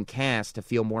allowing Cass to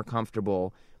feel more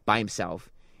comfortable by himself.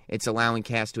 It's allowing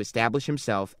Cass to establish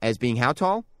himself as being how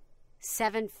tall?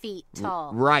 7 feet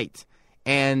tall. Right.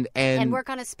 And work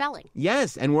on his spelling.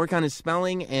 Yes, and work on his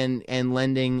spelling and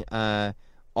lending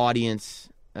audience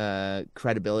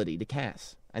credibility to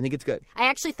Cass. I think it's good. I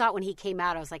actually thought when he came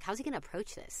out, I was like, how's he going to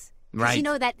approach this? Because,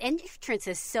 right. That entrance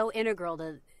is so integral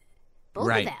to both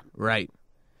of them. Right.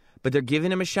 But they're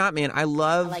giving him a shot, man. I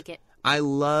like it. I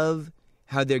love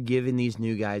how they're giving these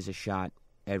new guys a shot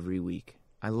every week.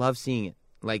 I love seeing it.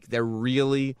 Like, they're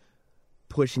really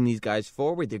pushing these guys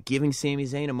forward. They're giving Sami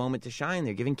Zayn a moment to shine.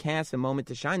 They're giving Cass a moment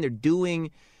to shine. They're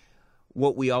doing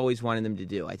what we always wanted them to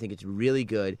do. I think it's really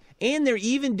good. And they're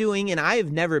even doing, and I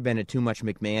have never been a too much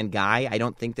McMahon guy. I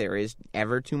don't think there is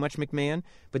ever too much McMahon,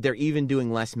 but they're even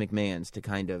doing less McMahons to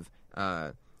kind of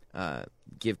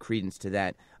give credence to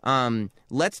that.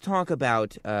 Let's talk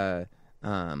about the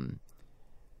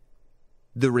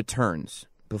returns,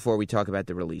 before we talk about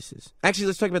the releases. Actually,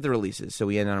 let's talk about the releases so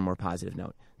we end on a more positive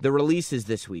note. The releases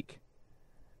this week.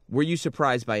 Were you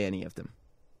surprised by any of them?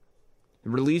 The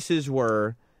releases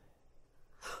were...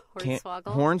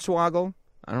 Hornswoggle. Hornswoggle.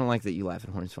 I don't like that you laugh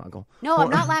at Hornswoggle. No, I'm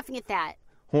not laughing at that.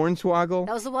 Hornswoggle.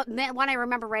 That was the one I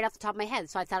remember right off the top of my head,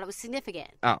 so I thought it was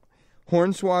significant. Oh.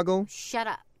 Hornswoggle. Shut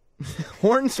up.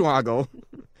 Hornswoggle.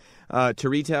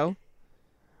 Torito.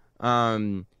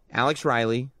 Alex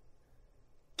Riley.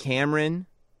 Cameron.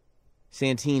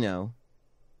 Santino.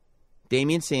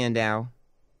 Damian Sandow.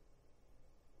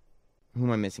 Who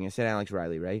am I missing? I said Alex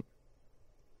Riley, right?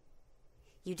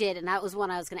 You did, and that was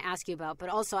one I was going to ask you about. But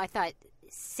also, I thought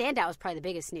Sandow was probably the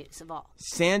biggest news of all.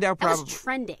 Sandow That was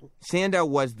trending. Sandow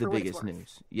was the For what it's biggest worth.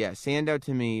 news. Yeah, Sandow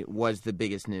to me was the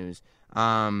biggest news.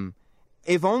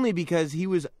 If only because he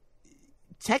was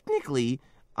technically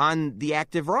on the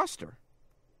active roster.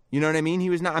 You know what I mean? He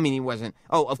was not. I mean, he wasn't.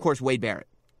 Oh, of course, Wade Barrett.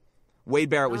 Wade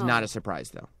Barrett was not a surprise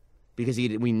though, because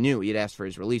we knew he had asked for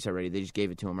his release already. They just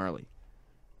gave it to him early.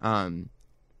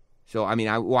 So I mean,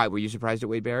 why were you surprised at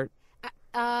Wade Barrett?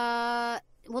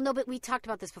 Well, no, but we talked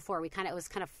about this before. It was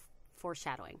kind of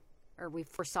foreshadowing, or we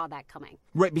foresaw that coming.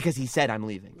 Right, because he said I'm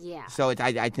leaving. Yeah. So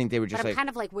I think they were just But I'm like, kind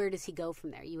of like, where does he go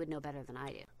from there? You would know better than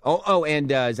I do. oh, and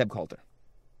Zeb Coulter.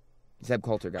 Zeb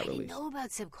Coulter got I didn't released. know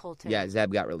about Zeb Coulter. Yeah,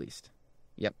 Zeb got released.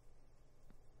 Yep.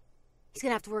 He's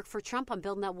going to have to work for Trump on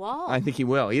building that wall. I think he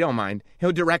will. He don't mind.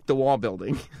 He'll direct the wall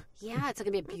building. Yeah, it's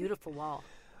going to be a beautiful wall.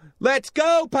 Let's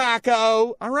go,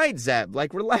 Paco. All right, Zeb.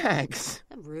 Like, relax.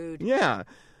 I'm rude. Yeah.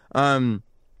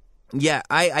 Yeah,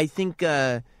 I think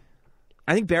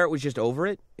Barrett was just over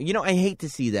it. You know, I hate to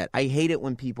see that. I hate it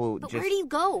when people But just... where do you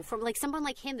go from like someone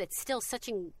like him that's still such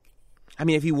an... I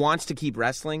mean, if he wants to keep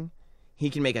wrestling, he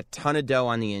can make a ton of dough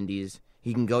on the indies.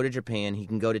 He can go to Japan. He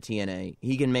can go to TNA.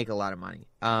 He can make a lot of money.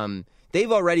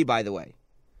 They've already, by the way,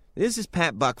 this is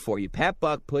Pat Buck for you. Pat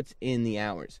Buck puts in the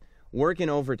hours, working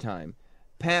overtime.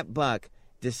 Pat Buck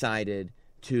decided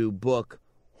to book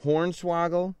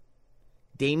Hornswoggle,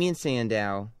 Damian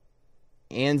Sandow,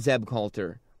 and Zeb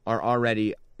Coulter are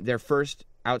already... Their first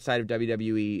outside of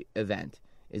WWE event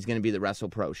is going to be the Wrestle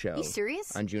Pro show. You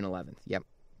serious? On June 11th. Yep.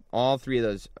 All three of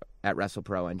those at Wrestle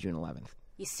Pro on June 11th.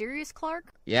 You serious,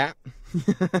 Clark? Yeah.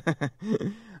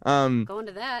 Going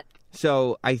to that.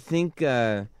 So I think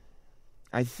TNA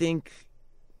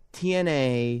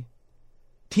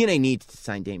needs to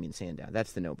sign Damian Sandow.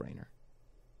 That's the no-brainer.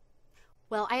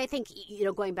 Well, I think,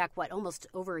 going back, almost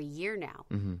over a year now,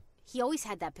 he always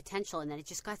had that potential, and then it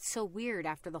just got so weird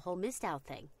after the whole Mizdow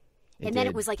thing. And then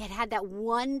it was like it had that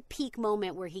one peak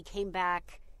moment where he came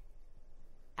back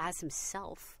as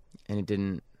himself. And it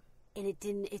didn't...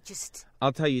 it just...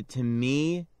 I'll tell you, to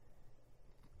me...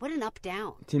 What an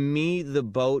up-down. To me, the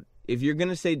boat... If you're going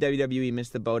to say WWE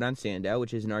missed the boat on Sandow,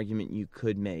 which is an argument you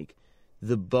could make,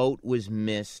 the boat was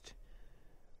missed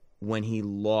when he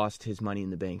lost his Money in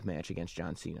the Bank match against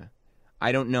John Cena.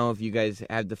 I don't know if you guys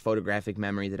have the photographic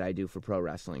memory that I do for pro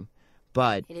wrestling,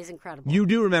 but... It is incredible. You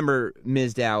do remember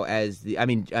Mizdow as the...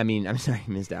 I'm sorry,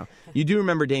 Mizdow. You do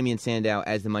remember Damian Sandow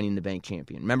as the Money in the Bank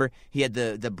champion. Remember, he had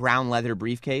the brown leather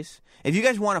briefcase? If you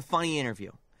guys want a funny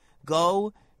interview,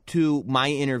 go to my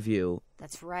interview...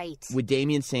 That's right. With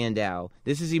Damian Sandow.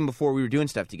 This is even before we were doing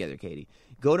stuff together, Katie.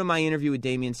 Go to my interview with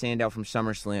Damian Sandow from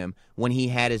SummerSlam when he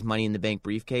had his Money in the Bank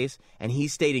briefcase, and he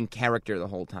stayed in character the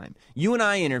whole time. You and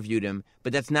I interviewed him,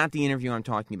 but that's not the interview I'm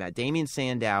talking about. Damian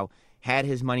Sandow had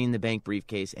his Money in the Bank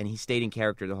briefcase, and he stayed in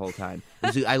character the whole time.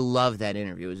 I love that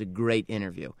interview. It was a great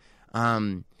interview.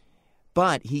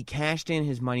 But he cashed in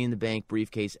his Money in the Bank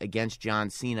briefcase against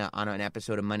John Cena on an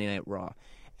episode of Monday Night Raw,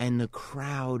 and the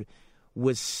crowd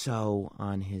was so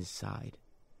on his side.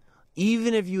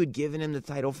 Even if you had given him the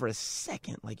title for a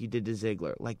second, like you did to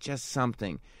Ziggler, like just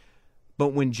something.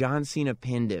 But when John Cena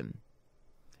pinned him,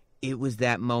 it was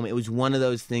that moment. It was one of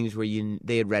those things where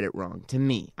they had read it wrong. To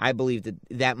me, I believe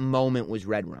that moment was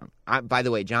read wrong. By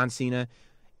the way, John Cena,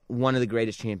 one of the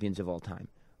greatest champions of all time.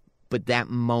 But that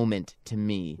moment, to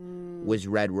me, was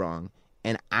read wrong.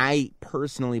 And I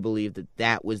personally believe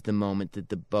that was the moment that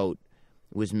the boat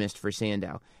was missed for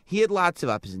Sandow. He had lots of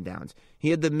ups and downs.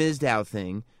 He had the Mizdow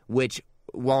thing, which,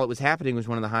 while it was happening, was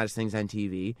one of the hottest things on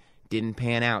TV. Didn't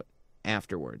pan out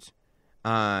afterwards.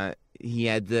 He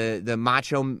had the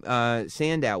Macho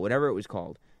Sandow, whatever it was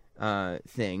called,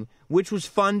 thing, which was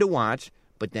fun to watch,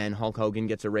 but then Hulk Hogan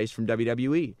gets erased from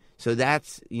WWE. So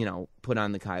that's, put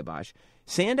on the kibosh.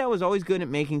 Sandow was always good at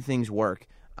making things work.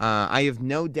 I have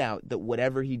no doubt that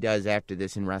whatever he does after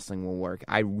this in wrestling will work.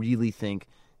 I really think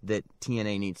that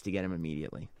TNA needs to get him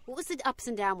immediately. What was the ups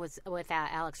and downs with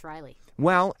Alex Riley?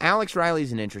 Well, Alex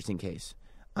Riley's an interesting case.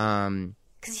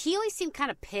 Because he always seemed kind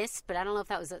of pissed, but I don't know if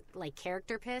that was like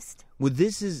character pissed. Well,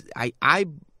 this is I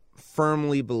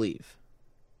firmly believe.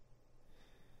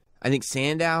 I think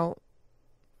Sandow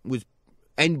was,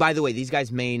 and by the way, these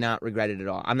guys may not regret it at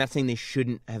all. I'm not saying they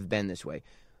shouldn't have been this way.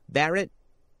 Barrett,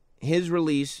 his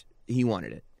release, he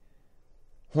wanted it.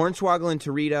 Hornswoggle and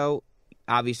Torito,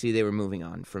 obviously they were moving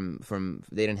on from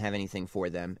they didn't have anything for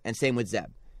them. And same with Zeb.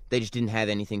 They just didn't have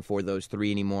anything for those three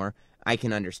anymore. I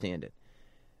can understand it.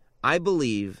 I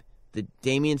believe that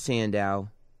Damian Sandow,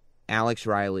 Alex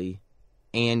Riley,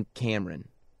 and Cameron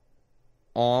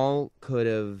all could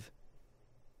have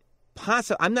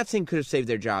I'm not saying could have saved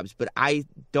their jobs, but I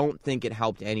don't think it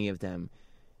helped any of them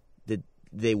that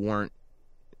they weren't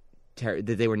that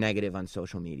they were negative on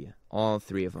social media. All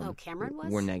three of them. Oh, Cameron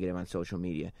was? Were negative on social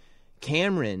media.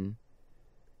 Cameron,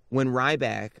 when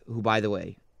Ryback, who by the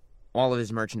way, all of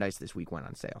his merchandise this week went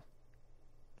on sale.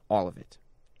 All of it.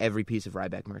 Every piece of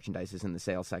Ryback merchandise is in the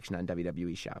sales section on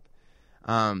WWE Shop.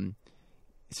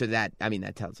 So that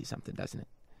tells you something, doesn't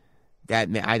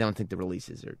it? I don't think the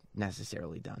releases are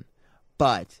necessarily done.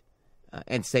 But,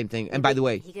 and same thing, and by the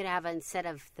way... He could have, instead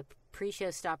of the pre-show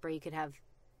stopper, you could have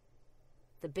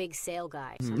the big sale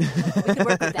guy. We could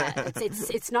work with that.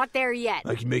 It's not there yet.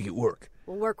 I can make it work.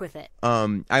 We'll work with it.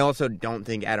 I also don't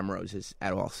think Adam Rose is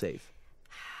at all safe.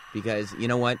 Because, you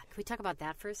know what? Can we talk about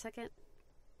that for a second?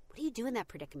 What do you do in that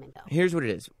predicament, though? Here's what it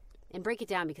is. And break it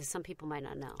down, because some people might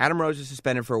not know. Adam Rose is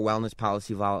suspended for a wellness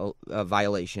policy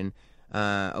violation.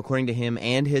 According to him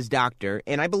and his doctor,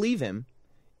 and I believe him,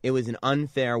 it was an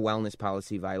unfair wellness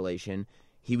policy violation.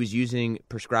 He was using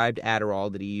prescribed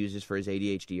Adderall that he uses for his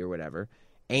ADHD or whatever,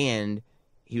 and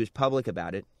he was public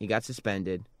about it. He got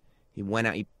suspended. He went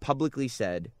out. He publicly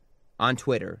said on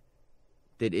Twitter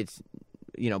that it's,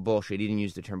 bullshit. He didn't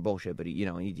use the term bullshit, but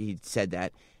he said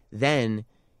that. Then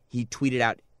he tweeted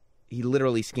out. He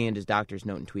literally scanned his doctor's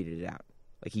note and tweeted it out.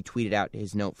 Like, he tweeted out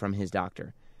his note from his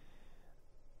doctor.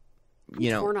 I'm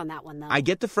torn on that one, though. I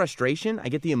get the frustration. I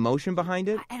get the emotion behind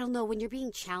it. I don't know. When you're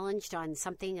being challenged on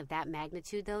something of that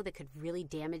magnitude, though, that could really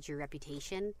damage your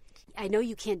reputation, I know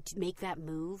you can't make that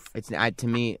move. It's to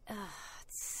me.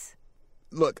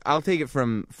 Look, I'll take it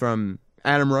from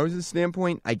Adam Rose's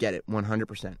standpoint. I get it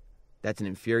 100%. That's an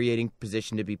infuriating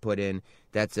position to be put in.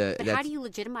 But how do you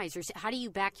legitimize yourself? How do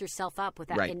you back yourself up with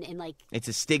that? Right. And like, it's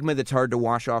a stigma that's hard to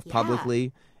wash off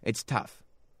publicly. It's tough.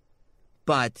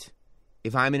 But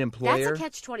if I'm an employer, that's a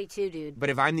catch-22, dude. But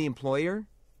if I'm the employer,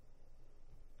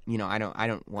 I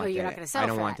don't want you're that. Not gonna settle I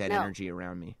don't for want that no. energy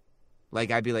around me. Like,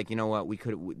 I'd be like, you know what?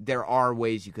 There are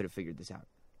ways you could have figured this out.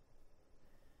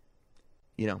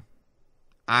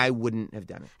 I wouldn't have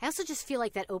done it. I also just feel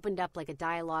like that opened up like a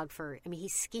dialogue for. I mean, he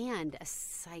scanned a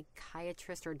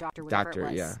psychiatrist or a doctor, whatever it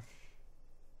was. Yeah.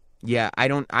 Yeah,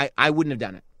 I wouldn't have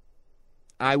done it.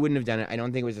 I wouldn't have done it. I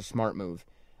don't think it was a smart move.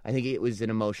 I think it was an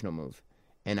emotional move.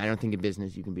 And I don't think in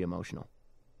business you can be emotional.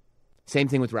 Same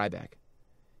thing with Ryback.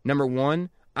 Number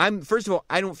one, first of all,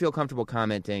 I don't feel comfortable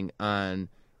commenting on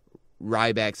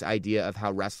Ryback's idea of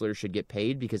how wrestlers should get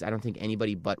paid, because I don't think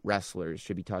anybody but wrestlers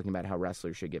should be talking about how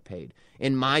wrestlers should get paid.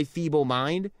 In my feeble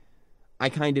mind, I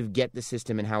kind of get the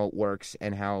system and how it works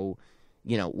and how,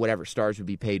 whatever, stars would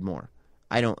be paid more.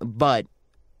 But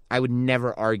I would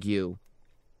never argue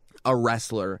a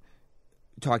wrestler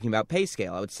talking about pay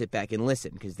scale. I would sit back and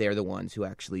listen, because they're the ones who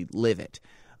actually live it.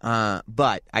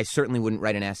 But I certainly wouldn't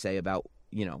write an essay about,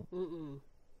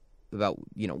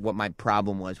 what my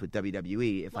problem was with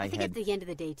WWE if I think had... at the end of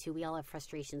the day, too, we all have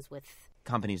frustrations with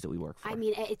companies that we work for. I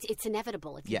mean, it's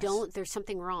inevitable. If you don't, there's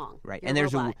something wrong. Right. You're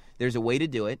And there's a way to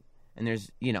do it, and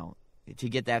there's, to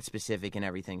get that specific and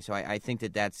everything. So I think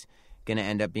that's going to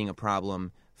end up being a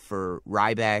problem for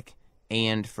Ryback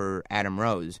and for Adam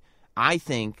Rose. I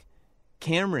think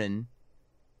Cameron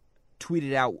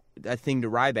tweeted out a thing to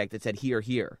Ryback that said,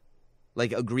 here,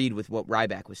 like agreed with what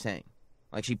Ryback was saying.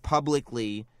 Like, she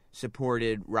publicly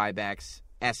supported Ryback's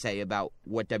essay about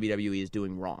what WWE is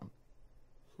doing wrong.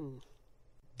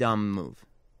 Dumb move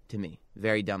to me.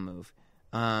 Very dumb move.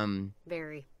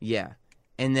 Very. Yeah.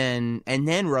 And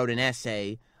then wrote an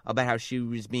essay about how she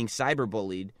was being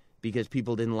cyberbullied because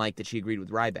people didn't like that she agreed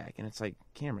with Ryback. And it's like,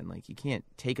 Cameron, like, you can't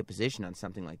take a position on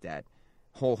something like that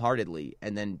wholeheartedly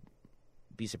and then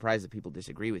be surprised that people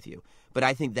disagree with you. But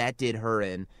I think that did her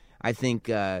in. I think,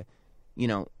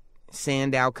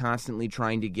 Sandow constantly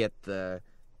trying to get the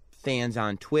fans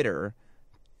on Twitter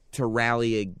to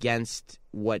rally against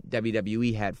what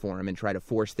WWE had for him and try to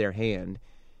force their hand.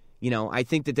 I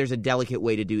think that there's a delicate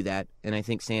way to do that, and I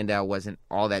think Sandow wasn't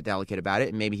all that delicate about it,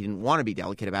 and maybe he didn't want to be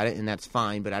delicate about it, and that's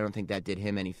fine, but I don't think that did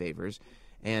him any favors.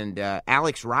 And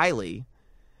Alex Riley...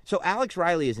 So Alex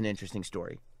Riley is an interesting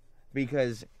story.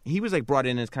 because he was like brought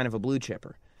in as kind of a blue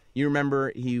chipper. You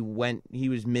remember he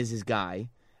was Miz's guy,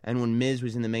 and when Miz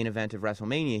was in the main event of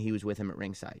WrestleMania, he was with him at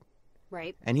ringside.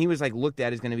 Right. And he was like looked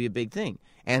at as going to be a big thing.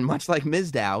 And much like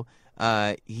Mizdow,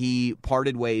 he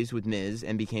parted ways with Miz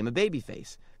and became a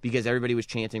babyface because everybody was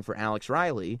chanting for Alex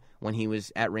Riley when he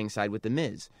was at ringside with the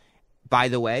Miz. By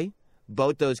the way,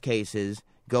 both those cases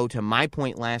go to my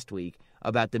point last week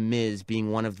about the Miz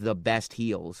being one of the best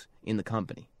heels in the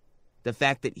company. The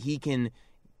fact that he can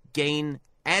gain,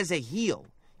 as a heel,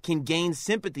 can gain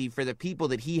sympathy for the people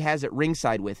that he has at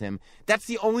ringside with him. That's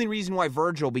the only reason why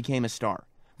Virgil became a star.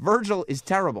 Virgil is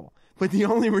terrible, but the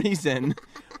only reason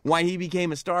why he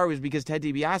became a star was because Ted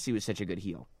DiBiase was such a good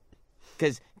heel.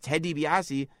 Because Ted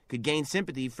DiBiase could gain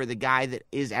sympathy for the guy that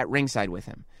is at ringside with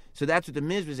him. So that's what The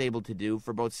Miz was able to do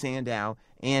for both Sandow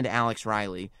and Alex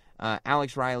Riley.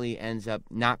 Alex Riley ends up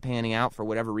not panning out for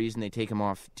whatever reason. They take him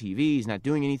off TV. He's not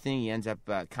doing anything. He ends up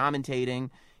commentating.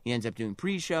 He ends up doing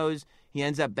pre-shows. He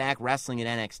ends up back wrestling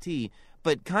at NXT.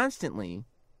 But constantly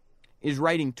is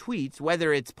writing tweets,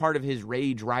 whether it's part of his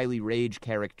Riley Rage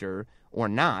character or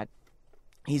not.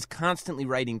 He's constantly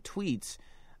writing tweets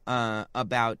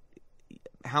about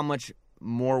how much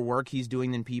more work he's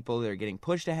doing than people that are getting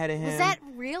pushed ahead of him. Was that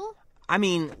real? I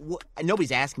mean,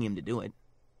 nobody's asking him to do it.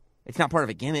 It's not part of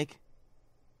a gimmick.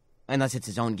 Unless it's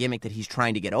his own gimmick that he's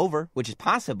trying to get over, which is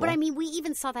possible. But I mean, we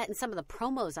even saw that in some of the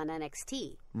promos on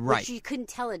NXT. Right. Which you couldn't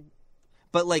tell it.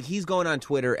 But, like, he's going on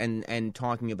Twitter and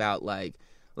talking about, like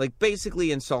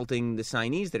basically insulting the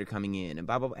signees that are coming in and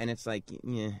blah, blah, blah. And it's like,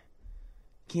 yeah,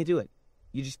 can't do it.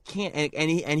 You just can't.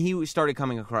 And he started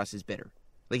coming across as bitter.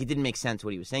 Like, it didn't make sense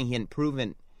what he was saying. He hadn't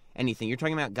proven anything. You're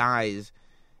talking about guys,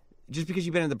 just because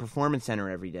you've been at the Performance Center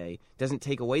every day doesn't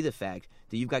take away the fact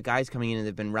that you've got guys coming in and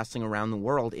they've been wrestling around the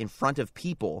world in front of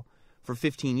people for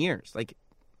 15 years. Like,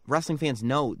 wrestling fans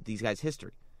know these guys'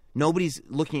 history. Nobody's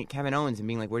looking at Kevin Owens and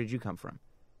being like, where did you come from?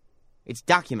 It's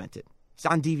documented. It's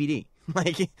on DVD.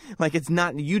 Like it's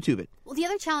not YouTube it. Well, the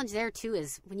other challenge there, too,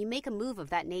 is when you make a move of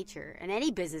that nature in any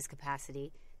business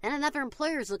capacity, then another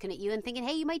employer is looking at you and thinking,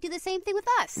 hey, you might do the same thing with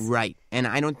us. Right. And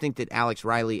I don't think that Alex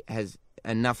Riley has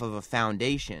enough of a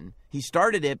foundation. He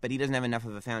started it, but he doesn't have enough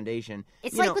of a foundation.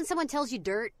 It's like when someone tells you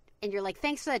dirt and you're like,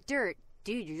 thanks for that dirt.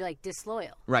 Dude, you're like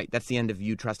disloyal. Right. That's the end of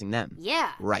you trusting them.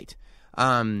 Yeah. Right.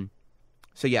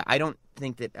 So, yeah, I don't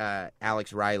think that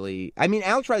Alex Riley... I mean,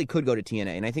 Alex Riley could go to TNA,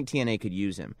 and I think TNA could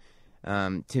use him.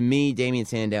 To me, Damian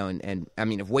Sandow, and I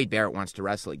mean, if Wade Barrett wants to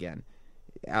wrestle again,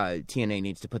 TNA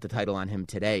needs to put the title on him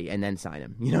today and then sign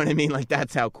him. You know what I mean? Like,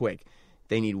 that's how quick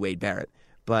they need Wade Barrett.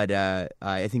 But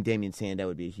I think Damian Sandow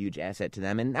would be a huge asset to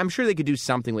them. And I'm sure they could do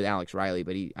something with Alex Riley,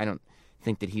 but I don't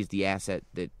think that he's the asset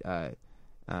that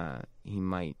he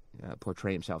might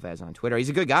portray himself as on Twitter. He's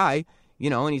a good guy,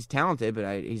 and he's talented,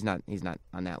 but he's not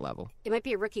on that level. It might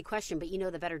be a rookie question, but you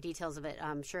know the better details of it,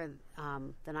 I'm sure,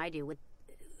 than I do.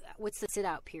 What's the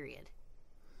sit-out period?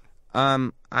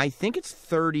 I think it's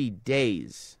 30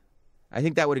 days. I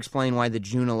think that would explain why the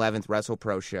June 11th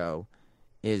WrestlePro show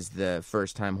is the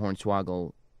first time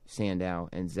Hornswoggle, Sandow,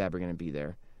 and Zeb are going to be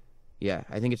there. Yeah,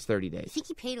 I think it's 30 days. You think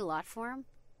he paid a lot for him?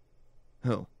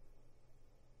 Who?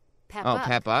 Pat Buck.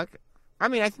 Pat Buck? I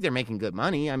mean, I think they're making good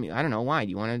money. I mean, I don't know. Why?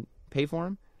 Do you want to pay for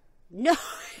him? No.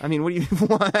 I mean, what do you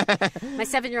want? My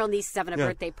 7-year-old niece is having a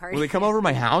birthday party. Will they come over to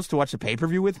my house to watch the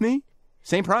pay-per-view with me?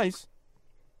 Same price.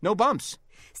 No bumps.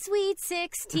 Sweet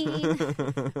 16.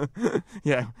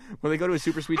 Yeah. Will they go to a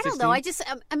Super Sweet 16? I don't know.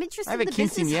 I'm interested I have in the a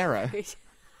quinceañera. business.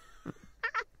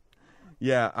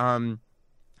 Yeah.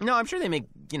 No, I'm sure they make,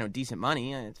 decent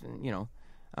money.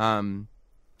 And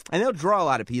they'll draw a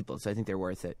lot of people, so I think they're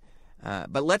worth it.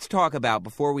 But let's talk about,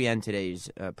 before we end today's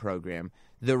program,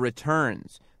 the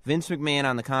returns. Vince McMahon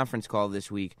on the conference call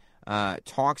this week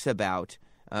talks about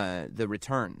the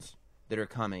returns that are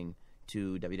coming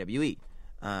to WWE.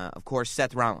 Of course,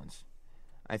 Seth Rollins.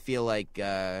 I feel like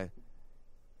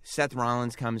Seth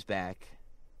Rollins comes back.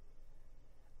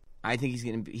 I think he's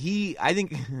going to be... I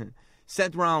think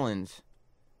Seth Rollins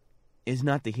is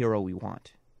not the hero we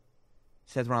want.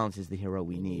 Seth Rollins is the hero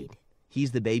we need.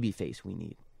 He's the babyface we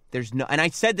need. There's no... And I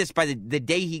said this by the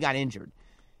day he got injured.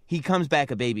 He comes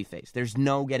back a babyface. There's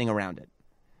no getting around it.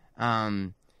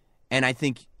 And I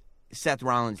think Seth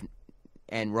Rollins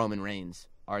and Roman Reigns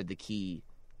are the key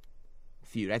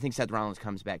feud. I think Seth Rollins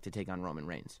comes back to take on Roman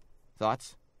Reigns.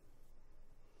 Thoughts?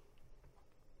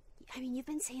 I mean, you've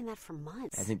been saying that for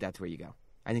months. I think that's where you go.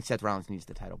 I think Seth Rollins needs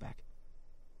the title back.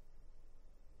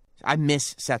 I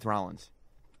miss Seth Rollins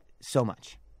so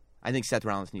much. I think Seth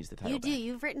Rollins needs the title back. You do.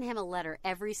 You've written him a letter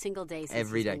every single day since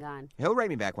every he's day. been gone. He'll write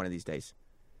me back one of these days.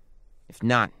 If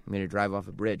not, I'm going to drive off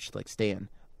a bridge like Stan.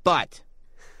 But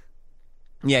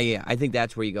Yeah. I think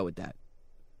that's where you go with that.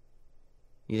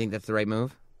 You think that's the right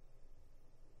move?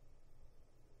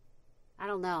 I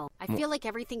don't know. I feel like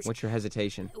everything's... What's your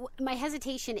hesitation? My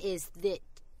hesitation is that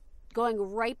going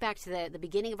right back to the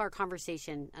beginning of our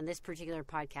conversation on this particular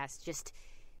podcast, just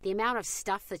the amount of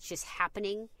stuff that's just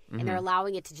happening and they're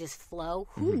allowing it to just flow.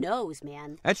 Who knows,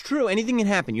 man? That's true. Anything can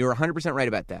happen. You're 100% right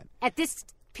about that. At this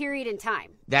period in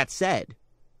time. That said,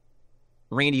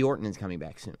 Randy Orton is coming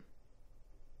back soon.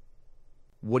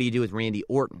 What do you do with Randy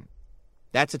Orton?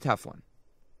 That's a tough one.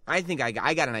 I think I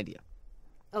got an idea.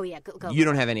 Oh, yeah. Go. You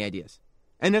don't have any ideas.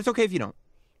 And that's okay if you don't.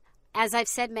 As I've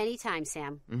said many times,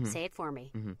 Sam, say it for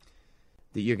me.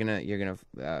 That you're gonna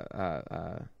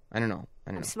I don't know.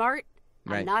 I'm smart.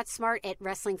 Right. I'm not smart at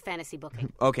wrestling fantasy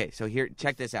booking. Okay, so here,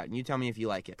 check this out, and you tell me if you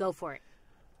like it. Go for it.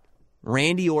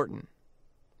 Randy Orton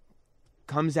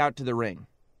comes out to the ring.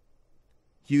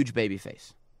 Huge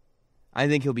babyface. I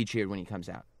think he'll be cheered when he comes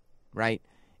out, right?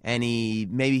 And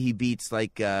maybe he beats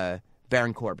like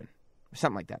Baron Corbin or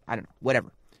something like that. I don't know.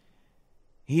 Whatever.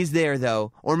 He's there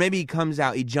though, or maybe he comes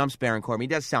out, he jumps Baron Corbin, he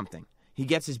does something. He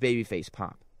gets his babyface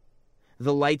pop.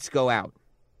 The lights go out.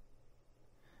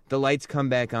 The lights come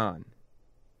back on.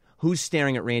 Who's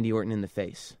staring at Randy Orton in the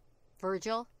face?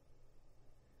 Virgil?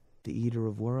 The Eater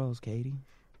of Worlds, Katie.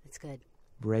 That's good.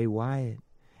 Bray Wyatt.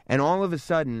 And all of a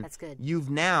sudden, That's good.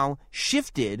 You've now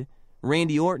shifted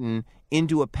Randy Orton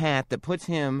into a path that puts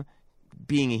him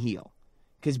being a heel.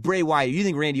 Because Bray Wyatt, you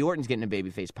think Randy Orton's getting a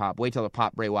babyface pop. Wait till the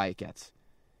pop Bray Wyatt gets.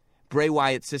 Bray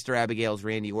Wyatt's sister Abigail's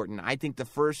Randy Orton. I think the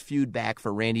first feud back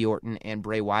for Randy Orton and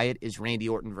Bray Wyatt is Randy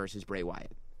Orton versus Bray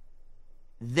Wyatt.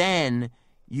 Then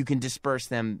you can disperse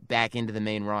them back into the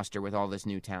main roster with all this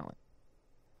new talent.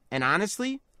 And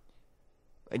honestly,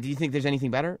 do you think there's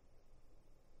anything better?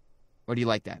 Or do you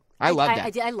like that? I love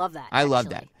that. I love that. I love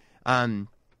that. And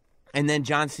then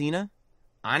John Cena,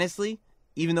 honestly,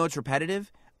 even though it's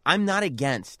repetitive, I'm not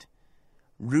against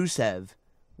Rusev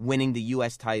winning the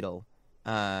U.S. title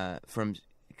from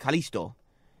Kalisto,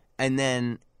 and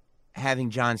then having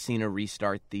John Cena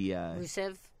restart the...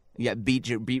 Rusev? Yeah, beat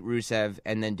Rusev,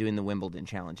 and then doing the Wimbledon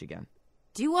challenge again.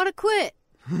 Do you want to quit?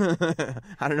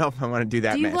 I don't know if I want to do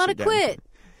that. Do you want to quit?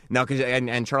 No, because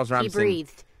and Charles Robinson... He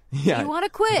breathed. Yeah. Do you want to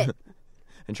quit?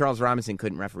 And Charles Robinson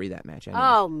couldn't referee that match anyway.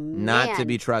 Oh, man. Not to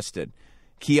be trusted.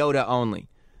 Kyoto only.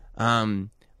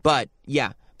 But,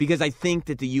 yeah, because I think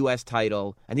that the U.S.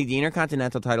 title, I think the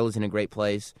Intercontinental title is in a great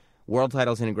place. World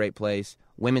title's in a great place.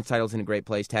 Women's title's in a great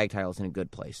place. Tag title's in a good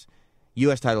place.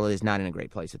 U.S. title is not in a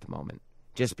great place at the moment.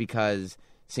 Just because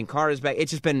Sin Cara's back.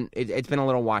 It's just been it's been a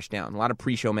little washed down. A lot of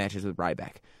pre-show matches with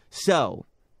Ryback. So,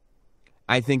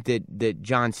 I think that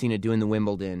John Cena doing the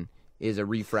Wimbledon is a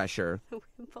refresher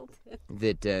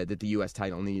that the U.S.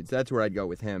 title needs. That's where I'd go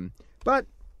with him. But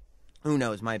who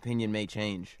knows? My opinion may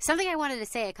change. Something I wanted to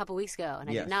say a couple weeks ago, and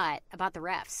I did not, about the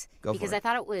refs. Go because for it. I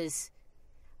thought it was...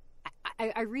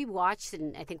 I rewatched,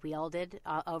 and I think we all did,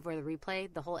 over the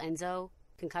replay, the whole Enzo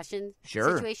concussion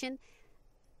situation.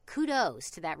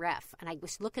 Kudos to that ref. And I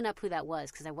was looking up who that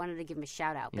was because I wanted to give him a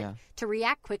shout-out. But to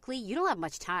react quickly, you don't have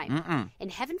much time.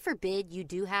 And heaven forbid you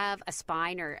do have a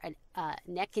spine or a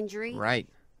neck injury. Right.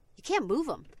 You can't move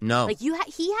him. No. Like, he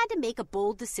had to make a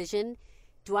bold decision.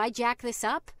 Do I jack this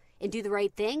up and do the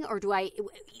right thing, or do I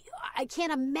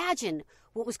can't imagine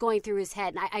what was going through his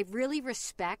head. And I really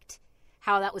respect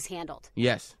how that was handled.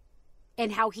 Yes.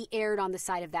 And how he erred on the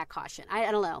side of that caution. I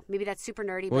don't know. Maybe that's super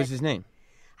nerdy. What was his name?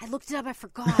 I looked it up. I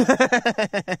forgot.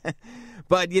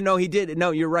 But, he did. No,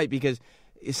 you're right, because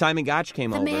Simon Gotch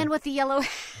came over. The man with the yellow...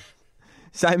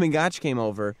 Simon Gotch came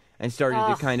over and started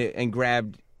to kind of... and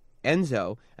grabbed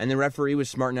Enzo, and the referee was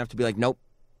smart enough to be like, nope,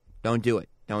 don't do it.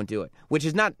 Don't do it. Which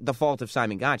is not the fault of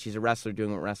Simon Gotch. He's a wrestler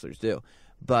doing what wrestlers do.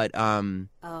 But, oh,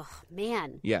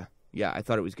 man. Yeah, I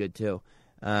thought it was good, too.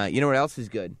 You know what else is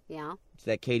good? Yeah. It's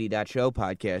that Katie.show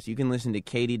podcast. You can listen to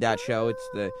Katie.show. It's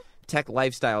the Tech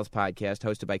Lifestyles podcast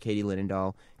hosted by Katie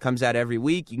Linendahl. Comes out every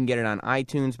week. You can get it on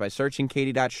iTunes by searching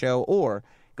Katie.show or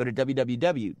go to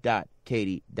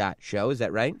www.katie.show. Is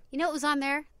that right? You know what was on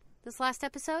there this last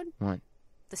episode? What?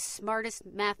 The smartest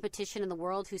mathematician in the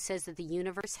world who says that the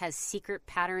universe has secret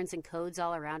patterns and codes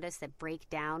all around us that break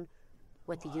down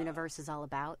what the universe is all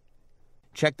about.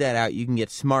 Check that out. You can get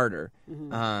smarter.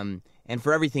 And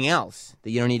for everything else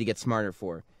that you don't need to get smarter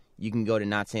for, you can go to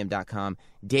notsam.com.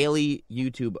 Daily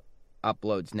YouTube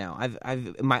uploads now.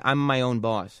 I'm my own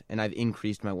boss, and I've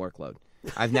increased my workload.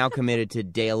 I've now committed to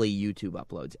daily YouTube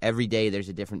uploads. Every day there's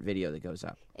a different video that goes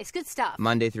up. It's good stuff.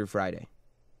 Monday through Friday.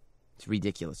 It's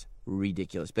ridiculous.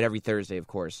 But every Thursday, of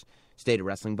course, State of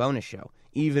Wrestling bonus show.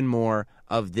 Even more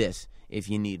of this if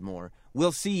you need more.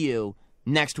 We'll see you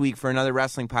next week for another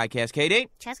wrestling podcast. Katie?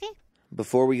 Chesky?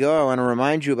 Before we go, I want to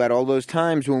remind you about all those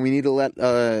times when we need a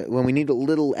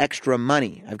little extra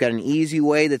money. I've got an easy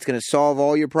way that's going to solve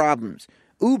all your problems.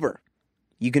 Uber.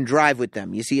 You can drive with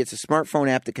them. You see, it's a smartphone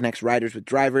app that connects riders with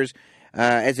drivers.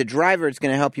 As a driver, it's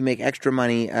going to help you make extra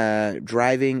money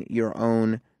driving your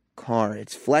own car.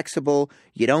 It's flexible.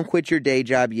 You don't quit your day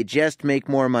job. You just make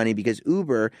more money because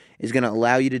Uber is going to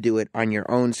allow you to do it on your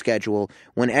own schedule.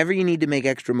 Whenever you need to make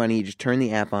extra money, you just turn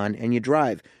the app on and you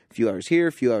drive. A few hours here,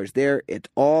 a few hours there. It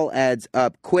all adds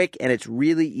up quick, and it's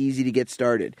really easy to get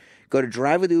started. Go to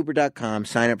drivewithuber.com,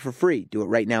 sign up for free. Do it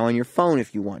right now on your phone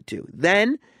if you want to.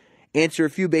 Then answer a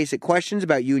few basic questions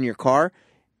about you and your car.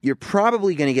 You're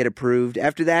probably going to get approved.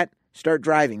 After that, start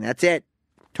driving. That's it.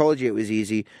 Told you it was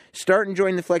easy. Start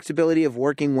enjoying the flexibility of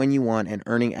working when you want and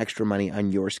earning extra money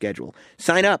on your schedule.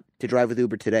 Sign up to Drive with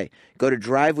Uber today. Go to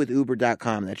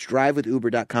drivewithuber.com. That's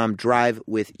drivewithuber.com.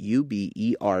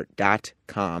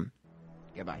 Drivewithuber.com.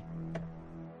 Goodbye.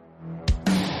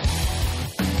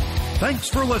 Thanks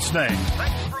for listening.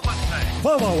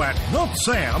 Follow at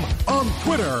NotSam on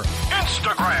Twitter,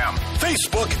 Instagram,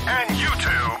 Facebook, and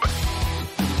YouTube.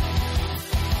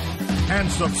 And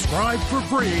subscribe for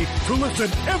free to listen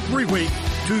every week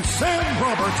to Sam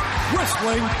Roberts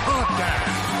Wrestling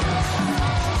Podcast.